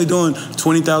platinum? You only doing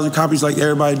 20,000 copies like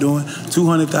everybody doing,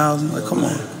 200,000, like come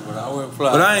on.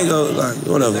 But I ain't go, like,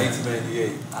 whatever.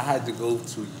 1998, I had to go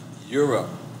to Europe,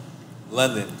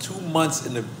 London, 2 months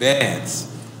in advance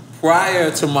prior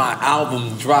to my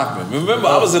album dropping. Remember,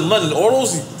 I was in London. All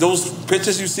those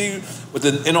pictures you see with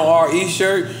the N.O.R.E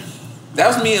shirt, that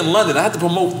was me in London. I had to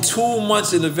promote 2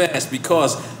 months in advance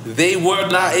because they were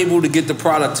not able to get the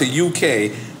product to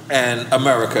UK and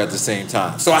America at the same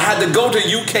time. So I had to go to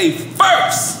UK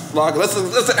first. Like, that's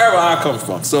the era I come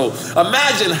from. So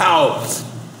imagine how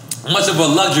much of a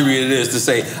luxury it is to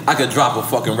say I could drop a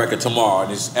fucking record tomorrow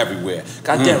and it's everywhere.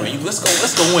 God damn it, let's go win.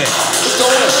 Let's go win.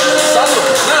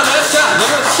 Nah, man, shot.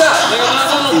 Nigga, shot. Nigga, not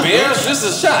on no beer. This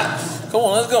is a shot. Come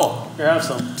on, let's go. Here, have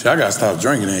some. See, I gotta stop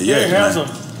drinking that. Yeah, man. have some.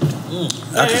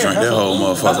 I can drink that whole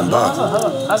motherfucking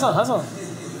bottle. Have some.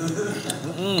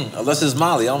 Unless it's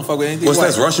Molly, I don't fuck with anything. What's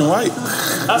white. that, Russian white?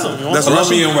 Have some. That's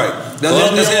Russian white.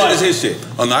 That's his shit.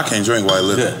 Oh no, I can't drink white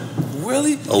liquor.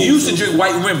 Really? Oh, you used to drink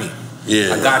white Remy.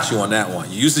 Yeah. I got you on that one.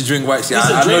 You used to drink white. See, you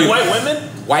used to drink white women?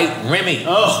 White Remy.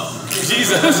 Oh,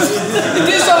 Jesus. It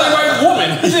did sound like white woman.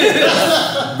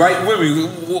 White Remy.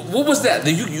 What was that?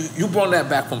 You brought that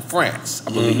back from France,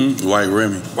 I believe. White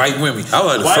Remy. White Remy. I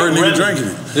was the first nigga drinking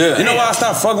it. Yeah. You know why I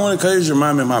stopped fucking with it? Because it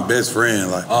reminded me of my best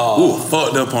friend. Like, we were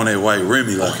fucked up on that white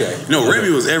Remy. Like, you know, Remy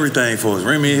was everything for us.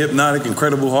 Remy, Hypnotic,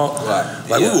 Incredible Hulk. Right.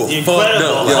 Like, we were fucked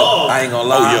up. Yo, I ain't gonna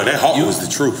lie. Oh, yeah, that Hulk was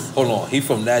the truth. Hold on. He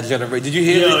from that generation. Did you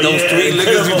hear those three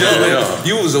niggas you just met?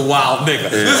 You was a wild nigga.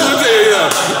 This is what they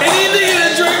Any nigga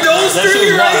that drank those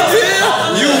three right there,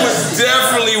 you was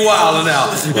definitely wilding out.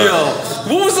 Yo,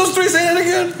 what was those three saying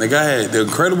again? The guy had the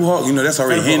Incredible Hulk. You know, that's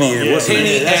already Henny and what's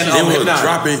Henny and then we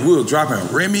were dropping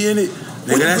Remy in it.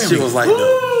 Nigga, that shit was like,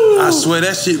 I swear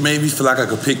that shit made me feel like I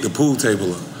could pick the pool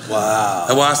table up. Wow.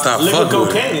 That's why I stopped fucking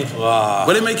with it. Wow.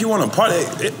 But it make you want to party.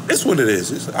 It's what it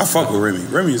is. I fuck with Remy.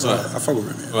 Remy is I fuck with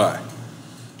Remy. Right.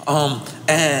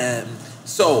 And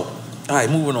so, all right,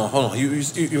 moving on. Hold on.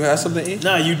 You had something to eat?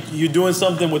 Nah, you're doing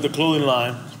something with the clothing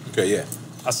line. Okay, yeah.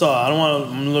 I don't want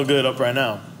to look good up right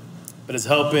now, but it's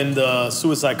helping the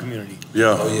suicide community.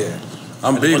 Yeah. Oh, yeah.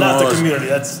 I'm big not on the community.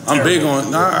 That's terrible. I'm big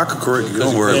on. Nah, I could correct you.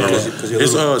 Don't worry about it.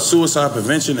 It's suicide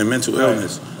prevention and mental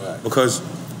illness. Right. Because,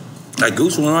 like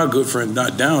Goose, one of my good friends,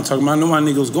 not down, talking about I know my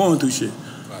niggas going through shit.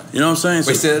 Right. You know what I'm saying?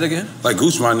 Wait, say that again? Like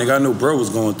Gooch, my nigga, I know bro was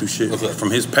going through shit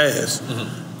from his past.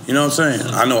 You know what I'm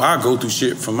saying? I know I go through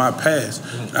shit from my past.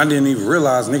 I didn't even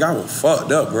realize, nigga, I was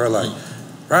fucked up, bro. Like,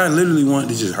 bro, I literally wanted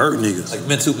to just hurt niggas. Like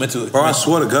mental. Bro, I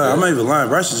swear to God, I'm not even lying,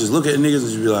 bro. I should just look at niggas and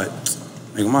just be like,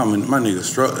 nigga, my nigga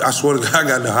struck. I swear to God, I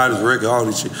got the hottest record, all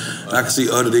this shit. And I can see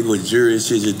other niggas with jury and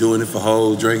shit just doing it for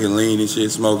hoes, drinking lean and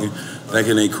shit, smoking,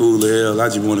 thinking they cool as hell. I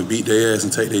just want to beat their ass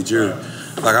and take their jury.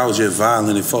 Like I was just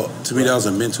violent and fuck. To me, that was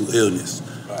a mental illness.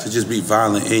 To just be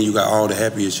violent and you got all the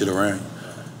happiest shit around you.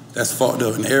 That's fucked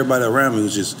up. And everybody around me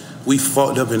was just, we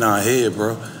fucked up in our head,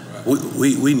 bro.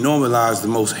 We normalized the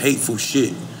most hateful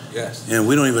shit. Yes. And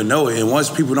we don't even know it. And once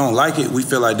people don't like it, we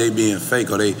feel like they being fake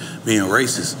or they being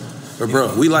racist. But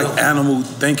bro, we like animal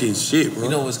thinking shit, bro. You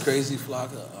know what's crazy,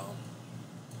 Flocka?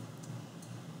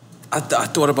 I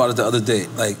thought about it the other day.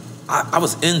 Like, I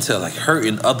was into like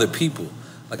hurting other people.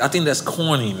 Like, I think that's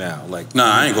corny now. Like, nah,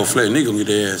 I ain't gonna flare. Nigga gonna get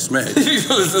their ass smacked. This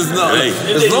is not. Hey,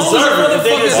 As long as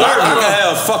they deserve it. I can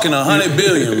have fucking 100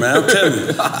 billion, man. I'm telling you.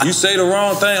 You say the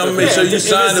wrong thing, I'm gonna make sure you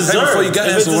sign the paper before you got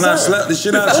in. So when I slap the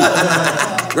shit out of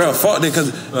you, bro, fuck that,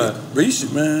 cause bro, you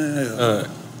should, man.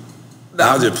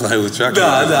 Nah, I'm just playing with you.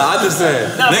 Nah, I just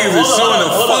said. Niggas is suing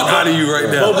the fuck out of you right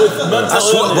now. I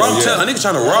swear, bro, I'm telling you, a nigga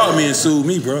trying to rob me and sue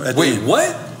me, bro. Wait,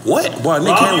 what? What? Boy,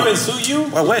 nigga rob you and sue you?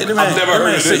 Well, wait, that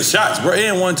man 6 shots, bro,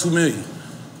 and won $2 million.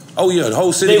 Oh yeah, the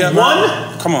whole city got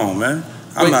won? Come on, man.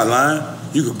 I'm not lying.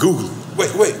 You can Google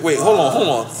it. Wait, hold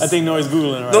on. I think N.O.R.E is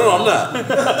Googling right No, I'm not.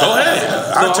 Go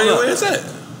ahead. I'll tell you where it's at.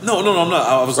 No, I'm not.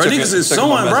 I was bro, niggas is suing,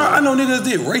 bro. I I know niggas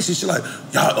did racist shit like,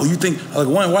 y'all, you think, like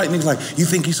one white nigga's like, you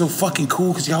think you so fucking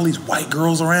cool because you all these white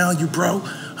girls around you, bro?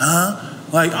 Huh?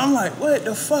 Like, I'm like, what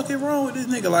the fuck is wrong with this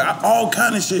nigga? Like, all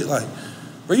kind of shit. Like,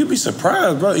 bro, you be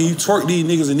surprised, bro. And you twerk these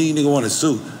niggas and these niggas want to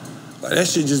sue. Like, that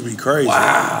shit just be crazy.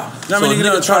 Wow. You know what I mean?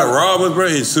 Nigga try to rob us, bro,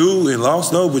 and sue and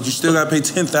lost, though, but you still got to pay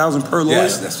 $10,000 per lawyer.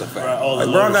 Yes, that's a fact. Like,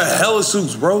 bro, I got hella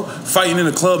suits, bro. Fighting in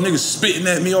the club, niggas spitting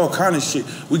at me, all kind of shit.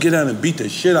 We get down and beat the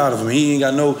shit out of him. He ain't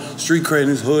got no street cred in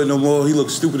his hood no more. He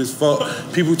looks stupid as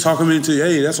fuck. People talking him into,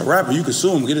 hey, that's a rapper. You can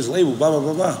sue him, get his label, blah, blah,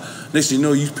 blah, blah. Next thing you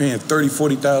know, you paying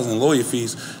 $30,000, $40,000 in lawyer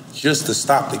fees just to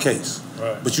stop the case.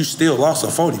 Right. But you still lost a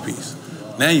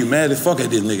 40-piece. Now you mad as fuck at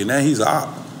this nigga. Now he's a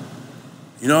op.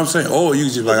 You know what I'm saying? Or you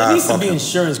just like, there needs to be him.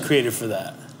 insurance created for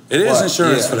that. It is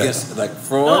insurance for that. Like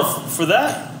fraud? No, for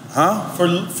that? Huh?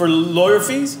 For lawyer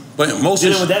fees? But most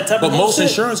dealing with that type of most bullshit?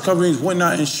 insurance companies would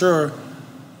not insure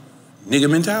nigga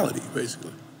mentality,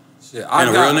 basically. Shit, In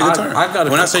a real nigga term.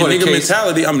 When I say nigga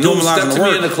mentality, I'm normalizing the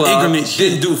word. In the club,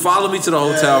 didn't follow me to the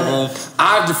hotel room.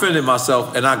 I defended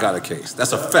myself and I got a case.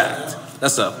 That's a fact.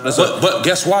 But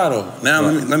guess why though? Now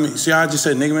let me see how I just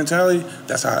said nigga mentality.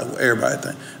 That's how everybody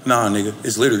think. Nah, nigga,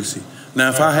 it's literacy. Now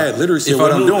if I had literacy,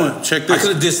 what I'm doing, check this. I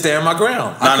could have just stand my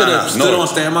ground. I could have stood on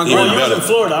stand my Even ground. better. I was in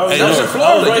Florida. I was in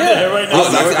Florida. right there, right now.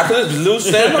 I could have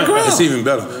stand my ground. It's even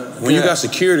better when you got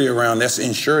security around that's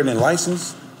insured and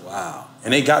licensed. Wow.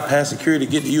 And they got past security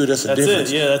to get to you. That's a difference.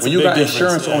 It. Yeah, that's when a you big got difference.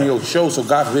 insurance on your show, so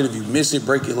God forbid if you miss it,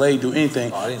 break your leg, do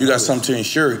anything, you got something to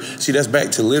insure it. See, that's back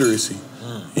to literacy.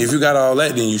 If you got all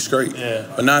that, then you straight. Yeah.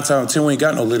 But 9 times out of 10, we ain't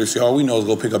got no literacy. All we know is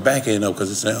go pick a back end up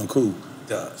because it sounds cool. It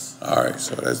does. All right,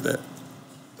 so that's that.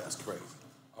 That's crazy.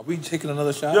 Are we taking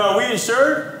another shot? Yo, are we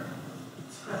insured?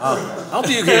 I don't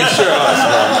think you can insure us,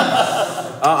 bro.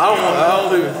 I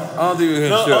don't think you can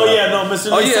insure us. Oh yeah, no,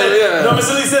 Mr. Lee said. No,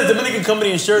 Mr. Lee said Dominican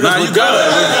company insured us. Nah, you gotta.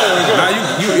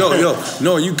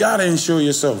 Nah, you gotta insure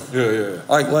yourself. Yeah.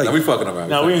 Like. Now we fucking around.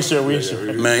 Nah, we insure.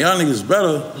 Man, y'all niggas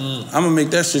better. I'm gonna make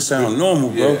that shit sound normal,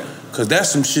 bro. Yeah. Cause that's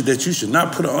some shit that you should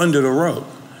not put under the rug.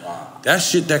 Wow. That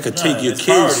shit that could take your it's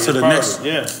kids to the next.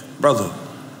 Yeah. Brother,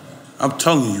 I'm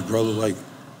telling you, brother, like,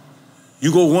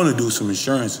 you go want to do some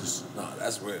insurances. No,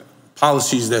 that's real.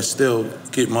 Policies that still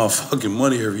get motherfucking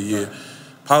money every year.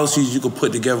 Policies you can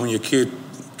put together when your kid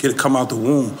come out the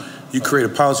womb. You create a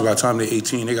policy by the time they're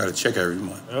 18, they got a check every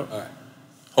month. Yep. All right.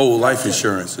 Whole life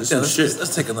insurance. It's some shit.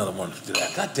 Let's take another one to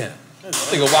that. God damn.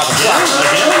 Think of Waka Flocka.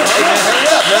 Hey, man, hurry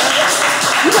up, man.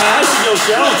 You got ice in your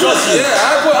shit. I don't trust you. Yeah, I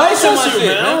put ice in my shit,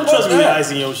 man. I don't trust me with ice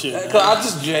in your shit. Cause I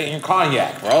just drinking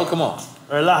cognac, bro. Come on.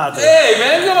 Relax. Hey,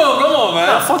 man, come on, man.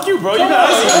 Nah, fuck you, bro. You got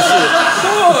ice in your shit.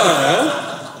 Come on, man.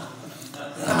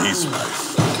 I need some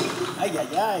ice.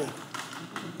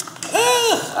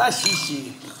 Ay.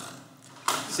 Shishi.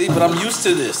 See, but I'm used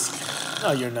to this.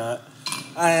 No, you're not.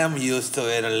 I am used to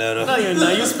it a little. No, you're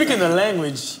not. You're speaking the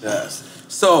language. Yes.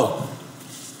 So,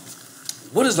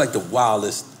 what is like the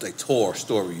wildest like tour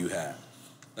story you have?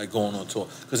 Like going on tour?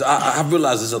 Because I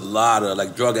realize there's a lot of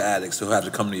like drug addicts who have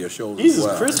to come to your shows. Jesus as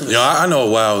well. Christmas. Yo, I know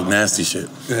a wild, nasty shit.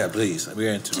 Yeah, please.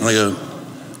 We're into Like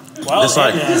Well,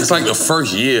 it's like the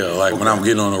first year, like when I'm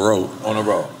getting on the road. On the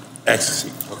road.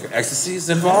 Ecstasy. Okay, ecstasy is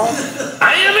involved.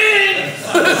 I am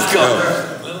in. Let's go.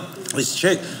 This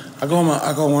chick, I go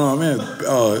one on man,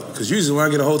 because usually when I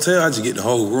get a hotel, I just get the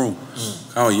whole room.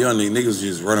 I was young niggas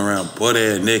just run around butt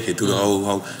ass naked through the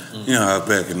whole, you know how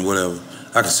back and whatever.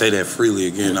 I can say that freely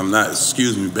again. I'm not,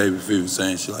 excuse me, baby, for even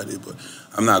saying shit like that, but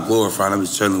I'm not glorifying. I'm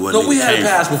just telling you what. No, we had a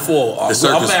pass before. I'm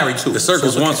married too. The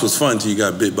circus once was fun until you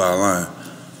got bit by a lion.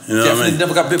 You know Definitely what I mean?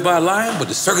 never got bit by a lion, but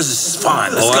the circus is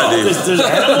fine. Let's go. I did.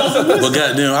 But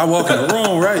goddamn, I walk in the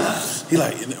room, right? He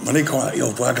like, when they call like,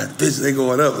 yo, boy, I got this, they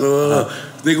going up.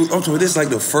 Nigga, I'm talking, this is like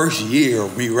the first year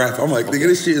of me rapping. I'm like, nigga,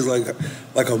 this shit is like a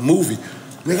movie.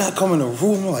 Nigga, I come in the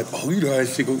room, I'm like, oh, you know how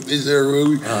shit go, this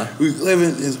area, we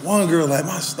living, this one girl, like,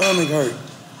 my stomach hurt.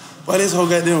 But this whole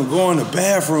goddamn go in the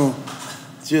bathroom,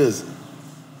 just,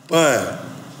 but.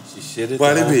 Shitted.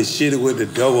 Why they bitch shitted with the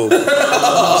double? I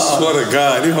swear to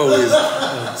God, this hoe is.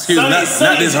 Excuse me, not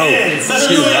this hoe.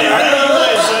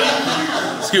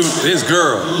 Excuse me, this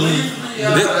girl.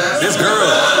 This girl.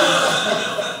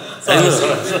 Hey, look.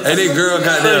 Hey, this girl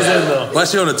got that. Why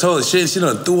she on the toilet? She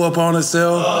done threw up on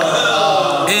herself.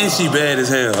 And she bad as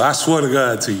hell. I swear to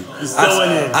God to you.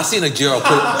 I seen a girl put.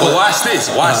 But watch this.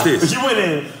 Watch this. You went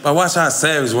in. But watch how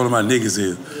savage one of my niggas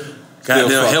is.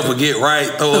 Goddamn, help her get right,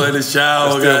 throw her in the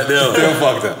shower, goddamn. Still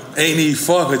fucked up. Ain't even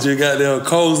fuck her, just goddamn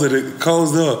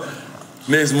cozy up.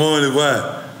 Next morning,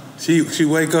 why? She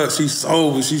wake up, she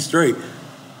sober, she straight.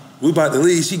 We about to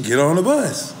leave, she get on the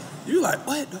bus. You like,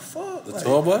 what the fuck? The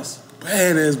tour bus?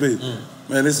 Badass bitch.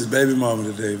 Man, this is baby mama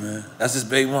today, man. That's his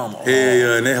baby mama. Oh.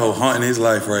 Yeah, and that hoe haunting his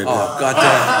life right now. Oh,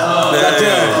 goddamn.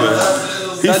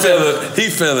 He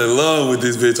fell in love with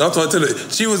this bitch. I'm talking to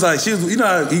she was, you know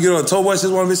how you get on a tour bus, this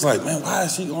one bitch like, man, why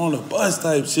is she on the bus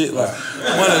type shit? Like,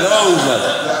 one of those,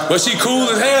 like. But she cool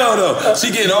as hell, though. She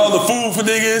getting all the food for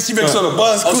niggas. She makes sure the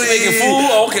bus clean. She making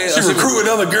food? Okay. She recruiting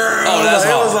other girls. Oh, that's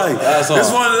like, it was like, it's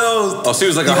one of those. Oh, she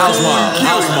was like a house mom.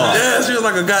 Yeah, she was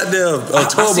like a goddamn tour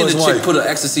bus I seen the chick wife. put an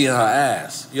ecstasy in her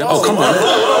ass. Oh, come on.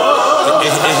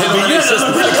 You're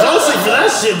pretty close for that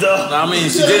shit, though. I mean,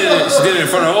 she did it in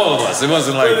front of all of us. It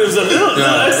wasn't like. It was a little. You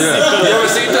ever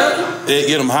seen that? They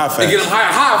get them high fast. They get them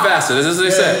high faster. That's what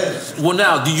they said. Well,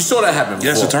 now, you saw that happen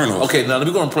before. That's a turn-off. Okay, now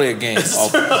we're going to play a game. We're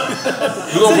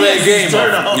going to play a game.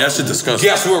 That's a disgusting.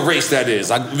 Guess what race that is?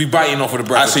 I be biting off of the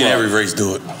breakfast. I've seen every race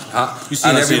do it. Huh? You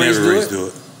seen every race do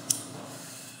it?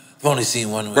 I've only seen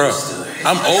one race do it.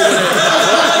 I'm over it.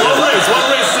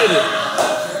 What race did it?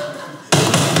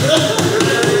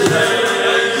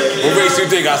 What race you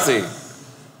think I seen?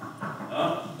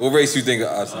 What race you think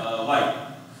I seen? White.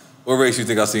 What race you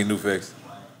think I seen, New Face?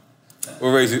 What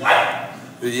race you?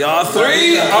 Y'all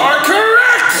three are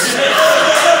correct!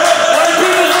 White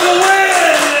people for the win!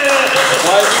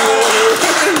 White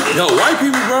people. Yo, white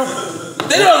people, bro.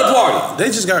 They know the party. They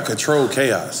just got control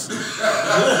chaos.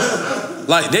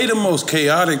 Like, they the most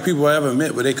chaotic people I ever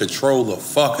met, but they control the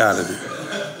fuck out of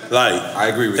it. Like, I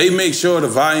agree with you. They you. make sure the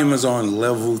volume is on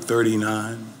level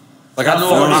 39. Like, I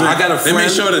know, I got a friend. They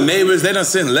make sure the neighbors, they done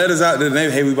send letters out to the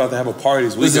neighbor, hey, we about to have a party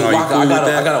this weekend. Listen, Are you cool with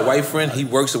that? I got a white friend. He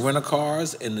works at rental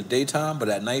cars in the daytime, but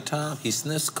at nighttime, he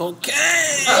sniffs cocaine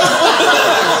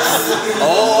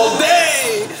all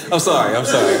day. I'm sorry.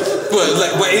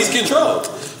 But he's controlled.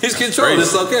 He's controlled.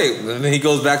 It's okay. And then he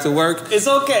goes back to work. It's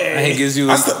okay. And he gives you.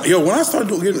 When I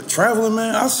started traveling,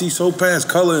 man, I see so past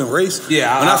color and race.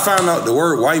 Yeah. When I found out the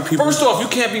word white people. First off, you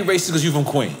can't be racist because you're from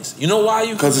Queens. You know why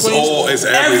you from Queens? Because it's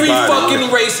everybody. Every fucking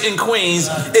race in Queens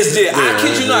is there. I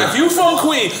kid you not. If you from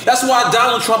Queens, that's why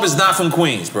Donald Trump is not from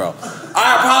Queens, bro.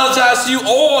 I apologize to you.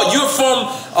 Or you're from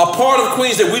a part of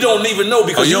Queens that we don't even know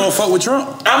because you don't fuck with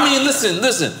Trump. I mean, listen.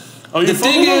 The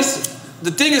thing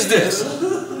is this.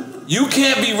 You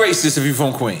can't be racist if you're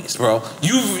from Queens, bro.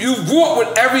 You grew up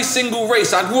with every single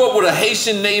race. I grew up with a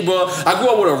Haitian neighbor. I grew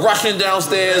up with a Russian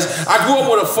downstairs. I grew up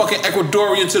with a fucking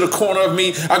Ecuadorian to the corner of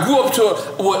me. I grew up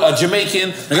with a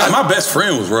Jamaican. My best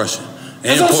friend was Russian.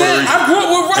 That's what I'm saying. I grew up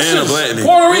with Russians. And a black nigga.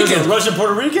 Puerto Rican. Russian,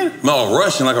 Puerto Rican? No,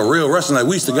 Russian, like a real Russian. Like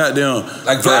we used to goddamn.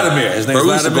 Like Vladimir. His name's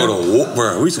Vladimir.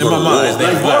 We used to go to war.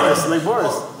 Like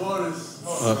Boris.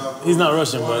 He's not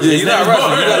Russian, but yeah, he's not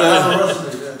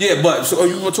Russian. Yeah, but so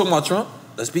you were talking about Trump?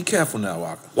 Let's be careful now,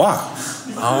 Waka. Why?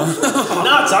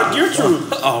 Nah, talk your truth.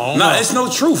 Nah, it's no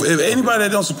truth. If anybody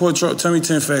that don't support Trump, tell me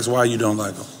 10 facts why you don't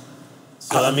like him.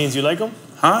 So that means you like him?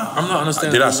 Huh? I'm not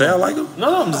understanding. Did I say I like him?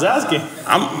 No, I'm just asking.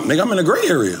 I'm in a gray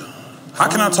area. How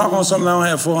can I talk on something I don't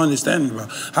have full understanding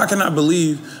about? How can I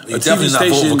believe a TV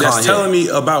station that's telling me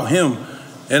about him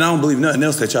And I don't believe nothing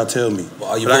else that y'all tell me.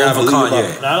 Well, are you voting for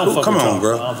Kanye? Nah, I don't fuck Come with on,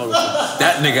 bro. I don't fuck with Trump.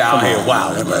 That nigga out here,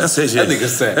 wow. That's his shit. That nigga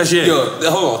said. That's shit. Yo,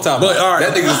 hold on, time. But, all right.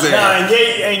 That nigga said.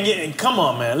 Nah, come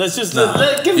on, man. Let's just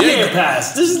give him a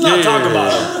pass. This is not talk about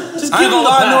it. Just give him the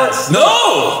pass. No.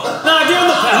 Nah, give him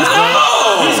the pass. No.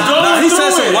 He's going He through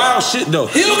said some it. wild shit though.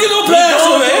 He don't get no pass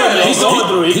over here. He's going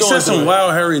through it. He said some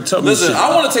wild Harriet Tubman Listen, shit.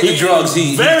 I want to take the drugs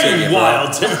he Very taking, wild.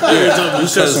 He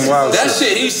said some wild that shit.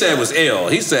 shit he said was ill.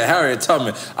 He said Harriet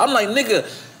Tubman. I'm like, nigga,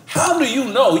 how do you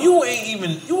know? You ain't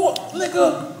even,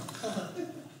 nigga.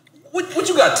 What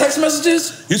you got, text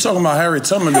messages? You talking about Harriet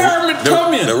Tubman? Harriet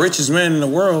Tubman. The richest man in the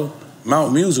world,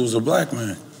 Mount Musa, was a black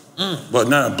man. But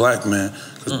not a black man,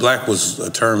 because black was a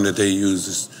term that they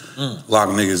used to lock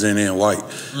niggas in there white.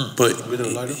 But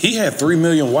he had 3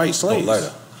 million white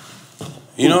slaves.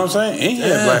 You know what I'm saying? And he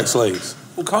had black slaves.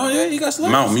 Well, Kanye, he got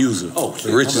slaves? Mount Musa, oh,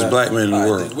 the richest black man in the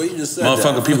world. Well, you just said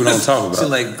Motherfucking people don't talk about Seems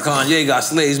it. like Kanye got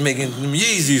slaves making them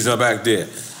Yeezys up back there.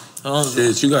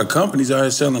 Shit, you got companies out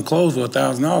here selling clothes for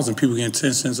 $1,000 and people getting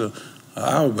 10 cents an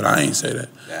hour, but I ain't say that.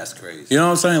 That's crazy. You know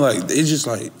what I'm saying? Like, it's just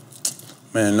like,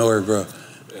 man, N.O.R.E, bro.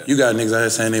 Yeah. You got niggas out here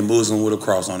saying they Muslim with a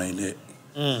cross on their neck.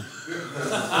 You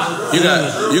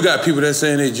got people that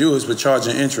saying they Jewish but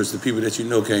charging interest to people that you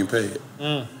know can't pay it.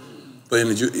 But in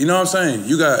the you know what I'm saying?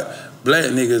 You got black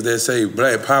niggas that say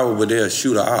black power but they'll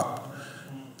shoot a op.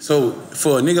 So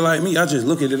for a nigga like me, I just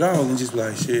look at it all and just be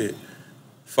like, shit,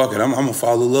 fuck it, I'm gonna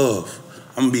follow love.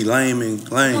 I'm gonna be lame and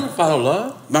lame. I'm gonna follow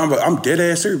love? I'm dead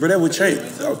ass serious, but that would change.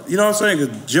 You know what I'm saying?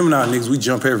 Because Gemini niggas, we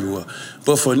jump everywhere.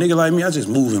 But for a nigga like me, I just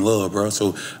move in love, bro.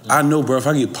 So I know, bro, if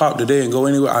I get popped today and go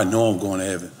anywhere, I know I'm going to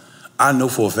heaven. I know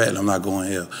for a fact I'm not going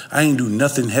to hell. I ain't do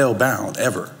nothing hell bound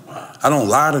ever. I don't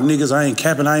lie to niggas. I ain't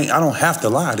capping. I don't have to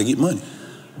lie to get money.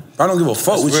 I don't give a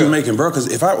fuck what you making, bro.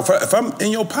 Because if I'm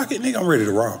in your pocket, nigga, I'm ready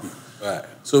to rob you. Right.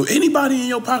 So anybody in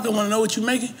your pocket want to know what you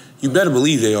making, you better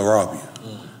believe they'll rob you.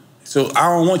 So I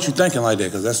don't want you thinking like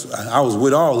that, because I was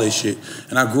with all that shit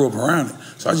and I grew up around it.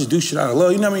 So I just do shit out of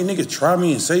love. You know how many niggas try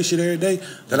me and say shit every day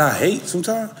that I hate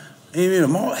sometimes? And in the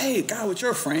mall, hey, guy with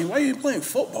your friend, why you ain't playing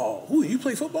football? Who, you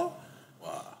play football?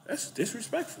 Wow, that's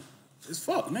disrespectful. It's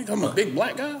fuck, nigga. I'm a big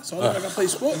black guy, so I look like I play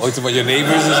sports. Oh, you talking about your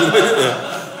neighbors and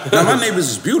shit? Now, my neighbors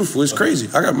is beautiful. It's crazy.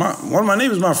 I got one of my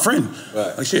neighbors, my friend.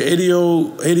 Right. Like, she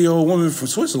 80-year-old woman from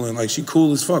Switzerland. Like, she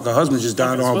cool as fuck. Her husband just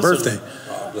died on her birthday.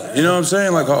 You know what I'm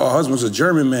saying? Like, her husband's a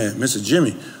German man, Mr.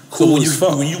 Jimmy. Cool as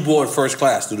fuck. When you board first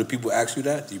class, do the people ask you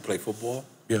that? Do you play football?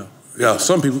 Yeah. Yeah,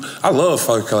 some people. I love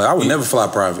first class. I would never fly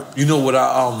private. You know what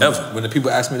Ever. when the people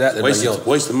ask me that, they're like, yo,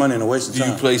 waste of money and a waste of time.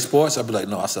 do you play sports? I'd be like,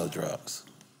 no, I sell drugs.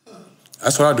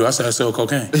 That's what I do. I say I sell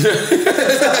cocaine. The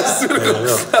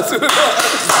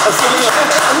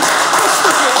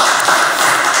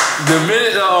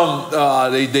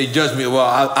minute they judged me, well,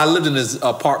 I lived in this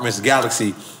apartment's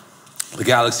Galaxy, the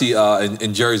Galaxy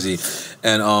in Jersey,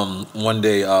 and one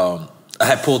day I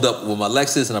had pulled up with my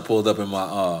Lexus, and I pulled up in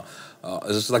my it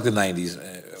was like the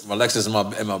 90s, my Lexus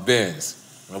and my Benz.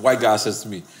 And a white guy says to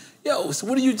me, yo, so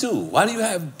what do you do? Why do you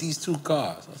have these two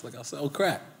cars? I was like, I sell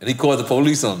crack. And he called the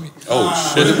police on me.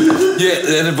 Oh, shit.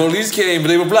 And the police came, but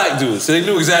they were black dudes, so they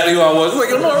knew exactly who I was. I was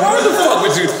like, I'm not wrong the fuck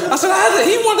with you. I said, that's what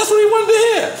he wanted to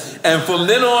hear. And from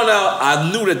then on out,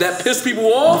 I knew that pissed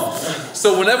people off.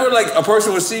 So whenever like a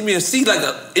person would see me and see like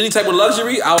any type of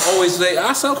luxury, I would always say,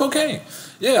 I sell cocaine.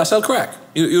 Yeah, I sell crack.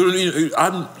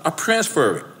 I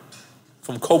transfer it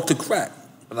from coke to crack.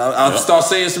 And I start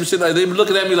saying some shit like, they be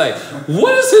looking at me like,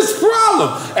 what is his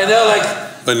problem? And they're like...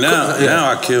 But now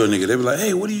I kill a nigga. They be like,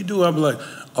 hey, what do you do? I be like,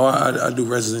 oh, I do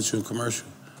residential and commercial.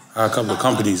 I have a couple of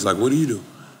companies. Like, what do you do?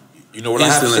 You know what I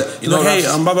have to say? You know, hey,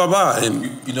 I'm blah, blah, blah. And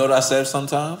you know what I said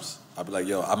sometimes? I be like,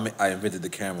 yo, I invented the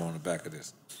camera on the back of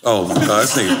this. Oh my God,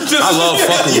 this nigga. I love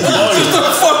fucking with people.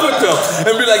 Just fuck with them.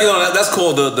 And be like, you know, that's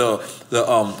called the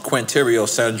Quinterio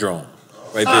syndrome.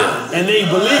 Right there. And they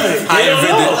believe it. I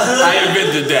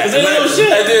invented that. They know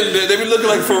shit. And then they be looking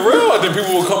like, for real? And then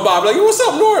people will come by and be like, what's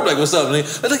up, N.O.R.E? I'm like, what's up? And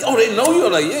they're like, oh, they know you?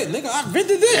 I'm like, yeah, nigga, I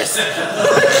invented this.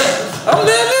 I'm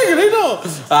that nigga, they know.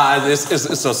 It's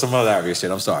some hilarious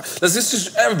shit, I'm sorry. Let's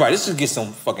just get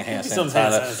some fucking hand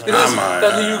sanitizer.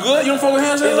 You good? You don't fuck with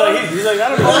hand sanitizer? He's like, I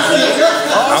don't know.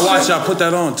 I watch y'all put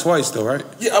that on twice, though, right?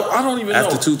 Yeah, I don't even know.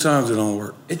 After 2 times, it don't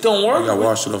work. It don't work? You gotta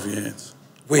wash it off your hands.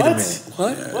 Wait a minute.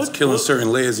 What? Yeah, it's killing certain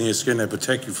layers in your skin that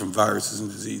protect you from viruses and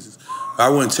diseases. I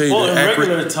wouldn't tell you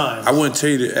I wouldn't tell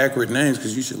you the accurate names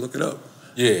because you should look it up.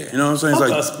 Yeah. You know what I'm saying? Fuck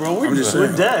it's like, us, bro.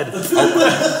 We're dead.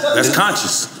 That's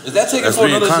conscious. Is that taking for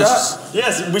another shot?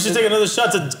 Yes, we should take another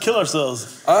shot to kill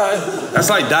ourselves. All right. That's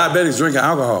like diabetics drinking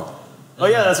alcohol. Oh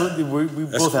yeah, that's what we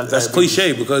both have. That's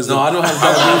cliche because no, I don't have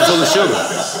diabetes full of sugar.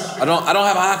 I don't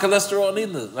have high cholesterol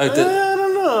neither. Like that. I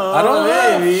don't know. I don't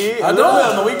maybe. I don't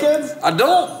on the weekends. I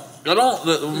don't.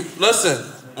 Listen.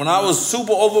 When I was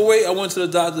super overweight, I went to the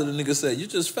doctor. The nigga said, "You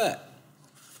just fat.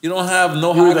 You don't have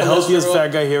no high cholesterol." You were the healthiest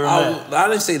fat guy here. I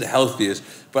didn't say the healthiest,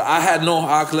 but I had no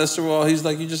high cholesterol. He's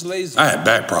like, "You just lazy." I had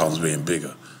back problems being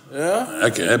bigger. Yeah,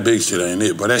 that big shit ain't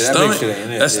it. But that big stomach, shit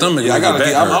ain't it. that stomach. Yeah,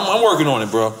 I'm working on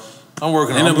it, bro. I'm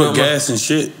working on it. Ain't no gas and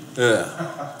shit. Yeah,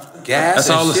 gas.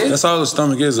 That's all the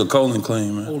stomach is. A colon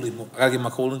clean, man. Holy, I gotta get my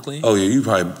colon clean. Oh yeah, you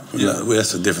probably. Yeah, well,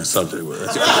 that's a different subject.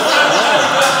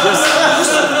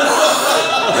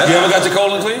 You ever got your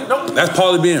colon clean? Nope. That's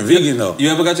partly being vegan though. You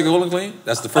ever got your colon clean?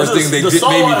 That's the first thing they made me do.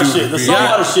 The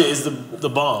saltwater shit is the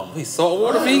bomb. Wait,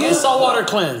 saltwater vegan? The saltwater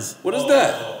cleanse. What is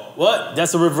that? What?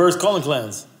 That's a reverse colon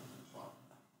cleanse.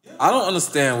 I don't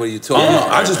understand what you're talking about.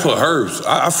 I just put herbs.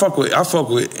 I fuck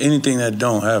with anything that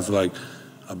don't have like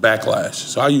a backlash.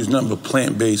 So I use nothing but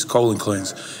plant-based colon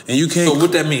cleanse. And you can't. So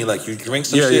what that mean? Like you drink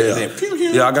some shit and then pew,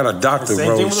 pew. Yeah, I got a doctor,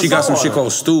 bro. She got some shit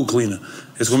called stool cleaner.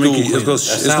 It's gonna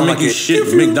make you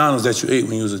shit McDonald's that you ate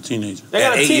when you was a teenager. They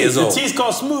got a tea. The tea's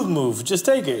called Smooth Move. Just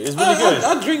take it. It's really good.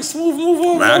 I drink Smooth Move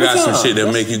all the Man, time. I got some shit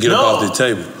that make you get up off the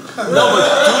table. No,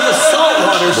 but do the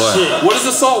saltwater shit. What is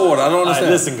the saltwater? I don't understand.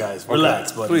 Right, listen, guys,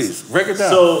 relax, buddies. Please, break it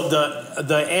down. So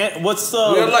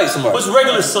what's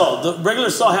regular salt? The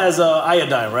regular salt has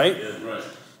iodine, right? Yeah, right.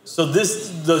 So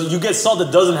you get salt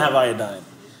that doesn't have iodine.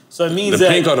 So it means the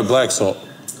pink or the black salt.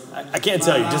 I can't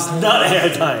tell you, just not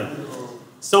iodine.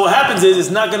 So what happens is it's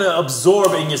not going to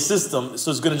absorb in your system, so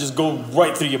it's going to just go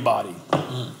right through your body.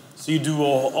 So you do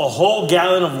a whole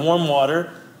gallon of warm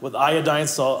water with iodine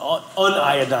salt,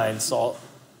 uniodine salt,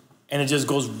 and it just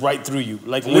goes right through you.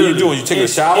 Like what are you doing? You take a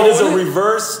shower? It is a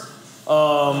reverse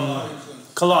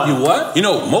colonic. You what? You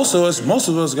know, most of us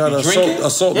got a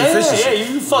salt deficiency. Yeah,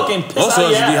 you fucking piss most out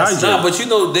of us your ass. dehydrated. Nah, but you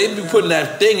know they be putting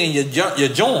that thing in your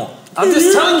joint. I'm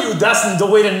just telling you, that's the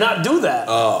way to not do that.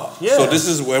 Oh, yeah. So this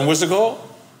is and what's it called?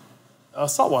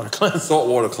 Saltwater cleanse.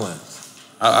 Saltwater cleanse.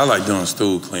 I like doing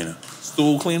stool cleaner.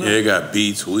 Stool cleaner? Yeah, it got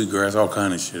beets, wheatgrass, all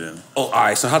kind of shit in it. Oh, all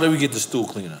right. So how do we get the stool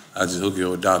cleaner? I just hook you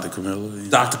up with Dr. Camilla.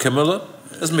 Dr. Camilla?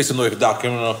 Yeah. Let's make some noise for Dr.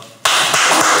 Camilla.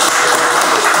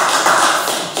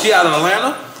 She out of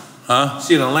Atlanta? Huh?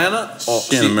 She in Atlanta?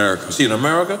 She in America. She in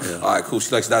America? Yeah. All right, cool. She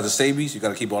likes Dr. Sabi's. You got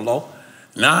to keep her low.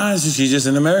 Nah, she's just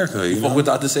in America. You fuck with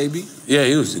Dr. Sabi? Yeah,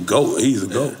 he was a goat. He's a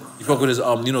goat. You fuck with his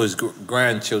his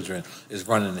grandchildren is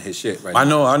running his shit right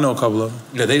now. I know a couple of them.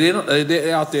 Yeah,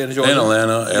 they out there in Georgia. In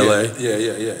Atlanta, LA. Yeah.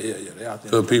 They out there.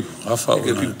 Good people. I fuck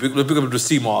with them. Pick up the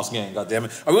CMOS gang,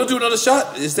 goddammit. Are we gonna do another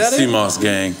shot? Is that it? CMOS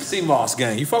gang. CMOS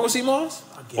gang. You fuck with CMOS?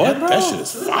 What? Bro. That shit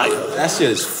is fire. That shit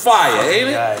is fire, ain't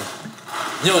it?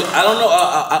 You know, I don't know.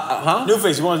 Huh? New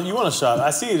face, you want a shot? I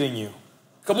see it in you.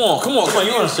 Come on. You want a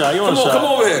shot? You want a shot?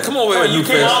 Come over here. You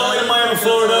came all the way to Miami,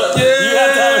 Florida. Yeah. You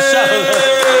have to have a shot.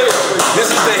 This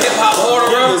is the hip hop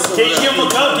order. Can you give him a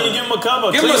cup?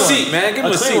 Give him a seat, man. Give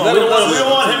him a seat. We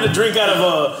don't want him to drink out of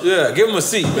a. Yeah, give him a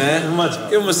seat, man.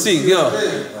 Give him a seat, yo.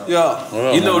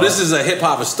 You know this is a hip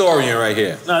hop historian right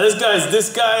here. Nah, this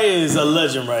guy is a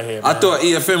legend right here. Man. I thought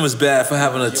EFN was bad for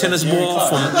having a tennis ball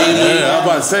from '88. Yeah, I'm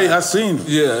about to say I seen him.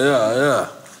 Yeah.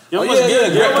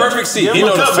 Perfect seat. Give him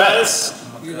a cup, guys.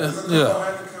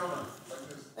 Yeah.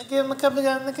 I give him a cup of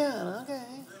gun in the can. Okay.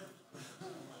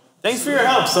 Thanks for your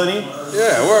help, Sonny.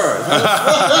 Yeah, word.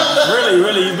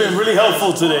 Really, you've been really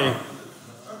helpful today.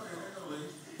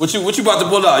 What you about to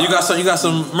pull out? You got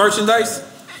some merchandise?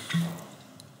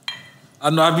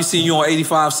 I know I be seeing you on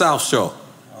 85 South show.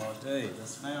 All day.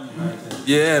 That's family right there.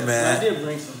 Yeah, man. I did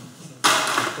bring some.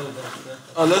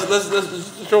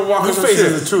 Let's show Waka Your face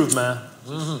is the truth, man.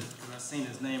 I seen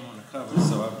his name on the cover,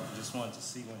 so I just wanted to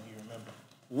see when he remembered.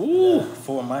 Ooh.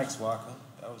 4 mics, Waka.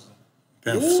 That was.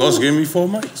 Damn, Source gave me 4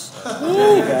 mics.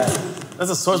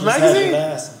 That's a Source magazine?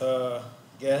 Last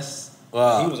guest.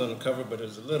 Wow. He was on the cover, but it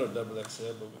was a little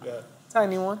XXL, but we got.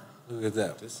 Tiny one. Look at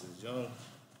that. This is young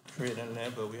Crit in there,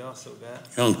 but we also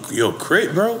got. Yo,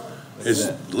 Crit, bro,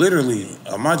 is literally,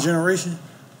 of my generation,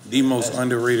 the most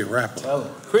underrated rapper.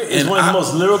 Crit is one of the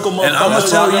most lyrical motherfuckers. And I'm going to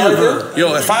tell you,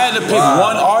 yo, if I had to pick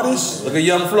one artist. Look at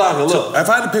Young Flocka, look. If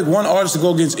I had to pick one artist to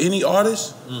go against any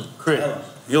artist. Crit.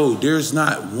 Yo, there's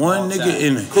not one nigga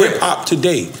in hip-hop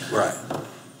today. Right.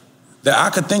 That I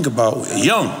could think about,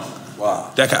 young.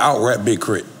 Wow. That could out-rap Big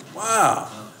Crit. Wow.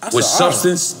 That's with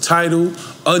substance, title,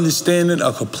 understanding,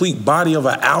 a complete body of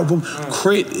an album.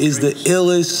 Crit is the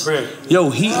illest. Crit.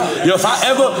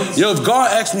 If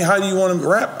God asked me how do you want to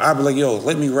rap, I'd be like, yo,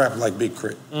 let me rap like Big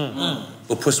Crit.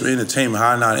 but put some entertainment.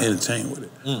 How I not entertain with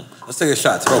it. Let's take a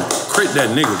shot, bro. Crit that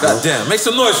nigga, bro. Goddamn, make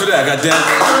some noise for that. Goddamn,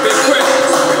 Big Crit.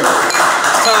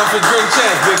 Time for drink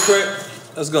champs, Big Crit.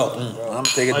 Let's go. I'm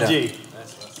taking it down.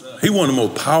 He one of the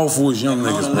most powerful young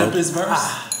niggas, bro.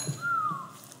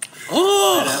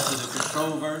 After the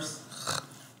control verse.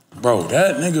 Bro,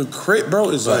 that nigga Crit, bro,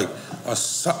 is like a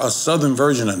southern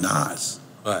version of Nas.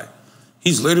 Right.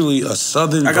 He's literally a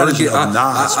southern version of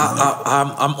Nas.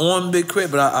 I'm on Big Crit,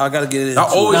 but I gotta get it. I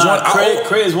always wanted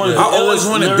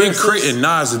Big lyricists. Crit and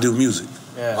Nas to do music.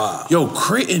 Yeah. Wow. Yo,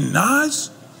 Crit and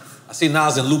Nas? I see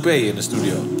Nas and Lupe in the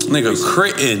studio. Nigga,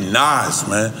 Crit and Nas,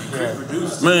 man.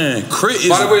 Man, Crit is...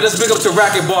 By the way, let's big up to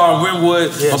Racket Bar in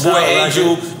Winwood. Yeah, my boy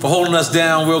Angel for holding us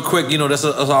down real quick. You know, that's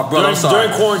our brother.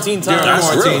 During quarantine time. During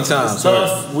quarantine time. It's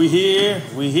tough. We here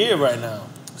right now.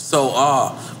 So,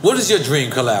 what is your dream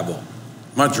collabo?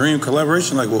 My dream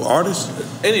collaboration, like with artists?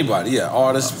 Anybody, yeah.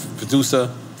 Artist, producer.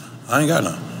 I ain't got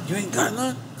none. You ain't got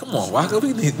none? Come on, Waka,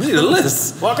 we need a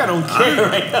list. Waka don't care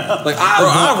right now. Like,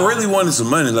 I really wanted some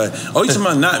money. Like, oh, you talking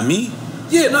about not me?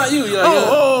 Yeah, not you. Yeah,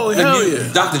 hell you,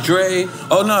 yeah. Dr. Dre.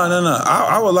 Oh, no.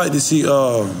 I would like to see,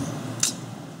 who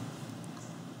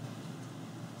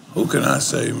can I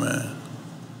say, man?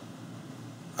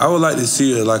 I would like to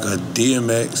see a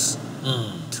DMX,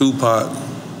 Tupac,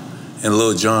 and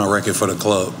Lil Jon record for the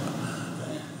club.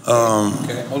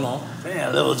 Okay, hold on.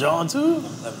 Man, Lil Jon too?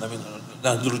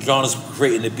 Now, Lil Jon is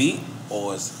creating the beat,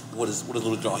 or what is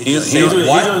Lil Jon? He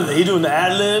doing the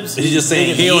ad libs. Is he just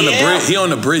saying he on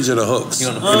the bridge of the hooks. He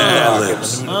on the bridge of the ad Let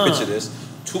libs. me picture this.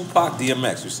 Tupac,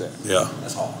 DMX, you said. Yeah.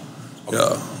 That's hard. Okay.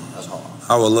 Yeah. That's hard.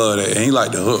 I would love that. And he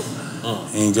like the hook.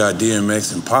 He ain't got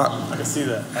DMX and Pop. I can see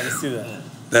that.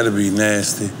 That'd be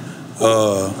nasty.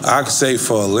 I could say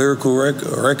for a lyrical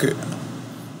record,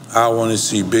 I want to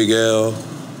see Big L.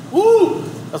 Woo!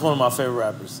 That's one of my favorite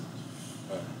rappers.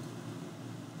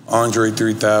 Andre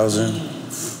 3000.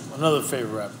 Another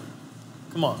favorite rapper.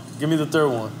 Come on, give me the third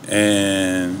one.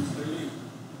 And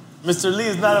Mr. Lee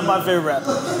is not my favorite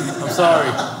rapper. I'm sorry.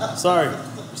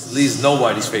 Mr. Lee's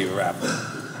nobody's favorite rapper.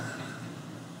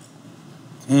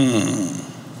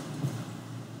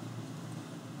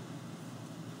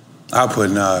 I'll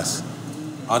put Nas.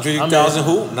 Andre 3000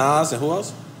 who? Nas and who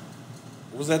else?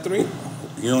 What was that three?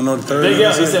 You don't know the third? Big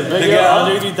L. He said Big L,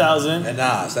 Andre 3000. And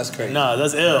Nas. That's crazy. Nah,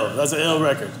 that's ill. That's an ill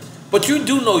record. But you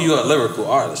do know you're a lyrical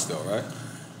artist, though, right?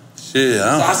 Shit,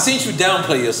 I seen you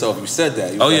downplay yourself. You said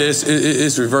that.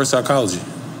 It's reverse psychology.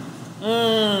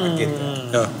 I get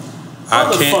that. Yeah.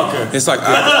 I can't. It's like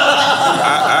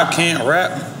I can't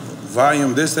rap.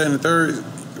 Volume this, that, and the third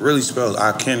really spells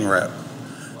I can rap.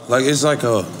 Like it's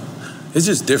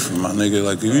just different, my nigga.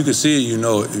 Like if you can see it, you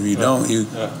know it. If you don't, you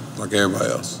like everybody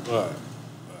else. Right.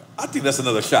 I think that's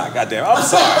another shot. Goddamn. I'm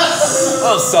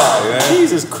sorry, man.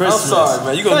 Jesus Christmas. I'm sorry,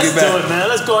 man. You gonna get back? Let's do it, man.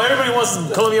 Let's go. Everybody wants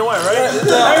Colombian White, right?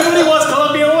 Everybody wants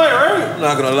Colombian White, right? I'm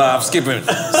not gonna lie. I'm skipping that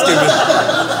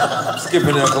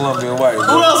Colombian White.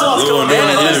 Who else wants Colombian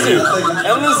White?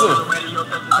 And listen,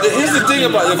 here's the thing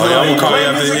about the Colombian White. I'm gonna call you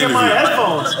after the music in my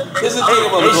headphones. Here's the thing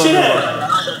about the Colombian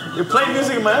White. You're playing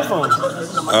music in my headphones.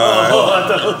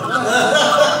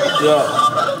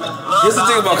 Here's the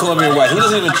thing about Colombian White. He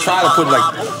doesn't even try to put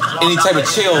any type of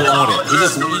chill on it. He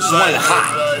just want it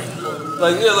hot.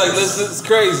 This is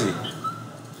crazy.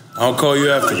 I'll call you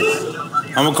after this.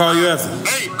 I'm gonna call you after.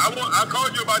 Hey, I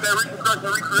called you about that reconstruction,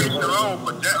 recreation alone,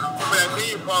 but for that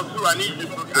theme song too, I need you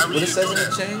to. What it says in the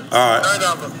chain? All right.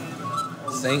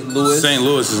 St. Louis. St.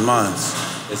 Louis is mine.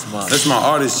 It's mine. That's my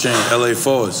artist chain, LA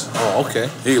Force. Oh, okay.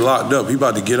 He locked up. He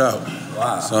about to get out.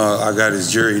 Wow. So I got his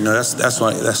jury. You know, that's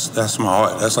my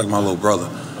art. That's like my little brother.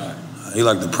 Right. He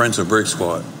like the Prince of Brick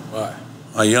Squad. Right.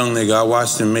 A young nigga, I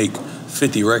watched him make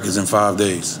 50 records in 5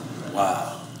 days.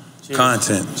 Wow. Cheers.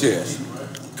 Content. Cheers.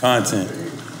 Content. Cheers.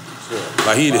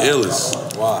 Like he the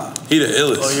illest. Wow. He the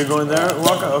illest. Oh, you're going there,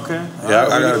 Waka? Okay. Yeah,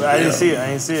 I didn't see it.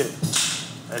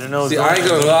 I didn't know. See, I ain't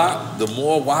gonna lie. The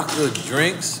more Waka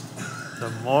drinks, the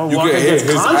more you Waka can hear gets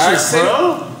his conscious, accent.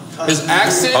 bro. His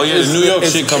accent. Oh yeah, the New York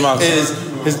shit come out.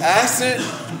 His accent,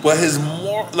 but his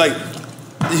more he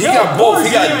got both.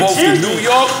 He got both the New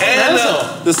York and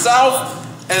the South,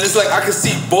 and it's I can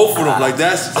see both of them. Like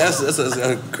that's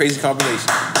a crazy combination.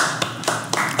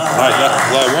 Like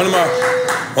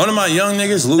one of my young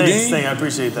niggas, Lou Dean. I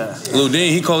appreciate that. Lou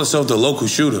Dean, he called himself the local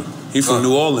shooter. He from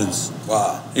New Orleans.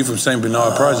 Wow. He from St.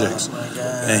 Bernard Projects. My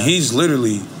God. And he's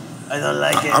literally. I don't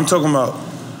like it. I'm talking about.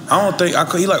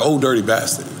 He like Old Dirty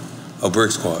Bastard, a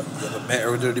Brick Squad. You ever met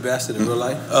Old Dirty Bastard in real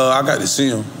life? I got to see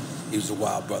him. He was a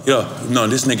wild brother. Yeah, no,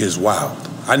 this nigga is wild.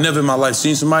 I never in my life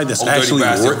seen somebody that's Old actually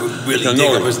Dirty Bastard really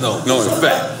dig up his nose. No, it's a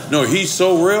fact. No, he's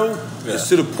so real. It's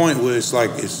to the point where it's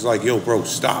like, yo, bro,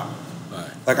 stop.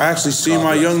 Like, I actually see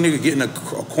my young nigga get in a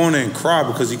corner and cry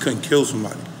because he couldn't kill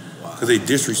somebody. Because they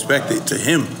disrespected to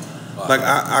him. Like,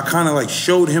 I kind of, like,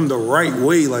 showed him the right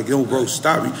way. Like, yo, bro,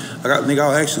 stop. Like, nigga,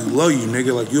 I'll actually love you,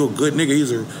 nigga. Like, you a good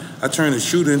nigga. I turned a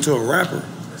shooter into a rapper.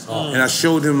 And I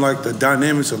showed him, like, the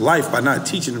dynamics of life by not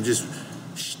teaching him, just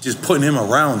putting him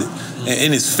around it. And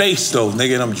in his face, though,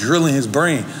 nigga, and I'm drilling his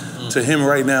brain. To him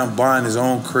right now, buying his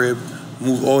own crib,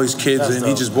 moved all his kids in.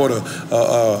 He just bought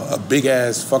a big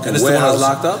ass fucking warehouse. The one that was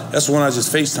locked up? That's the one I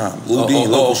just FaceTimed. Lil D,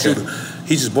 local shooter.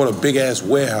 He just bought a big ass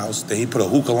warehouse that he put a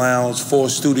hookah lounge, 4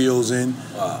 studios in.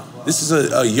 Wow. This is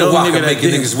a young Waka nigga that making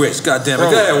niggas rich. God damn it.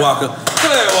 Go ahead, Waka. Go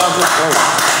ahead, Waka.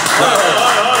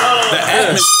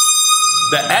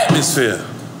 The atmosphere.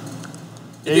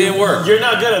 It didn't work. You're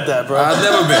not good at that, bro. I've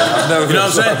never been. You know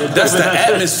what I'm saying? That's the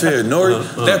atmosphere.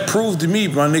 N.O.R.E, that proved to me,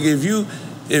 my nigga,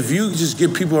 if you just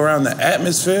get people around the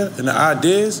atmosphere and the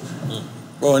ideas,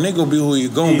 bro, and they gonna be who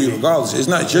you're gonna be regardless. It's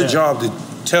not your job to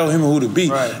tell him who to be.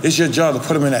 It's your job to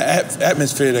put him in an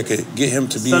atmosphere that could get him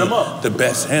to be the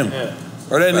best him.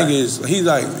 Or that nigga is, he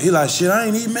like, shit, I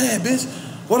ain't even mad, bitch.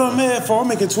 What I'm mad for? I'm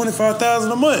making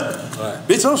 $25,000 a month.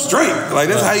 Bitch, I'm straight. Like,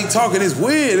 that's how he talking. It's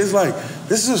weird. It's like,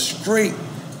 this is a straight.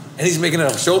 And he's making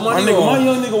enough show money? My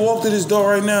young nigga walked to this door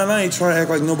right now, and I ain't trying to act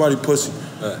like nobody pussy.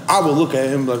 I would look at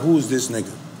him like, who is this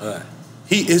nigga?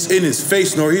 He is in his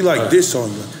face, N.O.R.E. He like this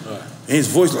on you. And his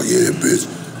voice like, yeah, bitch.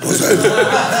 What's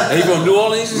that? And he from New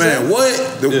Orleans? Man,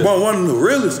 what? One of the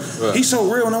realest. He's so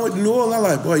real. When I went to New Orleans, I'm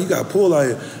like, boy, you got to pull out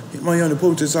here. My young nigga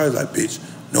pulled me to the side, like, bitch,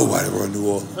 nobody run New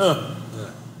Orleans.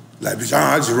 Like, bitch,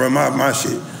 I just run my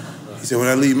shit. He said, when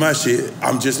I leave my shit,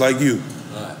 I'm just like you.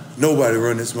 Nobody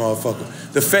run this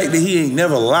motherfucker. The fact that he ain't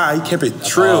never lied, he kept it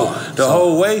trill the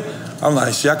whole way. I'm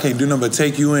like, shit, I can't do nothing but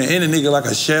take you in. And a nigga like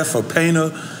a chef, a painter,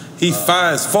 he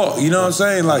fire as fuck, you know what I'm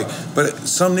saying? Like, but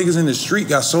some niggas in the street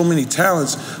got so many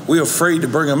talents, we're afraid to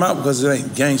bring them out because it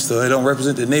ain't gangster. It don't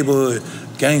represent the neighborhood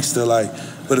gangster. Like,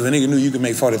 but if a nigga knew you could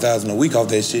make $40,000 a week off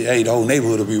that shit, hey, the whole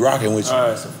neighborhood will be rocking with you.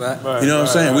 You know what I'm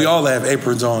saying? We all have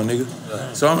aprons on, nigga.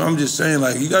 So I'm just saying,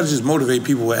 like, you gotta just motivate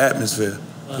people with atmosphere.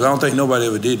 Because I don't think nobody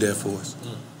ever did that for us.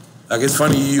 Like, it's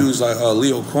funny you use, like,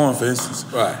 Leo Korn, for instance.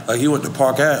 Like, he went to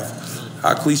Park Ave.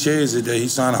 How cliche is it that he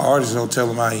signed an artist and don't tell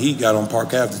him how he got on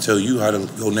Park Ave to tell you how to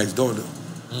go next door to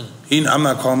him? I'm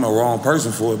not calling him a wrong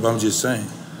person for it, but I'm just saying.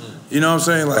 You know what I'm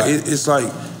saying? Like, it's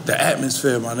like the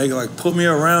atmosphere, my nigga. Like, put me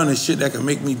around and shit that can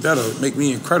make me better, make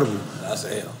me incredible. That's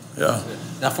a hell. Yeah.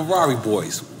 Now, Ferrari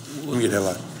Boys. Let me get that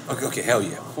light. Okay, hell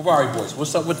yeah. Ferrari Boys.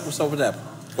 What's up with that?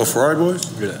 Oh, Ferrari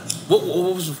Boys? Yeah.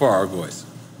 What was the Ferrari Boys?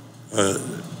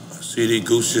 CD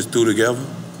Goose just threw together.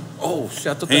 Oh, shit.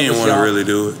 I thought he didn't want to really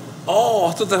do it. Oh,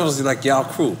 I thought that was like y'all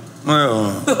crew.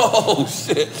 Well, oh,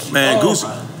 shit. Man, Goose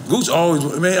always,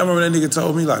 man, I remember that nigga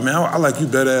told me, like, man, I like you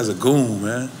better as a goon,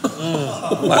 man. Like,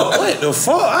 what the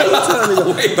fuck? I ain't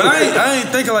telling nigga. But I ain't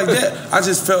thinking like that. I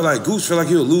just felt like Goose felt like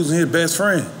he was losing his best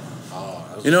friend.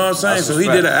 You know what I'm saying? So he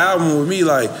did an album with me,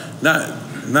 like, not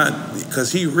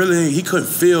because he couldn't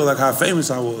feel like how famous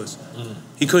I was.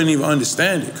 He couldn't even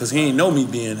understand it because he didn't know me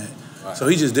being that. So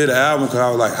he just did an album because I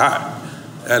was like hot.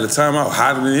 At the time, I was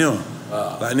hotter than him.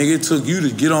 Like, nigga, it took you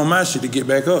to get on my shit to get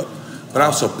back up. But I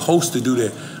was supposed to do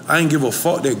that. I didn't give a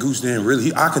fuck that Goose didn't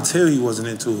really. I could tell he wasn't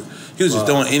into it. He was just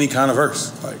doing any kind of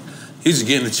verse. Like, he was just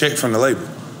getting a check from the label.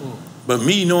 But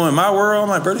me knowing my world, I'm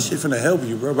like, bro, this shit finna help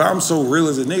you, bro. But I'm so real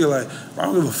as a nigga, like, bro, I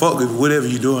don't give a fuck with whatever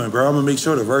you doing, bro. I'm gonna make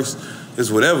sure the verse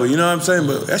is whatever, you know what I'm saying?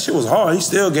 But that shit was hard. He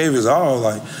still gave his all,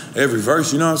 like, every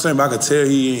verse, you know what I'm saying? But I could tell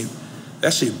he ain't,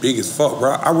 that shit big as fuck,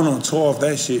 bro. I went on tour off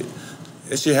that shit.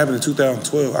 That shit happened in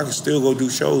 2012. I can still go do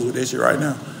shows with that shit right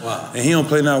now. Wow. And he don't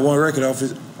play not one record off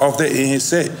that in his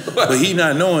set. But he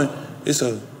not knowing it's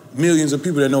millions of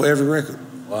people that know every record.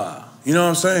 Wow. You know what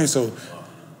I'm saying? So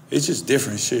it's just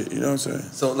different shit, you know what I'm saying?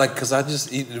 So, like, because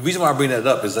the reason why I bring that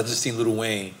up is I just seen Lil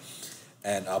Wayne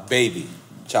and Baby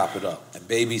chop it up. And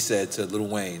Baby said to Lil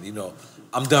Wayne, you know,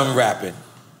 I'm done rapping.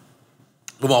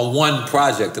 But my one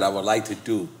project that I would like to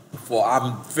do before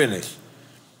I'm finished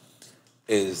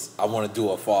is I want to do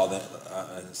a father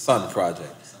and son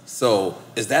project. So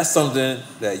is that something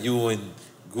that you and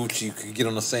Gucci could get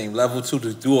on the same level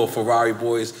to do a Ferrari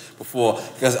Boys before?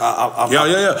 Because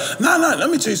Yeah. Nah, let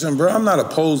me tell you something, bro. I'm not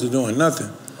opposed to doing nothing.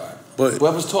 Right. But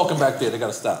whoever's talking back there, they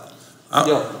gotta stop.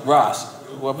 Yo, Ross,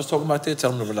 whoever's talking back there,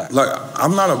 tell them to relax. Like,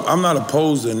 I'm not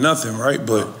opposed to nothing, right?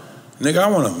 But nigga, I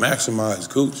want to maximize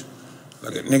Gucci.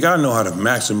 Like, nigga, I know how to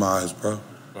maximize, bro.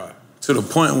 Right. To the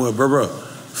point where, bro,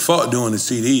 fuck doing the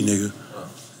CD, nigga.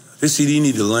 This CD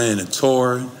need to land a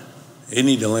tour. It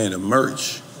need to land a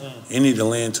merch. It need to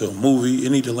land to a movie.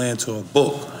 It need to land to a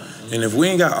book. And if we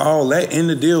ain't got all that in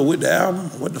the deal with the album,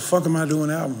 what the fuck am I doing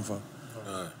the album for?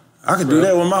 I could do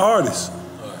that with my artists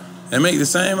and make the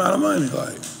same amount of money.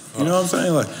 Like, you know what I'm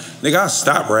saying? Like, nigga, I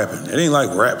stopped rapping. It ain't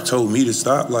like rap told me to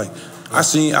stop. Like,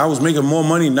 I was making more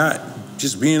money not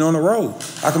just being on the road.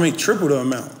 I can make triple the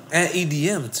amount. And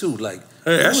EDM too, like.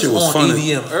 Hey, that shit was on fun.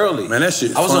 EDM early. Man, that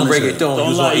shit I was on reggaeton.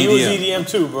 Don't lie, you was EDM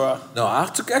too, bro. No, I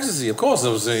took ecstasy. Of course I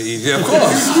was in EDM. Of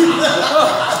course.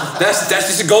 That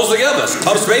just goes together.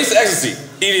 Upspace, ecstasy,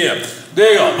 EDM.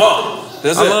 There you go. Boom.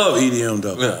 That's it. I love EDM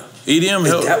though. Yeah. EDM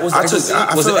helped. That was ecstasy?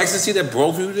 Was it like, ecstasy that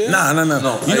broke you there? Nah. You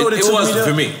know what it was took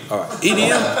for me? me. All right.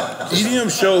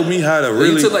 EDM showed me how to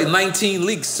really. You took like 19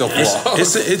 leaks so far.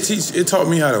 It taught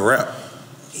me how to rap.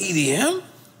 EDM?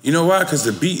 You know why? Because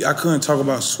the beat, I couldn't talk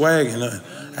about swag and nothing.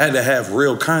 I had to have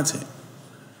real content.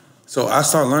 So I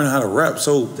started learning how to rap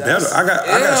so better. I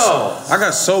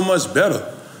got so much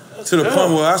better to the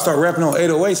point where I started rapping on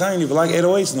 808s. I ain't even like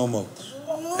 808s no more.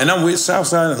 And I'm with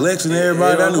Southside and Lex and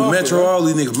everybody. I knew Metro, all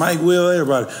these niggas, Mike Will,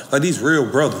 everybody. Like these real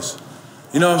brothers.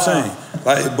 You know what I'm saying?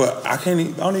 Like, but I don't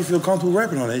even feel comfortable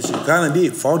rapping on that shit. I done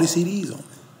did 40 CDs on it.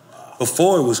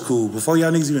 Before it was cool. Before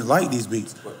y'all niggas even liked these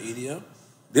beats. What, EDM?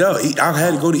 Yeah, I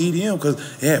had to go to EDM because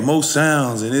it had most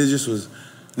sounds and it just was,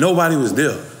 nobody was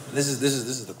there. This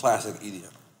is the classic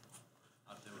EDM.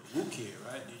 Who Kid,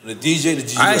 right? The DJ, the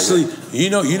G. I actually, you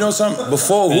know something?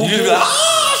 Before Who Kid,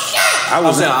 I'm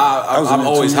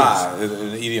always high in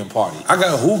the EDM party. I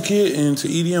got Who Kid into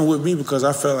EDM with me because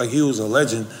I felt like he was a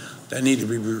legend that needed to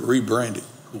be rebranded.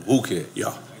 Who Kid?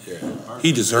 Yeah.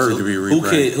 He deserved to be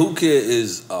rebranded. Who Kid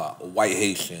is white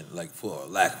Haitian, like for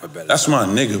lack of a better. That's my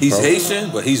nigga, bro. He's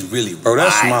Haitian, but he's really bro.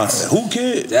 That's my Who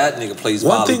Kid. That nigga plays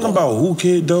One volleyball. thing about Who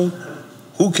Kid though,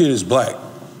 Who Kid is black,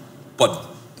 but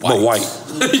white.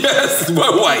 Yes,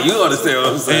 but white. You understand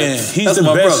what I'm saying? And he's the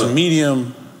best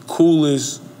medium,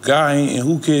 coolest guy, and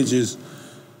Who Kid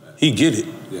he get it.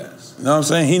 Yes. You know what I'm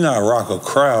saying? He not rock a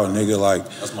crowd, nigga. Like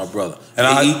that's my brother.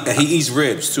 And he eats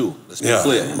ribs too. Let's be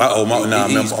clear. My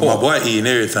boy eating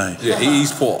everything. Yeah, he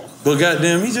eats pork. But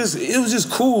goddamn, it was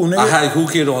just cool, nigga. I had Who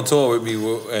Kid on tour with me,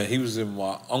 and he was in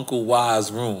my Uncle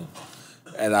Y's room.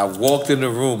 And I walked in the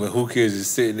room, and Who Kid is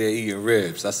sitting there eating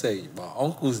ribs. I say, my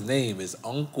uncle's name is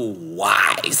Uncle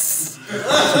Wise.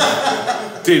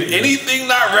 Did anything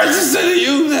not register to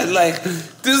you that like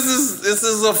this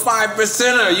is a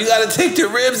 5%er? You got to take the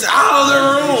ribs out of the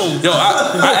room. Yo,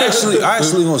 I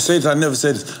actually gonna say this. I never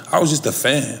said this. I was just a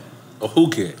fan. Who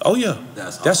Kid? Oh yeah,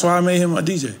 that's why I made him my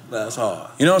DJ. That's hard.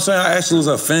 You know what I'm saying? I actually was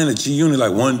a fan of G Unit,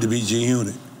 like wanted to be G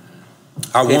Unit.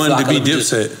 I wanted to be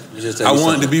Dipset. I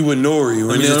wanted to be with N.O.R.E.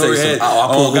 When N.O.R.E had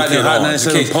goddamn Hot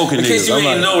 97 poking niggas. In case you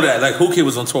didn't know that, like Who Kid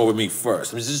was on tour with me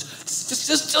first. I mean, just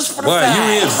for the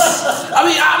facts. I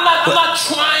mean, I'm not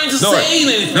trying to say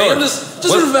anything. Just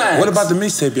for the facts. What about the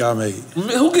mixtape y'all made?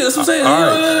 Who Kid? That's what I'm saying. All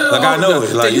right, like I know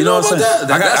it. Like you know what I'm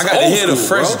saying? I got to hear the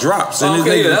fresh drops. And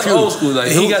that's old school.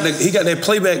 Like he got that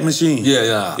playback machine.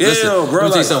 Yeah. Yeah, bro. Let me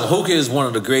tell you something. Who Kid is one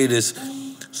of the greatest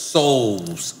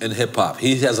souls in hip hop.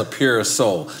 He has a pure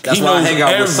soul. That's why I hang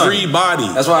out with everybody.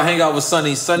 That's why I hang out with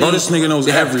Sonny. Bro, this nigga knows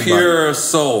everybody. They have pure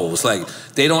souls. Like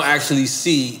they don't actually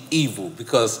see evil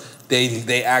because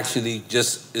they actually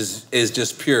just is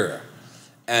just pure.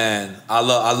 And I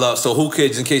love. So Who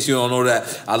Kids? In case you don't know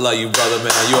that, I love you, brother,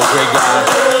 man. You're a great guy.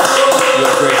 You're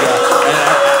a great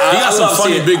guy. And he got some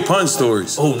funny Big Pun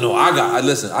stories. Oh no,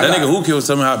 listen. That nigga Who Kid was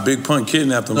telling me how Big Pun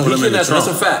kidnapped him, put him in the trunk. That's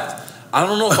a fact. I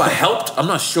don't know if I helped. I'm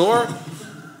not sure.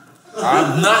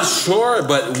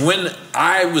 But when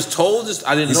I was told this,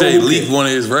 I didn't know. You say he leaked one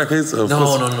of his records?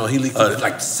 No. He leaked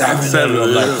like seven of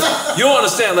them. Like, you don't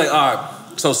understand. Like, all right,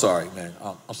 so sorry, man.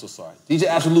 I'm so sorry. DJ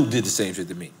Absolute did the same shit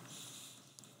to me.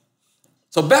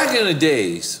 So back in the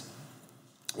days,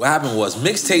 what happened was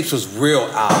mixtapes was real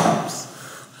albums.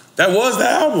 That was the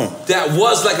album. That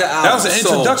was like an album. That was an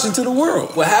introduction to the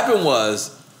world. What happened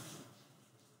was,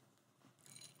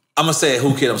 I'm going to say it,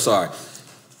 Who Kid, I'm sorry.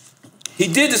 He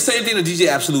did the same thing that DJ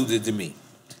Absolute did to me.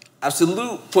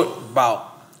 Absolute put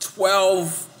about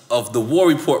 12 of the War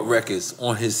Report records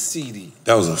on his CD.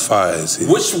 That was a fire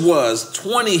CD. Which was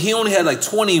 20, he only had like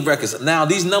 20 records. Now,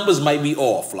 these numbers might be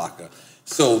off, Flocka.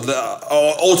 So,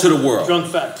 all to the world. Drunk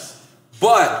facts.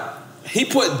 But he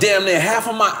put damn near half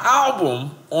of my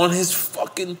album on his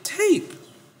fucking tape.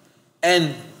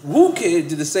 And Who Kid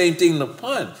did the same thing to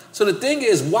Pun. So the thing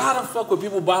is, why the fuck would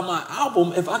people buy my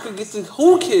album if I could get the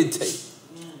Who Kid tape?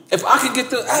 If I could get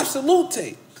the Absolute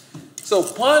tape? So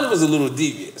Pun was a little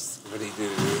devious. But he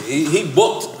did. He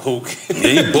booked Who Kid.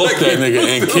 Yeah, he booked that nigga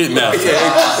and kidnapped him. I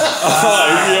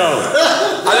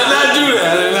did not do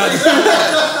that.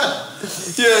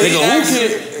 Nigga, Who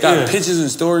Kid got pictures and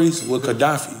stories with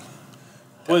Gaddafi.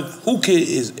 Who kid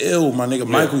is ill, my nigga?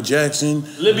 Michael Jackson,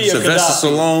 Libya Sylvester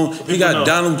Gaddafi. Stallone. He got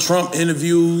Donald Trump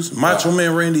interviews, Macho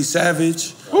Man Randy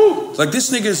Savage. Like,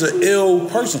 this nigga is an ill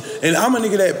person. And I'm a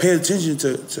nigga that pay attention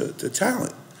to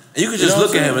talent. And you could just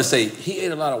look at him and say, he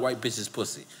ate a lot of white bitches'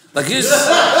 pussy. Like, his... Who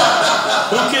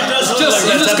kid does look like you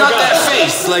that just type got of guy? that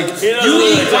face. Like, you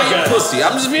eat white pussy.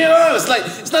 I'm just being honest. Like,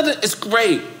 it's not that... It's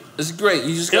great. It's great.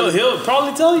 You just gotta... He'll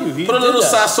probably tell you. He put a little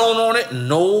that. sazon on it.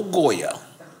 No Goya.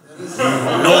 We're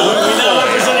not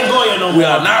representing Goya no more. We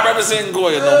are not representing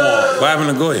Goya no more. What happened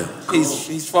to Goya?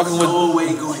 He's fucking with... No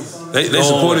way Goya. They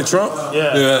supported Trump?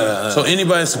 Yeah. So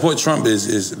anybody that support Trump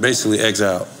is basically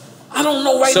exiled. I don't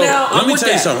know right so now. Let me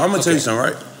tell you something. I'm going to tell you something,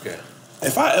 right? Okay.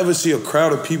 If I ever see a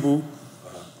crowd of people,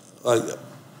 like,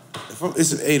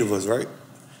 it's 8 of us, right?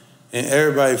 And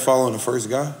everybody following the first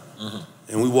guy,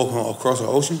 and we walk across the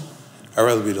ocean, I'd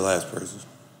rather be the last person.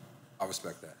 I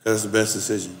respect that. That's the best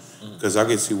decision. Because I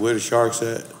get to see where the sharks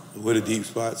at, where the deep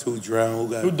spots, who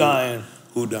drowned, Who dying.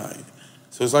 Who dying.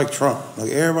 So it's like Trump. Like,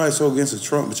 everybody's so against the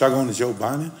Trump, but y'all going to Joe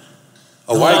Biden?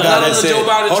 A white guy that said, hold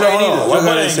on. White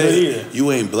guy that said,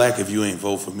 you ain't black if you ain't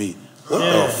vote for me. What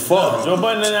the fuck? Joe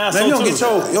Budden an asshole Man, you don't too.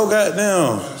 get your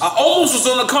goddamn. I almost was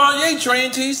on the Kanye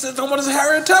train till he said talking about this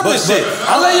Harriet Tubman shit.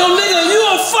 I like, yo, nigga, you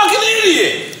a fucking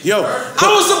idiot. Yo. I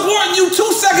was supporting you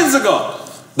 2 seconds ago.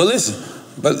 But listen,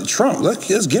 but Trump,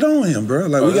 let's get on him, bro.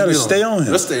 Like, we got to stay on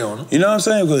him. Let's stay on him. You know what I'm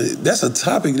saying? Because that's a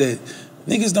topic that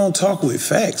niggas don't talk with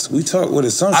facts. We talk with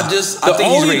assumptions. I think the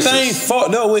only he's racist. thing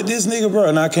fucked up with this nigga, bro,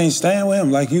 and I can't stand with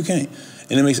him like you can't,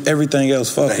 and it makes everything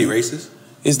else fucked up. He racist?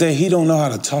 Is that he don't know how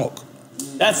to talk.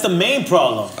 That's the main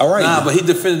problem. All right. Nah, but he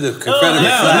defended the Confederate No,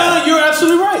 flag. you're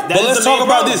absolutely right. But let's talk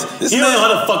about this. He don't know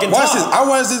how to fucking talk. I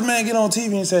watched this man get on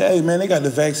TV and say, hey, man, they got the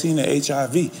vaccine to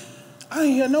HIV. I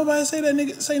ain't hear nobody say that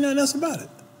nigga say nothing else about it.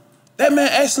 That man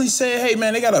actually said, hey,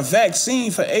 man, they got a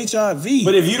vaccine for HIV.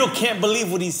 But if you can't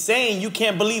believe what he's saying, you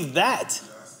can't believe that.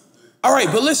 All right,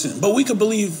 but listen, but we could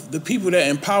believe the people that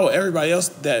empower everybody else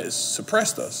that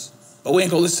suppressed us. But we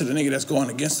ain't gonna listen to the nigga that's going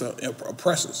against the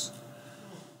oppressors.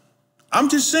 I'm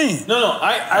just saying. No,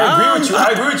 I agree with you.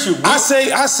 I agree with you. I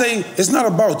say it's not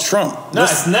about Trump. No,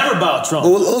 it's never about Trump.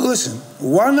 Well, listen,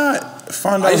 why not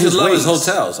find out I used his to love ways? his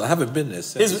hotels. I haven't been there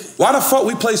since. Why the fuck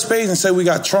we play spades and say we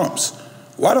got Trumps?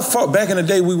 Why the fuck back in the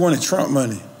day we wanted Trump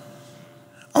money?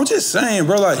 I'm just saying,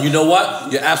 bro. Like, you know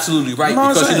what? You're absolutely right. You know what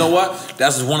I'm Because you saying? know what?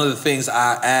 That's one of the things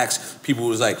I asked people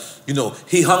was like, you know,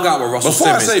 he hung out with Russell Before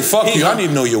Simmons. I say fuck you, I need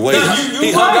to know your ways.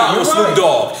 He hung out with Snoop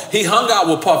Dogg. He hung out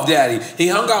with Puff Daddy. He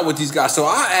hung out with these guys. So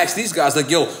I asked these guys, like,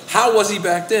 yo, how was he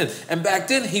back then? And back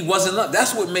then, he wasn't.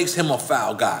 That's what makes him a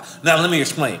foul guy. Now, let me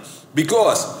explain.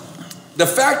 Because the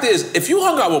fact is, if you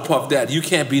hung out with Puff Daddy, you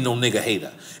can't be no nigga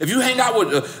hater. If you hang out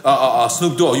with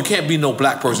Snoop Dogg, you can't be no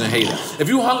black person hater. If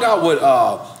you hung out with,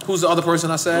 who's the other person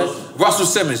I said? Russell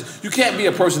Simmons. You can't be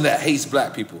a person that hates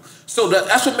black people. So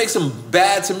that's what makes him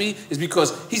bad to me, is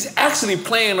because he's actually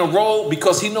playing a role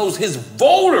because he knows his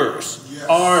voters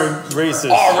are racist.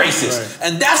 Right.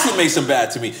 And that's what makes him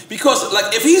bad to me. Because,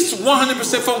 like, if he's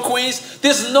 100% from Queens,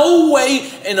 there's no way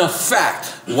in a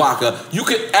fact, Waka, you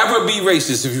could ever be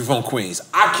racist if you're from Queens.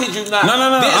 I kid you not.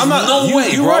 No. There's I'm not, no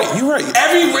way, you're bro. Right, you're right.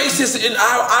 Every racist, and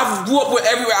I grew up with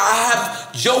everywhere. I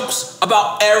have jokes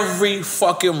about every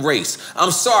fucking race.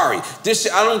 I'm sorry. This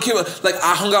shit, I don't care. Like,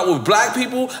 I hung out with black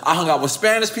people, I hung out with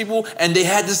Spanish people, and they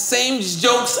had the same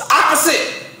jokes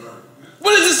opposite.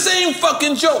 But it's the same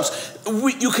fucking jokes.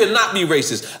 You cannot be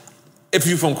racist if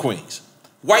you're from Queens.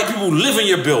 White people live in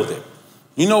your building.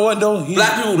 You know what, though?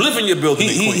 Black people live in your building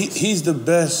in Queens. He's the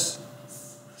best.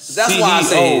 That's CEO. why I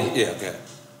say, yeah, okay.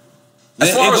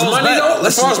 As far as money, though,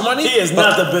 as far as money, he is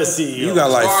not the best CEO. You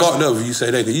got like fucked up if you say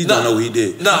that, because you don't know what he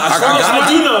did. Nah, as far as I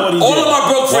do know what he did. All of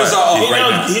my broke friends are off right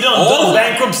now. He done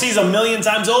bankruptcies a million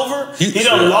times over. He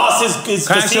done lost his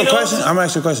Can I ask you a casinos. question? I'm gonna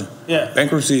ask you a question. Yeah.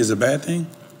 Bankruptcy is a bad thing?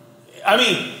 I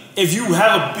mean, if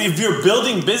you're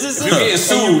building businesses If you're getting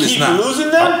sued, and you it's keep not.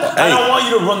 losing them, I don't want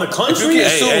you to run the country. If you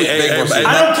get sued, it's bankruptcy.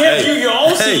 I don't care if you're your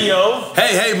own CEO.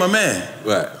 Hey, my man.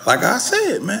 Right. Like I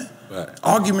said, man. Right.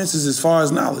 Arguments is as far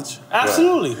as knowledge.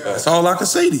 Absolutely. Right. That's all I can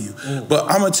say to you.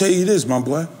 But I'm going to tell you this, my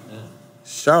boy.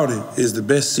 Shawty is the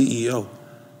best CEO.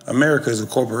 America is a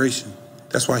corporation.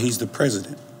 That's why he's the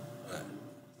president.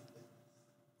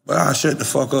 But I shut the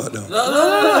fuck up, though. No.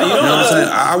 You know what I'm saying?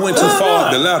 I went too far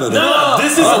up the ladder, though. No,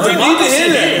 this is we need to hear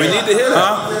that. We need to hear that.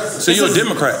 Huh? So you're a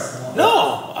Democrat?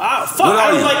 No. I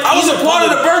was a part of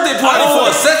the birthday party for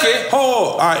a second.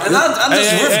 All right. And I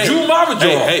just withdrew my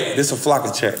jaw. Hey, this is a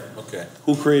Flocka check. Okay.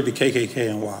 Who created the KKK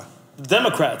and why?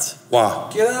 Democrats. Why?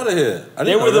 Get out of here.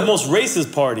 They were the most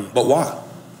racist party. But why?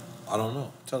 I don't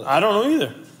know. Tell us. I don't know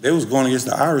either. They was going against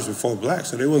the Irish before black,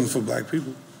 so they wasn't for black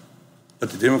people. But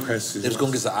the Democrats... They was going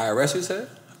against the IRS, you said?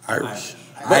 Irish.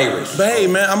 Irish. But hey,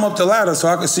 man, I'm up the ladder, so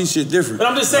I can see shit different. But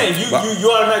I'm just saying,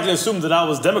 you automatically assumed that I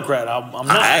was Democrat. I'm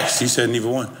not. I asked. He said neither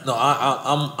one. No,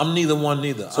 I'm neither one,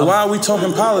 neither. So why are we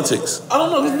talking politics? I don't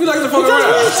know. We like to fuck around.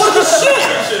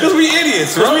 Because we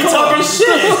idiots. Because we talking shit.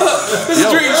 This is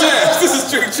Drink Champs. This is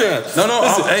Drink Champs. No.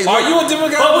 Hey, are you a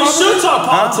Democrat? But we should talk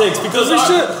politics because we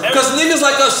should. Because niggas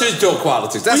like us should talk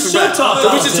politics. That's we should talk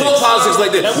politics. We should talk politics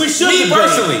like this. And we should. Me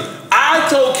personally, I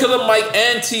told Killer Mike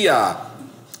and T.I.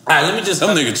 All right, let me just...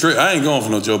 Them niggas trick. I ain't going for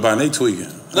no Joe Biden. They tweaking.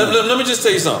 Let me just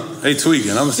tell you something. They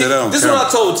tweaking. I'm going to say that on This is what I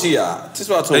told T.I.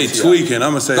 They tweaking. I'm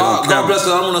going to say that on God bless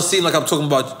her. I don't want to seem like I'm talking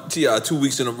about T.I. 2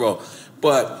 weeks in a row.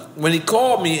 But when he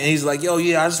called me and he's like, yo,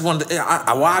 yeah, I just wanted to...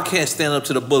 why I can't stand up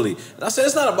to the bully? And I said,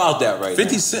 it's not about that right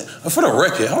 50 now. Cent... For the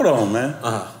record, hold on, man.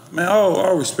 Man,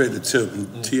 I respect the tip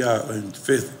and T.I. and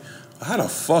 50. How the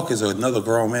fuck is another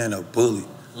grown man a bully?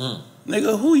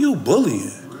 Nigga, who you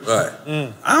bullying? Right.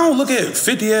 I don't look at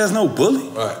 50 as no bully.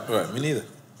 Right. Me neither.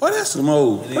 Boy, that's some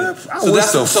old. I wish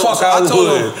the so fuck I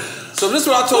would. So this is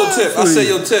what I told Tip. I said,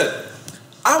 yo, Tip,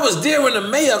 I was there when the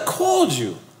mayor called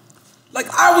you. Like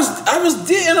I was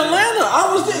there in Atlanta.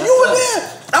 I was there. You were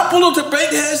there. I pulled up to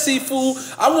Bankhead Seafood.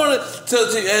 I wanted to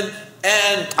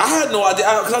and I had no idea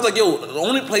because I was like, yo, the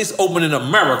only place open in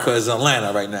America is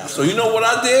Atlanta right now. So you know what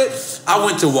I did? I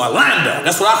went to Walanda.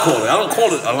 That's what I call it. I don't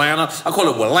call it Atlanta. I call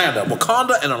it Walanda.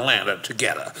 Wakanda and Atlanta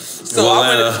together. So I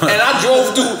went and I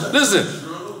drove through. Listen.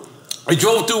 We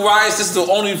drove through Rice. This is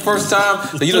the only first time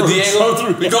that, you know,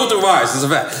 Diego. We go through Rice. It's a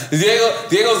fact.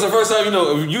 Diego's the first time, you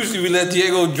know, usually we let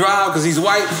Diego drive because he's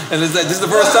white. And it's like, this is the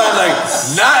first time, like,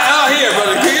 not out here,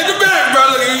 brother. Get in the back,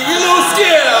 brother. You're a little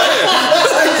scared out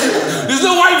here. There's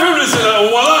no white privilege in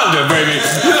Walanda, baby.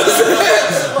 You know what I'm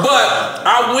saying? But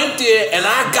I went there and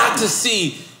I got to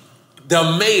see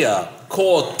the mayor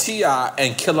call T.I.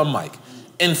 and Killer Mike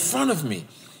in front of me.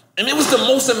 And it was the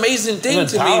most amazing thing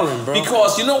to me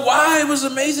because you know why it was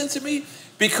amazing to me?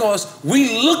 Because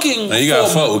we looking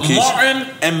for Martin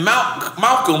and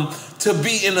Malcolm to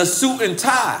be in a suit and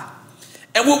tie.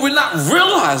 And what we're not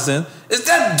realizing is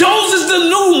that those is the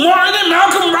new Martin and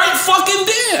Malcolm right fucking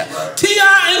there.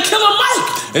 T.I. and Killer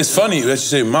Mike. It's funny that you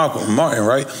say Martin,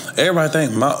 right? Everybody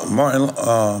think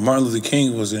Martin Luther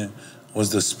King was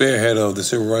the spearhead of the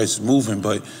civil rights movement,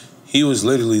 but he was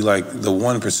literally like the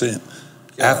 1%.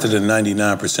 After the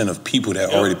 99% of people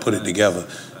that already put it together.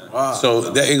 Wow. So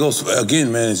that it goes,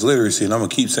 again, man, it's literacy. And I'm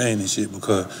going to keep saying this shit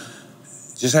because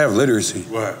just have literacy.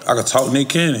 Right. I could talk Nick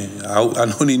Cannon. I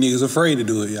know these niggas afraid to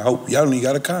do it. I hope y'all don't even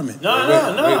got a comment. No.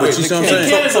 But you see what I'm saying?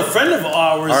 Nick Cannon's a friend of ours.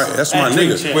 All right, that's my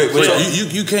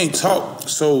nigga. You can't talk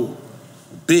so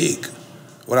big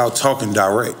without talking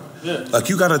direct. Yeah. Like,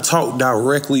 you got to talk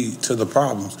directly to the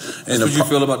problems. And what you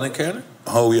feel about Nick Cannon?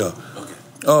 Oh, yeah.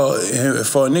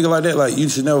 For a nigga like that, like, you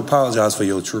should never apologize for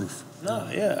your truth. No,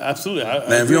 yeah, absolutely.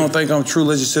 Now, if you don't think I'm true,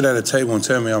 let's just sit at a table and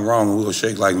tell me I'm wrong, and we'll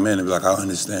shake like men and be like, I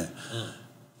understand.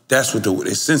 That's what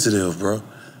it's sensitive, bro.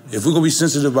 If we're gonna be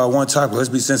sensitive about one topic, let's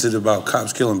be sensitive about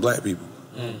cops killing black people.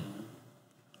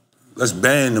 Let's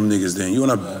ban them niggas then. You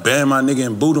wanna ban my nigga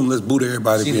and boot him? Let's boot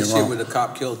everybody being wrong. See the shit where the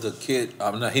cop killed the kid?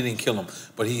 No, he didn't kill him,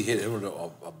 but he hit him with a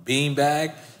bean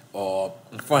bag or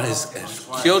in front of his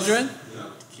children.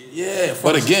 Yeah,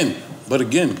 but again,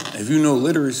 if you know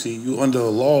literacy, you under a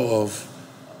law of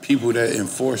people that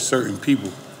enforce certain people.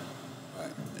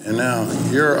 Right. And now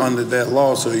you're under that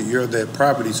law, so you're that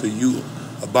property, so you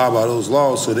abide by those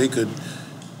laws so they could,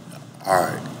 all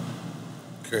right.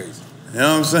 Crazy. You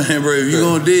know what I'm saying, bro? If you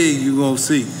gonna dig, you gonna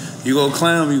see. You gonna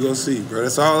climb, you gonna see, bro.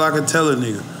 That's all I can tell a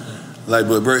nigga. Like,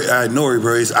 but bro, I know it,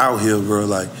 bro. It's out here, bro.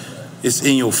 Like, it's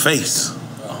in your face.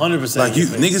 100%. Like, you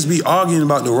niggas be arguing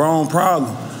about the wrong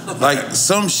problem. Like,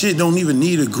 some shit don't even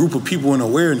need a group of people in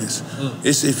awareness.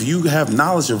 It's if you have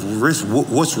knowledge of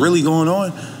what's really going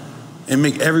on and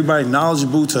make everybody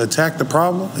knowledgeable to attack the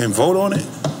problem and vote on it,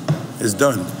 it's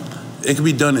done. It can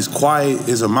be done as quiet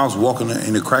as a mouse walking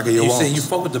in the crack of your walls. You say you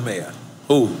fuck with the mayor?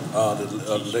 Who?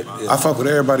 I fuck with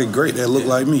everybody great that look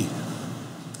like me.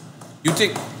 You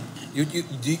think,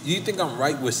 do you think I'm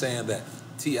right with saying that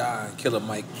T.I. and Killer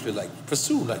Mike should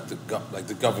pursue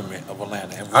the government of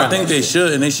Atlanta? And I think they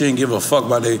should, and they shouldn't give a fuck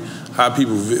about how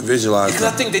people visualize. Because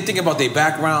I think they think about their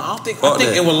background. I think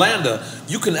in Atlanta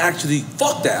you can actually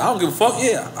fuck that. I don't give a fuck.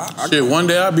 Yeah. Shit, one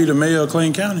day I'll be the mayor of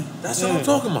Clayton County. That's what I'm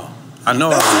talking about. I know.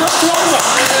 That's what I'm talking about.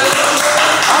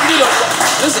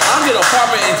 I'll get an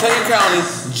apartment in Clayton County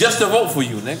just to vote for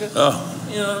you, nigga.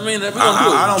 You know what I mean? If we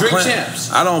gonna do it, Drink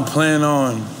Champs. I don't plan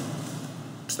on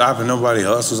stopping nobody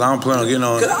hustles. I don't plan on getting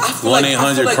on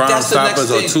 1-800 like Crime Stoppers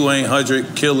or thing.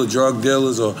 2-800 Killer Drug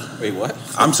Dealers or. Wait, what?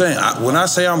 I'm saying when I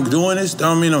say I'm doing this, that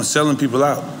don't mean I'm selling people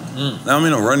out. That don't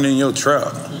mean I'm running in your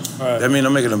trap. Right. That mean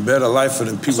I'm making a better life for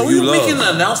the people So you you love. making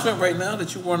an announcement right now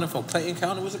that you're running for Clayton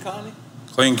County? Was it County?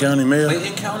 Clayton County Mayor?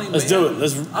 Clayton County Mayor? Let's do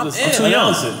it. I'm too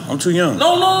young. I'm too young.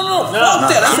 No. Fuck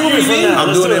that. That's what we need.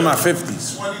 I'm doing it in my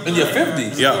 50s. In your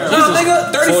 50s? Yeah. No,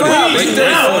 nigga, 35. We need you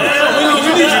now.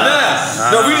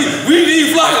 No, we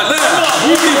need Flocka now.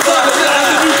 We need Flocka now. That's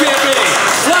the new campaign.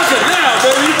 Flocka now,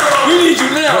 baby. We need you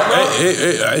now, bro.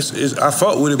 I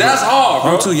fuck with it, bro. That's hard,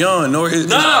 bro. I'm too young. Fuck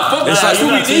that. It's That's like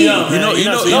what we need. You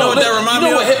know what that reminds me of? You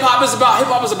know what hip-hop is about?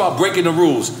 Hip-hop is about breaking the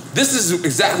rules. This is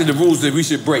exactly the rules that we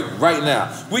should break right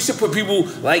now. We should put people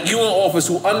like you in office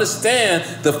who understand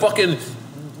the fucking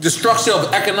structure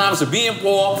of economics of being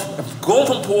poor, going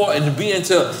from poor and being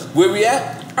to where we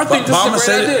at. I think this is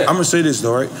a great idea. I'm gonna say this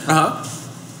though, right?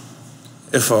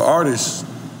 If an artist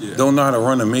don't know how to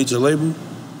run a major label,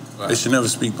 they should never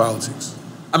speak politics.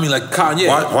 I mean, like Kanye.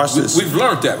 Watch this. We've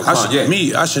learned that with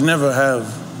Kanye. I should never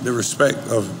have the respect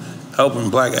of helping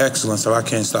black excellence if I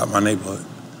can't stop my neighborhood.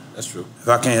 That's true. If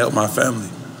I can't help my family.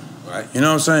 Right. You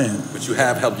know what I'm saying? But you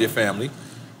have helped your family.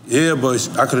 Yeah, but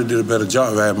I could have did a better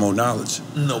job if I had more knowledge.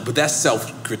 No, but that's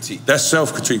self-critique. That's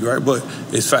self-critique, right? But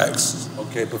it's facts.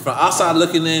 Okay, but from outside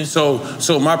looking in.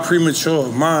 So my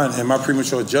premature mind and my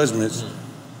premature judgments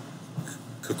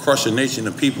could crush a nation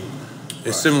of people.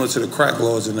 It's similar to the crack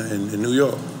laws in New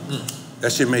York.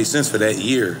 That shit made sense for that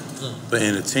year. But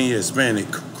in a 10-year span,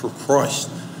 it crushed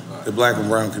the black and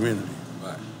brown community.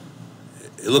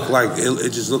 It looked like,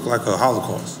 it just looked like a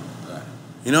Holocaust.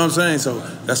 You know what I'm saying? So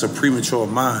that's a premature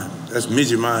mind. That's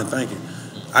midget mind thinking.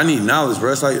 I need knowledge,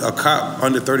 bro. It's like a cop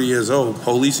under 30 years old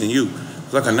policing you.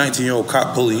 It's like a 19-year-old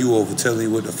cop pulling you over, telling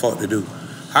you what the fuck to do.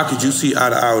 How could you see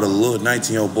eye to eye with a little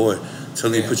 19-year-old boy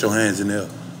telling you to put your hands in there?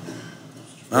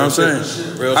 You know what I'm saying?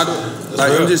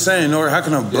 I'm just saying, N.O.R.E, how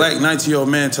can a black 19-year-old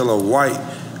man tell a white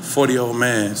 40-year-old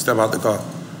man step out the car?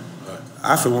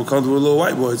 I feel more comfortable with a little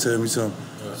white boy telling me something.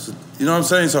 So, you know what I'm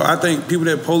saying? So I think people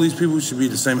that police people should be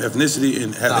the same ethnicity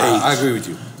and have age. I agree with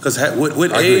you. Because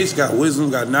with age, got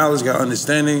wisdom, got knowledge, got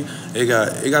understanding. It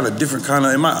got a different kind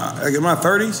of. In my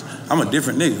 30s, I'm a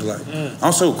different nigga. Like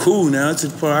I'm so cool now to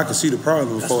the point I can see the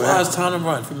problem before. That's why it's time to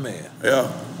run for mayor.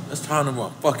 Yeah. It's time to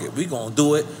run. Fuck it. We gonna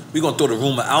do it. We gonna throw the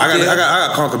rumor out there. I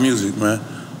got conquer music, man.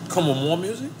 Come with more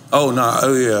music? Oh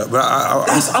no, yeah, but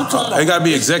I'm talking about. It gotta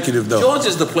be executive though.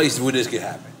 Georgia's the place where this could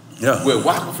happen. Yeah. Where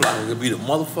Waka Flocka could be the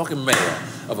motherfucking mayor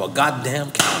of a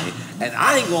goddamn county, and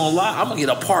I ain't gonna lie, I'm gonna get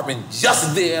an apartment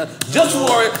just there, just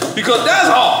for it, because that's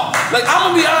hard. Like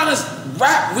I'm gonna be honest,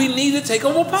 rap, we need to take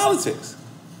over politics.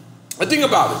 But think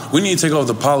about it. We need to take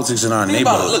over the politics in our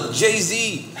neighborhood. Look,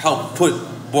 Jay-Z helped put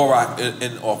Barack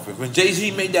in office. When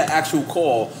Jay-Z made that actual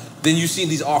call, then you see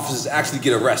these officers actually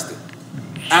get arrested.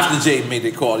 After Jay made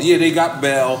the call, yeah, they got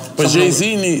bail. But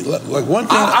Jay-Z need like one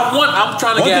thing. I'm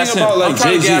trying to gas him. I'm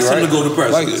trying to gas him to go to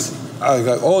presidency.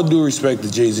 Like all due respect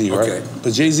to Jay-Z, right? Okay.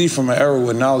 But Jay-Z from an era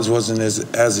where knowledge wasn't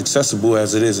as accessible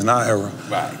as it is in our era.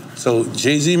 Right. So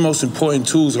Jay-Z most important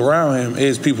tools around him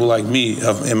is people like me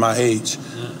in my age.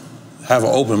 Have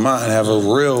an open mind, have a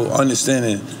real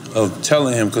understanding of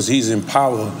telling him, because he's in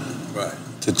power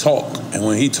to talk. And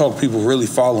when he talk, people really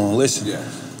follow and listen. Yeah.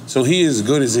 So he is as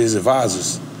good as his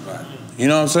advisors. Right. You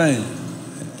know what I'm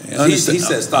saying? He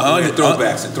said stop wearing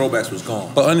throwbacks, and throwbacks was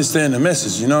gone. But understand the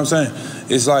message, you know what I'm saying?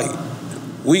 It's like,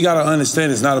 we gotta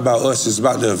understand it's not about us, it's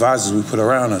about the advisors we put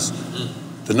around us.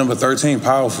 The number 13,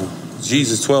 powerful.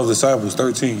 Jesus, 12 disciples,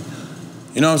 13.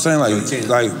 You know what I'm saying?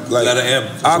 Like letter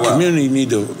M our community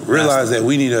need to realize that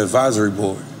we need an advisory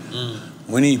board.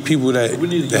 We need people that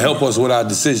to help us with our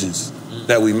decisions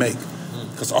that we make.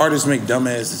 Because artists make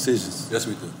dumbass decisions. Yes,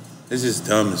 we do. It's just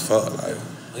dumb as fuck. Like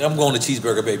I'm going to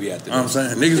Cheeseburger Baby after this. I'm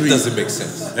saying, niggas it doesn't make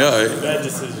sense. Yeah. Bad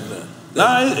decision.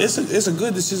 Nah, it's a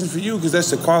good decision for you because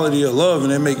that's the quality of love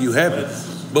and that make you happy.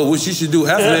 But what you should do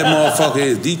after that motherfucker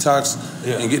is detox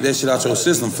and get that shit out your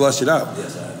system, flush it out.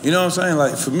 You know what I'm saying?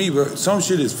 Like for me, bro, some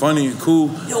shit is funny and cool,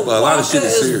 but a lot of shit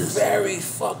is serious. Very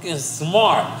fucking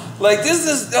smart. Like this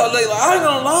is like I ain't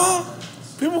gonna lie.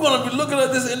 People gonna be looking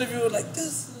at this interview like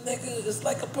this nigga is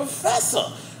like a professor.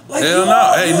 Like hell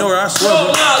no, hey, N.O.R.E, I swear.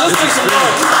 No, let's make some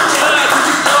noise.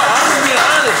 I'm being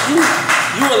honest.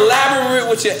 You elaborate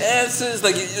with your answers,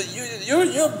 like you're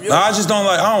No, I just don't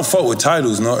like. I don't fuck with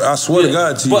titles. No, I swear to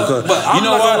God to you, because you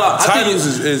know what? Titles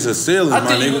is a ceiling, my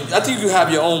nigga. I think you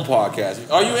have your own podcast.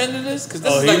 Are you into this? Because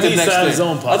this is like the next thing. His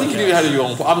own podcast. I think you need to have your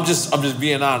own. I'm just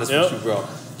being honest with you, bro.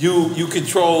 You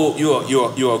control.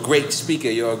 You're a great speaker.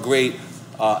 You're a great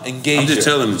engager. I'm just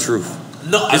telling the truth.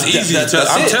 No, it's easy to tell.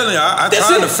 I'm telling you, I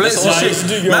tried to flex and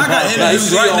shit. Man, I got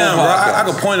interviews right now, bro. I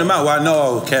can point them out where I know I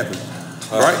was capping.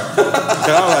 Right? Cause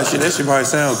I was like, shit, that shit probably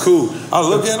sound cool. I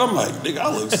look at it, I'm like, nigga,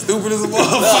 I look stupid as a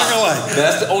motherfucker. Like,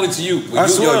 that's the only to you. I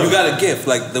swear. You got a gift.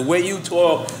 Like the way you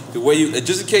talk, the way you.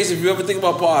 Just in case if you ever think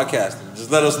about podcasting,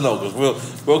 just let us know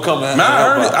because we'll come. Man,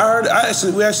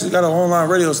 we actually got an online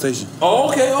radio station. Oh,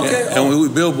 okay. And we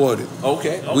billboarded.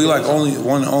 Okay. We like one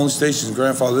of the only stations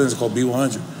grandfather in is called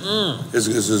B100. It's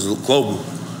global.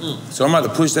 So I'm about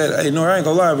to push that. Hey, no, I ain't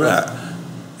gonna lie, but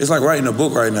it's like writing a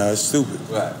book right now. It's stupid.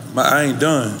 Right. I ain't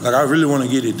done. Like I really want to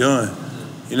get it done.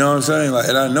 You know what I'm saying? Like,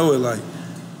 and I know it. Like,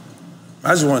 I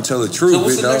just want to tell the truth. So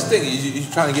what's the next thing? You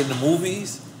trying to get in the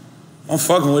movies? I'm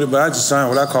fucking with it, but I just signed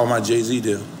what I call my Jay-Z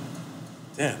deal.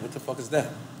 Damn, what the fuck is that?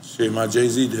 Shit, my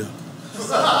Jay-Z deal.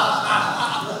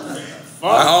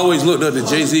 I always looked up to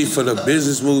Jay-Z for the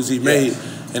business moves he made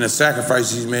and the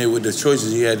sacrifices he made with the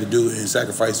choices he had to do and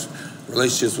sacrifice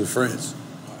relationships with friends.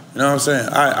 You know what I'm saying?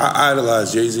 I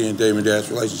idolize Jay-Z and Dame and Dad's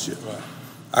relationship. Right.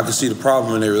 I could see the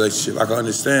problem in their relationship. I could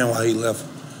understand why he left,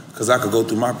 because I could go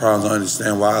through my problems and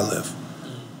understand why I left.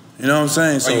 You know what I'm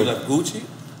saying? So you left Gucci?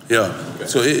 Yeah. Okay.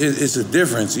 So it's a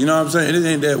difference. You know what I'm saying? It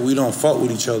ain't that we don't fuck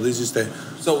with each other. It's just that.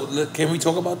 So can we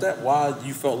talk about that? Why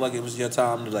you felt like it was your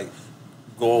time to like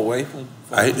go away from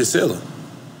I hit the ceiling.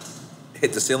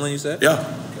 Hit the ceiling, you said? Yeah.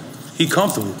 Okay. He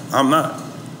comfortable. I'm not.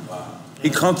 Wow. He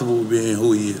comfortable with being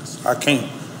who he is. I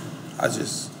can't. I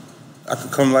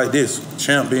could come like this,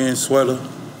 champion, sweater,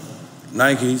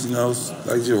 Nikes, you know,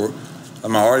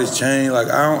 like my artist chain. Like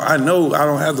I know I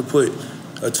don't have to put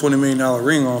a $20 million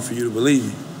ring on for you to believe me.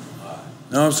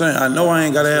 You know what I'm saying? I know I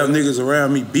ain't gotta have niggas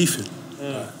around me beefing.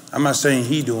 I'm not saying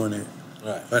he doing it.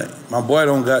 Right. But my boy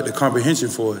don't got the comprehension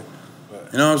for it.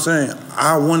 Right. You know what I'm saying?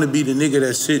 I want to be the nigga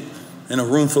that sit in a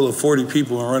room full of 40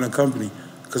 people and run a company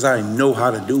because I know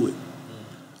how to do it.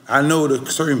 I know the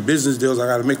certain business deals I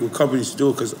got to make with companies to do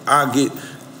it because I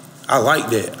like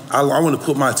that. I want to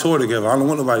put my tour together. I don't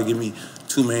want nobody to give me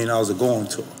 $2 million to go on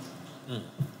tour. You know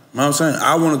what I'm saying?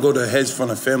 I want to go to a hedge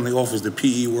fund, a family office, the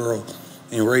PE world,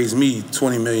 and raise me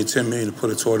 $20 million, $10 million to put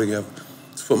a tour together,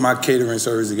 to put my catering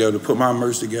service together, to put my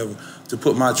merch together, to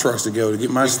put my trucks together, to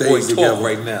get my stage together.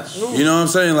 Right now. You know what I'm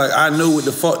saying? Like, I know what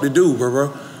the fuck to do,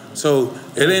 bro. So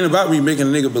it ain't about me making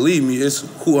a nigga believe me. It's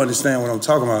who understand what I'm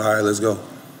talking about. All right, let's go.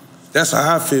 That's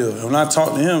how I feel. And when I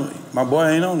talk to him, my boy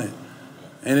ain't on it.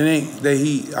 And it ain't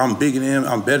that I'm bigger than him,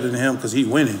 I'm better than him because he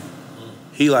winning.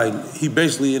 He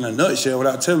basically in a nutshell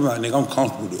without telling me, like, nigga, I'm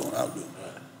comfortable doing what I'm doing.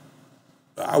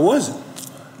 But I wasn't.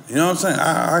 You know what I'm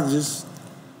saying?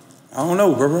 I don't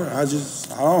know, bro. I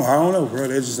don't know, bro.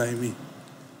 That just ain't me.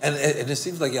 And it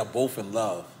seems like y'all both in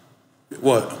love.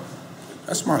 What?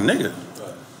 That's my nigga.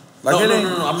 Like,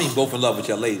 no. I mean both in love with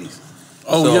your ladies.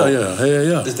 Oh, so,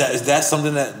 yeah. Is that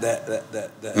something that?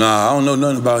 Nah, I don't know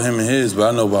nothing about him and his,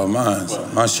 but I know about mine. So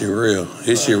my shit real.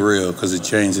 His shit real because it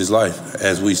changed his life,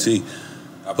 as we see.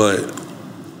 But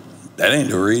that ain't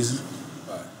the reason.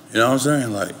 You know what I'm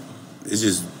saying? Like, it's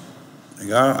just,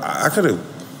 like, I could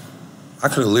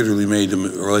have literally made the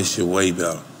relationship way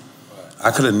better.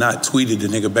 I could have not tweeted the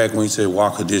nigga back when he said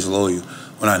Waka disloyal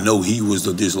when I know he was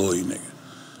the disloyal nigga.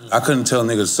 I couldn't tell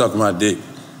nigga to suck my dick.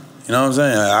 You know what I'm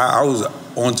saying? I was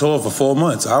on tour for 4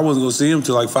 months. I wasn't gonna see him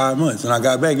till like 5 months. When I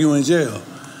got back, you in jail.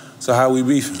 So how we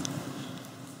beefing?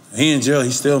 He in jail,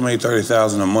 he still made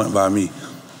 $30,000 a month by me.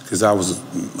 Cause I was,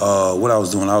 what I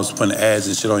was doing, I was putting ads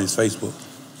and shit on his Facebook.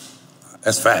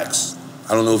 That's facts.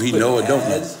 I don't know if he know or don't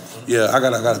know. Yeah, I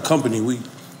got a company, we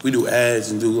do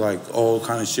ads and do like all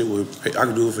kind of shit with, I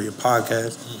can do it for your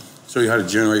podcast, show you how to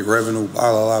generate revenue,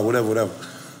 blah, blah, blah, whatever.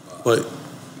 But,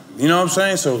 you know what I'm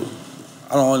saying? So,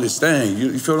 I don't understand.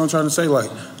 You feel what I'm trying to say? Like,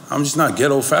 I'm just not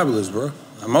ghetto fabulous, bro.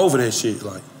 I'm over that shit.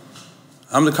 Like,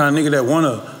 I'm the kind of nigga that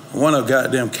want a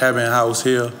goddamn cabin house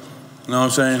here. You know what I'm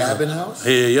saying? Cabin house?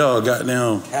 Yeah, yo,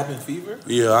 goddamn. Cabin fever?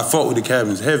 Yeah, I fuck with the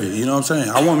cabins heavy. You know what I'm saying?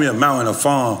 I want me a mountain, a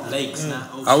farm. Lakes, not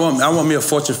ocean. I want me a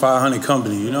Fortune 500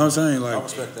 company. You know what I'm saying? Like, I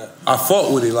respect that. I fuck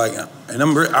with it, like, and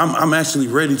I'm actually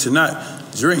ready to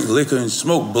not drink liquor and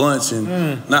smoke blunts and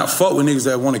not fuck with niggas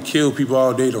that want to kill people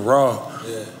all day to rob.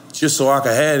 Yeah. Just so I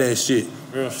can have that shit.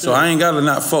 So I ain't gotta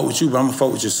not fuck with you, but I'm gonna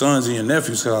fuck with your sons and your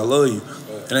nephews because I love you.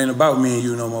 It ain't about me and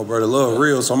you no more, brother. Love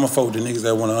real, so I'm gonna fuck with the niggas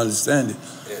that wanna understand it.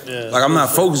 Yeah. Like, I'm not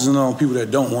focusing on people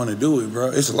that don't wanna do it,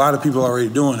 bro. It's a lot of people already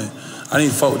doing it. I need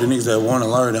to fuck with the niggas that wanna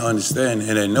learn and understand it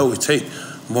and that know it take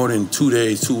more than 2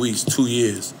 days, 2 weeks, 2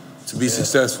 years to be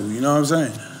successful. You know what I'm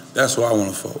saying? That's what I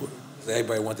wanna fuck with.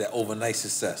 Everybody want that overnight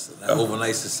success.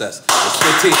 Overnight success. It's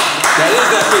 15. That is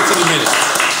that 15 minutes.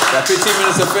 That 15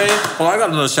 minutes of fame. Oh, I got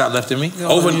another shot left in me.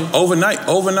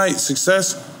 Overnight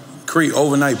success create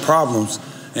overnight problems,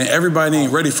 and everybody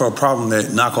ain't ready for a problem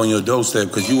that knock on your doorstep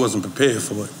because you wasn't prepared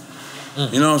for it.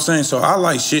 You know what I'm saying? So I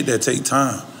like shit that take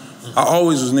time. I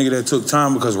always was a nigga that took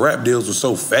time because rap deals were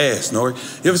so fast, N.O.R.E.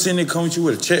 You ever seen a nigga come with you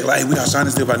with a check, like, hey, we gotta sign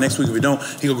this deal by next week. If we don't,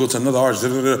 he gonna go to another artist.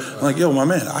 I'm like, yo, my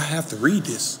man, I have to read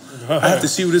this. I have to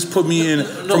see what this put me in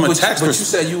from a tax perspective. But you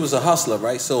said you was a hustler,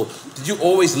 right? So did you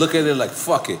always look at it like,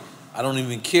 fuck it, I don't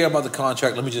even care about the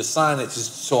contract, let me just sign it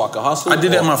just so I can hustle? I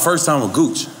did that my first time with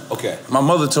Gooch. Okay. My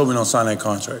mother told me don't sign that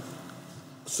contract.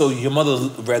 So your mother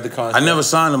read the contract? I never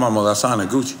signed to my mother, I signed to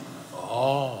Gucci.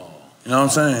 Oh. You know what I'm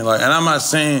saying? Like, and I'm not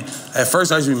saying, at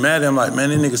first I used to be mad at him, like, man,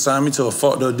 this nigga signed me to a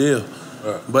fucked up deal.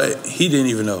 Right. But he didn't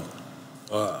even know.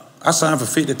 I signed for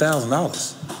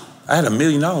 $50,000. I had $1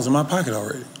 million in my pocket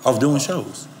already off doing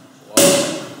shows.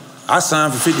 I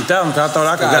signed for $50,000 because I thought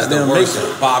I could goddamn make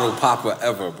it. Bottle popper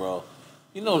ever, bro.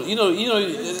 You know,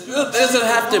 it doesn't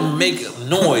have to make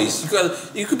noise.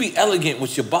 You could be elegant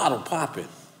with your bottle popping.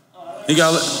 He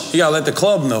gotta let the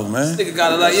club know, man. This nigga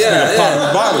gotta like,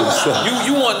 yeah. Bottles.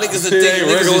 You want niggas to think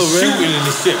niggas is shooting in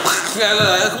this shit.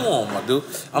 Come on, my dude.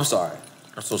 I'm sorry.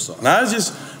 I'm so sorry. Nah, it's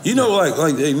just, you know,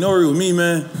 like N.O.R.E with me,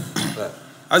 man.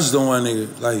 I just don't want a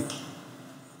nigga, like,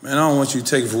 man, I don't want you to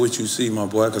take it for what you see, my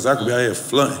boy, because I could be out here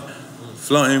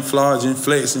flaunting, flogging,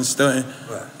 flexing, stunting.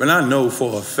 But I know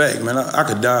for a fact, man, I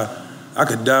could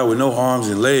die with no arms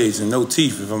and legs and no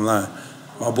teeth if I'm lying.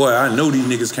 My boy, I know these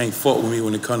niggas can't fuck with me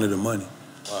when it come to the money.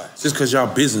 It's just because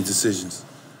y'all business decisions.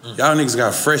 Y'all niggas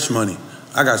got fresh money.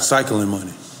 I got cycling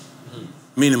money.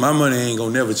 Meaning my money ain't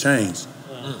gonna never change.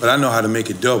 But I know how to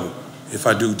make it double if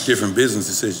I do different business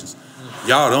decisions.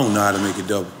 Y'all don't know how to make it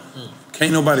double.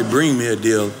 Can't nobody bring me a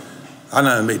deal. I know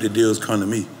how to make the deals come to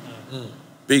me.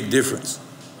 Big difference.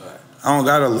 I don't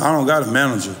got a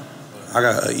manager. I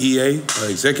got an EA,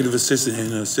 an executive assistant,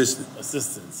 and an assistant.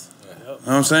 Assistants. You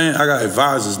know what I'm saying? I got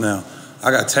advisors now. I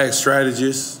got tax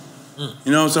strategists.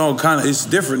 You know what I'm saying? It's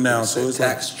different now. So it's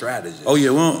tax strategists. Oh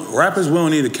yeah, rappers, we don't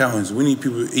need accountants. We need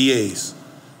people, EAs.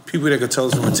 People that can tell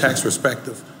us from a tax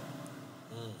perspective.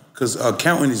 Because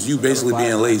accountant is you basically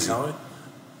being lazy.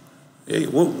 Hey,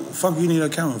 what the fuck you need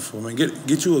an accountant for, man?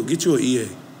 Get you an EA.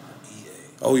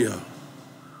 Oh yeah.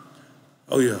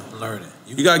 Oh yeah. Learn it.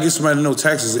 You gotta get somebody to know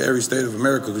taxes in every state of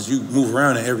America because you move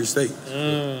around in every state. You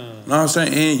know what I'm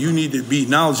saying? And you need to be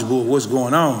knowledgeable of what's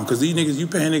going on. Because these niggas, you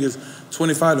paying niggas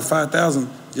 $25,000 to $5,000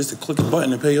 just to click a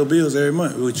button and pay your bills every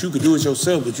month. Which you could do it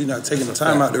yourself, but you're not taking the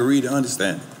time out to read and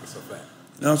understand it. That's a fact.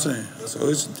 You know what I'm saying? So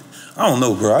it's, I don't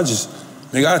know, bro.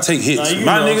 Nigga, I take hits. Nah,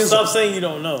 My know. niggas. Stop saying you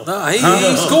don't know. Nah, he's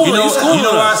schooling. You know schooling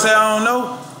why I say I don't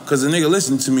know? Because the nigga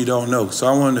listening to me don't know. So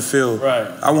I want him to feel. Right.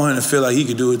 I want him to feel like he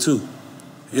could do it too.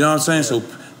 You know what I'm saying? So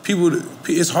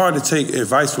it's hard to take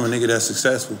advice from a nigga that's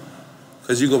successful.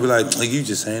 Because you go be like you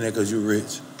just saying that because you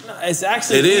rich. No, it's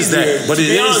actually It is easier. that. But it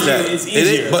is that. It's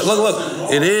easier. But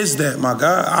look. It is that, my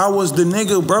guy. I was the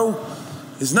nigga, bro.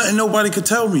 It's nothing nobody could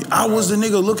tell me. I was the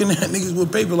nigga looking at niggas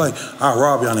with paper like, I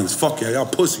rob y'all niggas. Fuck y'all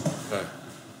pussy. Right.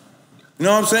 You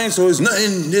know what I'm saying? So it's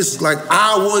nothing, this like,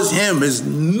 I was him. There's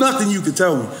nothing you could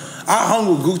tell me. I hung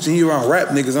with Gucci and he around rap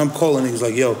niggas. I'm calling niggas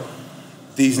like, yo,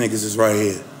 these niggas is right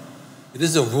here.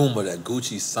 There's a rumor that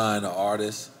Gucci signed an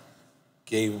artist,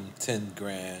 gave him 10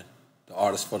 grand, the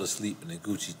artist fell asleep, and then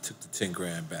Gucci took the 10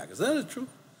 grand back. Is that the truth?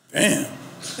 Damn. Damn,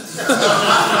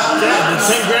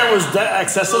 the 10 grand was that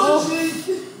accessible?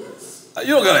 You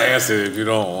don't gotta answer it if you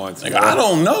don't want to. Like, I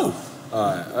don't know.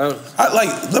 All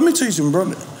right. Let me tell you something,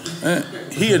 bro.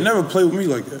 He had never played with me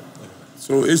like that.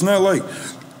 So it's not like,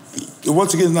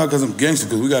 once again, it's not because I'm gangster,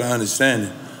 because we got to understand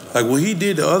it. Like, what he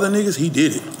did to other niggas, he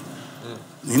did it.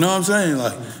 You know what I'm saying?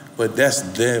 Like, but that's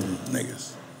them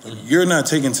niggas. Like, you're not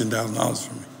taking $10,000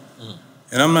 from me.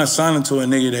 And I'm not signing to a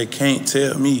nigga that can't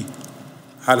tell me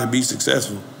how to be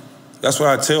successful. That's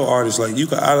why I tell artists, like, you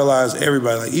can idolize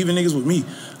everybody. Like, even niggas with me,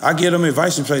 I give them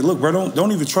advice and say, look, bro,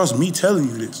 don't even trust me telling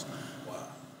you this.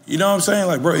 You know what I'm saying?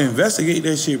 Like, bro, investigate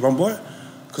that shit, my boy.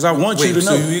 Because I want you to know.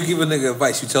 So you give a nigga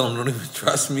advice, you tell him don't even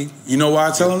trust me? You know why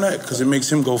I tell him that? Because it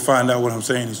makes him go find out what I'm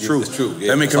saying is true. It's true. Yeah,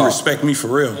 that make him respect me for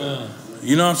real.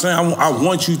 You know what I'm saying? I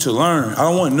want you to learn. I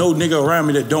don't want no nigga around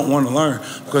me that don't want to learn.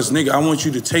 Because, nigga, I want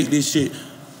you to take this shit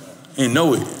and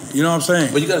know it. You know what I'm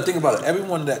saying? But you got to think about it.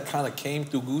 Everyone that kind of came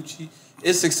through Gucci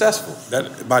is successful.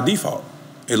 That by default.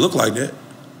 It looked like that.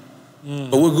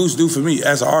 But what Goose do for me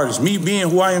as an artist? Me being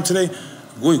who I am today,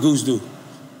 what Goose do?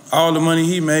 All the money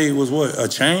he made was what? A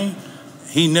chain?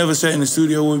 He never sat in the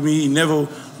studio with me. He never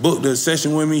booked a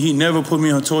session with me. He never put me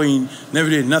on tour. He never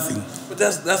did nothing. But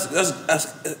that's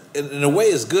in a way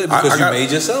it's good because you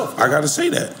made yourself. I got to say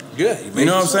that. Yeah, you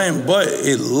know what I'm saying? But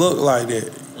it looked like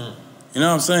that. You know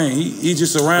what I'm saying? He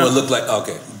just around. Well, it looked like,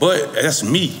 okay. But that's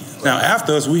me. Now,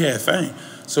 after us, we had fame.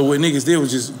 So what niggas did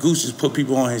was just, Goose just put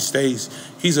people on his stage.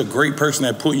 He's a great person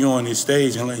that put you on his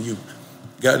stage and let you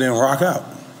goddamn rock out.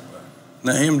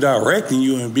 Now, him directing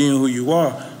you and being who you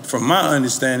are, from my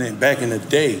understanding, back in the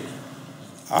day,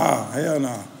 hell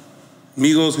no.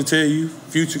 Migos could tell you,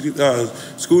 Future,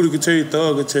 Scooter could tell you,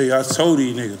 Thug could tell you. I told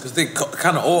these niggas. Because they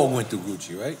kind of all went through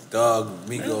Gucci, right? Thug,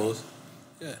 Migos.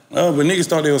 Yeah. But niggas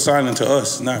thought they were signing to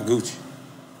us, not Gucci.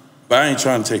 But I ain't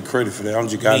trying to take credit for that. I'm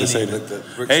just gotta say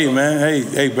that. Hey, man,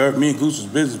 hey, bro, me and Goose was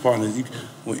business partners.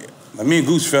 Me and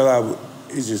Goose fell out.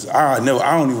 It's just, I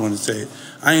don't even want to say it.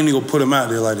 I ain't even gonna put him out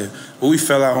there like that. But we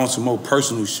fell out on some more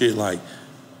personal shit like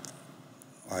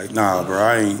nah, bro,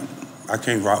 I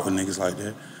can't rock with niggas like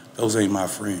that. Those ain't my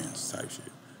friends type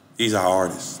shit. These are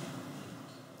artists.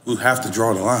 We have to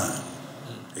draw the line.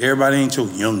 Everybody ain't your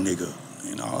young nigga.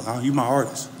 You know, you my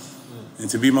artist. And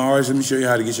to be my artist, let me show you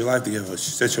how to get your life together.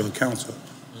 Set your accounts up.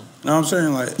 You know what I'm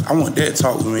saying? Like, I want that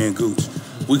talk with me and Gooch.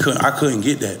 I couldn't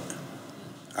get that.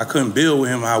 I couldn't build with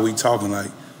him how we talking,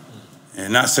 like,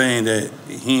 and not saying that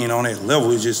he ain't on that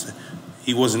level, it's just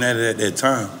he wasn't at it at that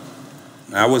time.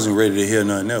 And I wasn't ready to hear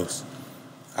nothing else.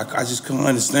 I just couldn't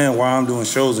understand why I'm doing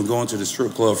shows and going to the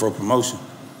strip club for a promotion.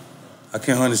 I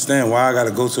can't understand why I got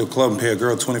to go to a club and pay a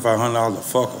girl $2,500 to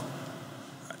fuck her.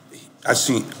 I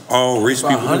seen all rich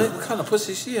people. What kind of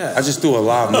pussy she had? I just threw a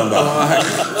live number.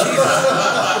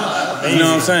 You know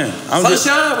what I'm saying?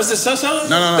 Sunshine? Was it Sunshine?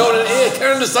 No. Throw it in the air,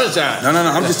 carry the sunshine. No.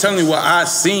 I'm just telling you what I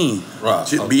seen. Right.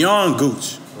 Beyond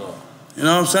Gooch. You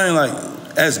know what I'm saying? Like,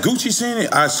 as Gucci seen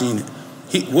it, I seen it.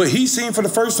 What he seen for the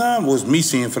first time was me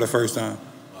seeing for the first time.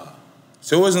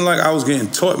 So it wasn't like I was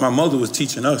getting taught. My mother was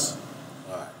teaching us.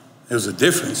 There was a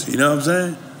difference. You know what I'm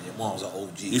saying? Your mom was an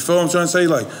OG. You feel what I'm trying to say?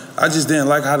 Like, I just didn't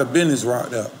like how the business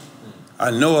rocked up. I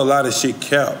know a lot of shit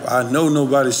kept. I know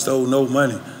nobody stole no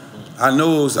money. I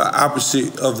know it was the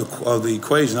opposite of the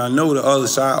equation. I know the other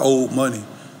side owed money.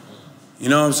 You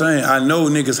know what I'm saying? I know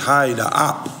niggas hired the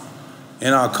op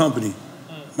in our company.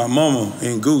 My mama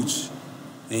in Gooch.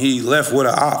 And he left with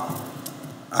an op.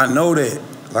 I know that.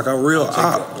 Like a real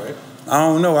op. That, right? I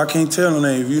don't know. I can't tell no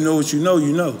name. If you know what you know,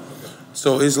 you know. Okay.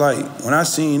 So it's like, when I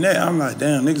seen that, I'm like,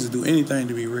 damn, niggas will do anything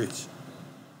to be rich.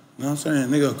 You know what I'm saying?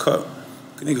 Nigga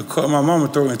cut my mama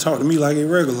throat and talk to me like it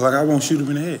regular, like I won't shoot him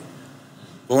in the head.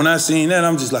 But when I seen that,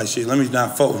 I'm just like, shit, let me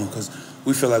not fuck with him, because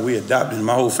we feel like we adopted him.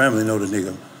 My whole family know the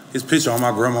nigga. His picture on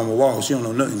my grandmama's wall, she don't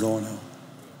know nothing going on.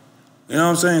 You know what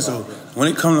I'm saying? So when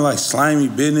it comes to like slimy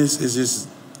business, it's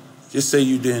just say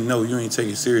you didn't know, you ain't take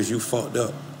it serious, you fucked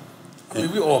up. I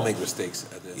mean, we all make mistakes.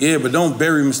 Yeah, but don't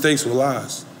bury mistakes with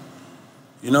lies.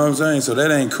 You know what I'm saying? So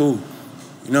that ain't cool.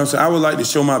 You know what I'm saying? I would like to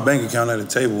show my bank account at a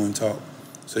table and talk,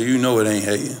 so you know it ain't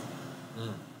hating.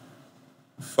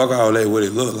 Fuck all that, what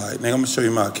it look like. Nigga, I'm gonna show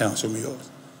you my account, show me yours.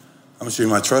 I'm gonna show you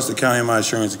my trust account and my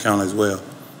insurance account as well,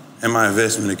 and my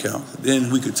investment account.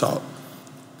 Then we could talk.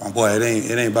 My boy, it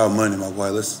ain't about money, my boy.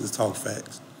 Let's talk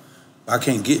facts. I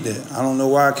can't get that. I don't know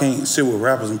why I can't sit with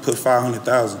rappers and put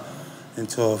 $500,000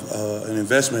 into an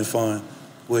investment fund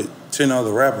with 10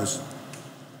 other rappers,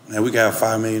 and we got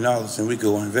 $5 million and we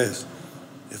go invest.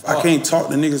 If I can't talk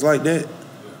to niggas like that,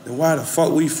 then why the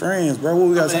fuck we friends, bro? What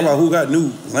we got to talk about? Who got new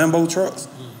Lambo trucks?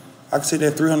 I could take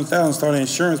that $300,000, start an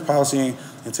insurance policy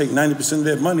and take 90% of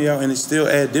that money out, and it still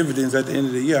add dividends at the end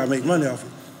of the year. I make money off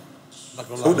it.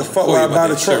 So what the fuck would I buy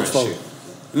the truck for? You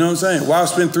know what I'm saying? Why I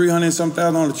spend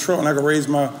 $300,000 on the truck and I can raise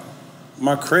my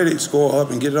credit score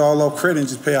up and get it all off credit and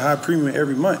just pay a high premium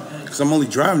every month, because I'm only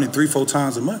driving it 3-4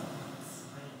 times a month.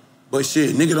 But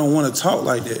shit, nigga don't want to talk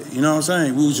like that. You know what I'm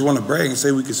saying? We just want to brag and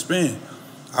say we can spend.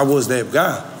 I was that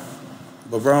guy.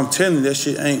 But bro, I'm telling you, that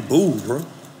shit ain't boo, bro.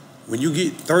 When you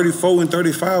get 34 and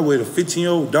 35 with a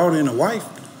 15-year-old daughter and a wife,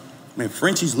 man,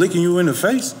 Frenchie's licking you in the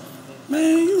face,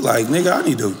 man, you like, nigga,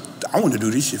 I want to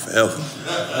do this shit forever.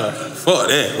 Fuck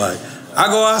that. Like, I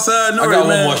go outside, N.O.R.E, I got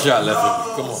man. one more shot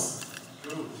left. Come on.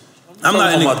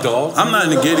 I'm not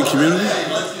in the gated community.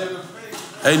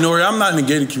 Hey, N.O.R.E, I'm not in the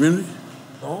gated community.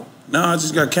 No, I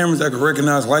just got cameras that can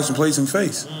recognize license plates and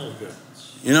face.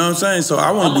 You know what I'm saying? So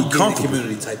I want to be comfortable.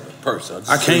 Community type of person.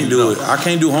 I can't do it. I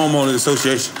can't do homeowners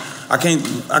association. I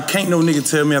can't no nigga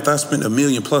tell me after I spent $1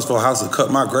 million plus for a house to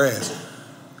cut my grass.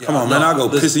 Come on, man, I'll go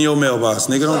piss in your mailbox.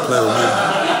 Nigga, don't play with me.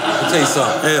 I'll tell you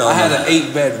something. Hell, I had an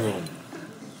 8-bedroom.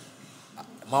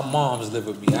 My mom's lived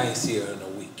with me. I ain't see her in a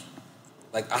week.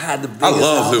 Like, I had the biggest I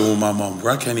love house. living with my mom,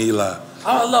 bro. I can't even lie.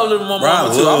 I love living with my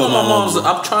mama too. I want my mom's.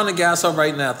 I'm trying to gas her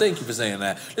right now. Thank you for saying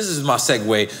that. This is my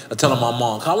segue of telling my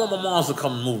mom. I want my moms to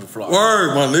come and move to Florida.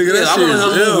 Word, my nigga. That shit I want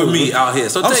her to move with me out here.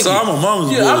 So thank you. I'm a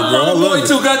mama's boy, I'm a mama's boy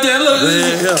too. Goddamn, look.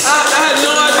 I had no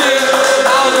idea.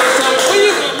 I was like, where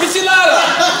you, Michelada?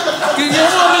 Your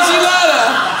mom Michelada.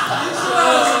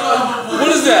 What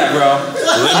is that, bro?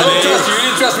 Lemonade. You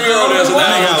didn't trust me earlier, so now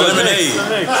I got lemonade.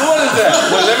 What is that?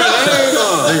 What, lemonade?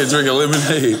 Nigga drinking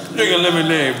lemonade. Drinking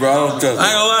lemonade, bro. I don't trust I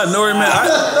ain't gonna lie, N.O.R.E,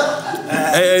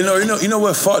 man. Hey, no, you know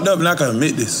what fucked up, and I can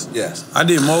admit this. Yes. I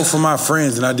did more for my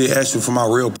friends than I did actually for my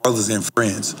real brothers and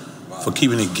friends for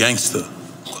keeping it gangster.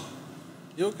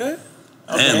 You okay?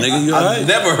 Damn, nigga, you alright? I've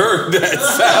never heard that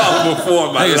sound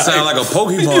before, man. Nigga sound like a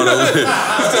Pokemon over here.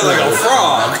 It sound like a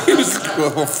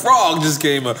frog. A frog just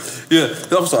came up. Yeah,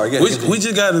 I'm sorry. We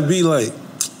just gotta be like,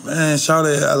 man, shout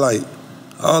out, I like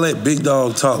all that big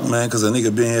dog talk, man, because a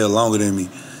nigga been here longer than me,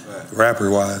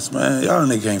 rapper-wise. Man, y'all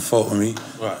nigga can't fuck with me.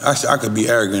 Right. Actually, I could be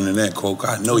arrogant in that, Coke.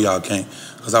 I know y'all can't,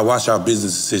 because I watch y'all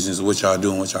business decisions of what y'all do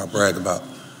and what y'all brag about.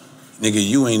 Nigga,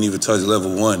 you ain't even touched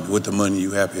level 1 with the money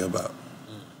you happy about.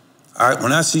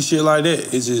 When I see shit like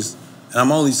that, it's just, and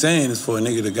I'm only saying this for a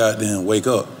nigga to goddamn wake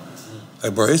up.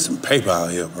 Like, bro, it's some paper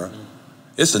out here, bro.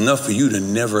 It's enough for you to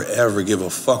never, ever give a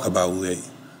fuck about who hate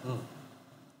you.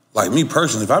 Like me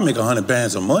personally, if I make 100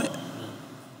 bands a month,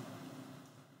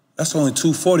 that's only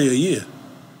 $240 a year.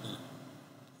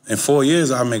 In 4 years,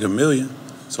 I'll make $1 million.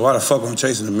 So why the fuck I'm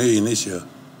chasing $1 million this year?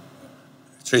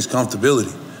 Chase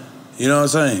comfortability. You know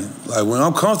what I'm saying? Like when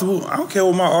I'm comfortable, I don't care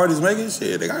what my artist making.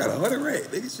 Shit, nigga, I got 100 racks,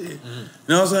 nigga, shit. You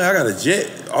know what I'm saying? I got a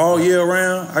jet all year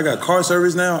round. I got car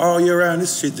service now all year round.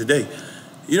 This shit today.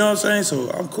 You know what I'm saying? So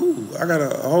I'm cool. I got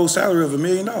a whole salary of $1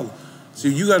 million. So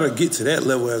you got to get to that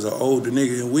level as an older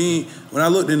nigga. And when I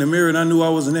looked in the mirror and I knew I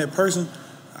wasn't that person,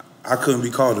 I couldn't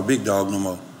be called a big dog no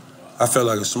more. I felt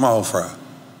like a small fry.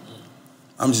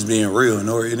 I'm just being real, and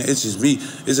it's just me.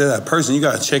 It's just that person. You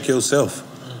got to check yourself.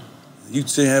 You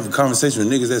sit and have a conversation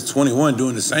with niggas that's 21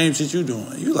 doing the same shit you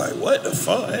doing. You like, what the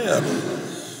fuck? Hell,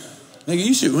 nigga,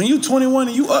 you should, when you 21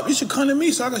 and you up, you should come to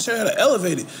me so I can show you how to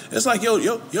elevate it. It's like, yo,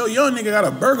 young nigga got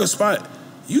a burger spot.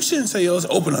 You shouldn't say, yo, let's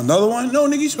open another one. No,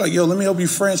 nigga, you should be like, yo, let me help you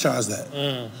franchise that.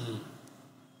 You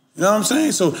know what I'm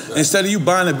saying? So instead of you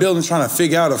buying a building trying to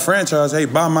figure out a franchise, hey,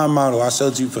 buy my model. I sell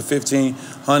it to you for $1,500,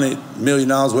 $1 million,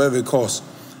 whatever it costs.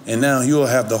 And now you'll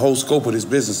have the whole scope of this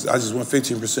business. I just want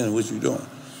 15% of what you're doing.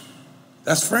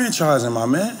 That's franchising, my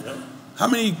man. Yep. How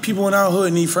many people in our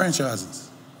hood need franchises?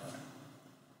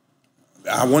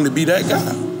 I want to be that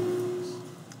guy.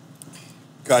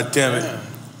 God damn it.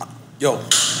 Yo. I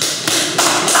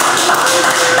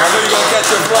know you're going to catch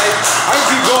your flight. I can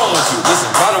keep going with you. Listen,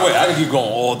 by the way, I can keep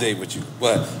going all day with you.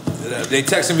 But they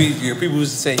texting me, your people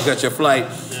was saying you got your flight.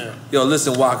 Yeah. Yo,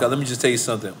 listen, Waka, let me just tell you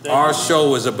something. Our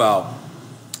show is about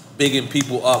bigging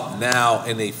people up now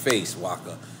in their face,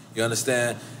 Waka. You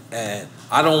understand? And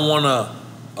I don't want to,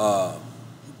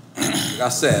 like I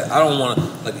said, I don't want to,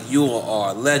 like you are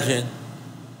a legend,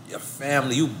 your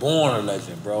family, you born a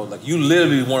legend, bro. Like you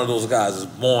literally one of those guys is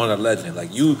born a legend.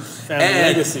 Like you, family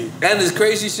legacy. And this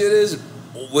crazy shit is,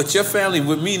 with your family,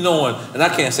 with me knowing, and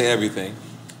I can't say everything,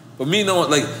 but me knowing,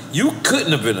 like you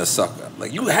couldn't have been a sucker.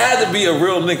 Like you had to be a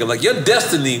real nigga. Like your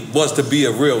destiny was to be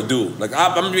a real dude. Like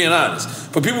I'm being honest.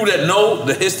 For people that know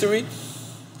the history,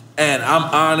 and I'm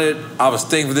honored, I was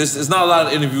thankful for this. There's not a lot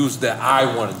of interviews that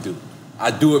I want to do. I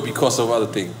do it because of other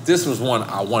things. This was one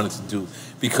I wanted to do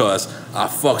because I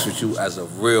fucks with you as a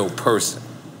real person.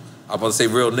 I'm about to say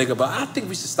real nigga, but I think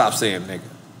we should stop saying nigga.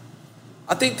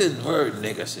 I think the word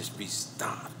nigga should be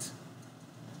stopped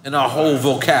in our whole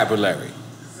vocabulary.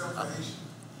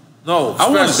 No, I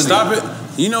want to stop it.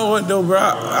 You know what, though, bro?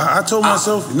 I told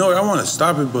myself, you know, I want to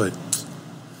stop it, but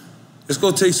it's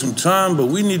gonna take some time. But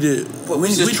we need to.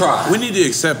 We try. We need to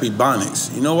accept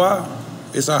Ebonics. You know why?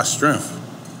 It's our strength.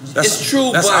 It's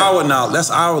true. That's our knowledge. That's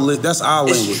our language.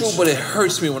 It's true, but it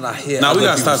hurts me when I hear. Now we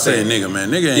gotta stop saying nigga, man.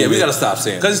 Nigga ain't. Yeah, we gotta stop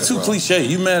saying. Because it's too cliche.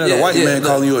 You mad at a white man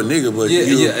calling you a nigga, but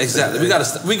exactly.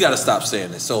 We gotta stop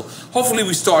saying this. So hopefully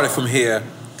we started from here.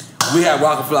 We had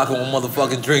Waka Flocka on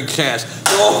motherfucking Drink Champs.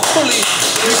 So hopefully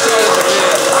we started from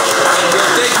here. And yo,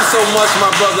 thank you so much,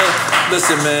 my brother.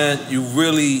 Listen, man, you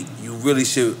really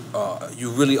should. You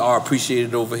really are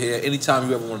appreciated over here. Anytime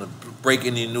you ever want to break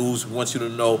any news, we want you to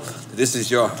know that this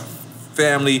is your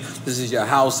family, this is your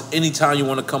house. Anytime you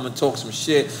want to come and talk some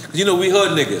shit, because you know we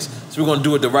hood niggas, so we're gonna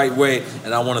do it the right way.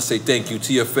 And I want to say thank you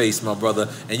to your face, my brother.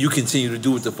 And you continue to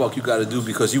do what the fuck you got to do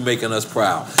because you making us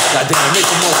proud. God damn it, make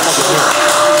some motherfuckers work.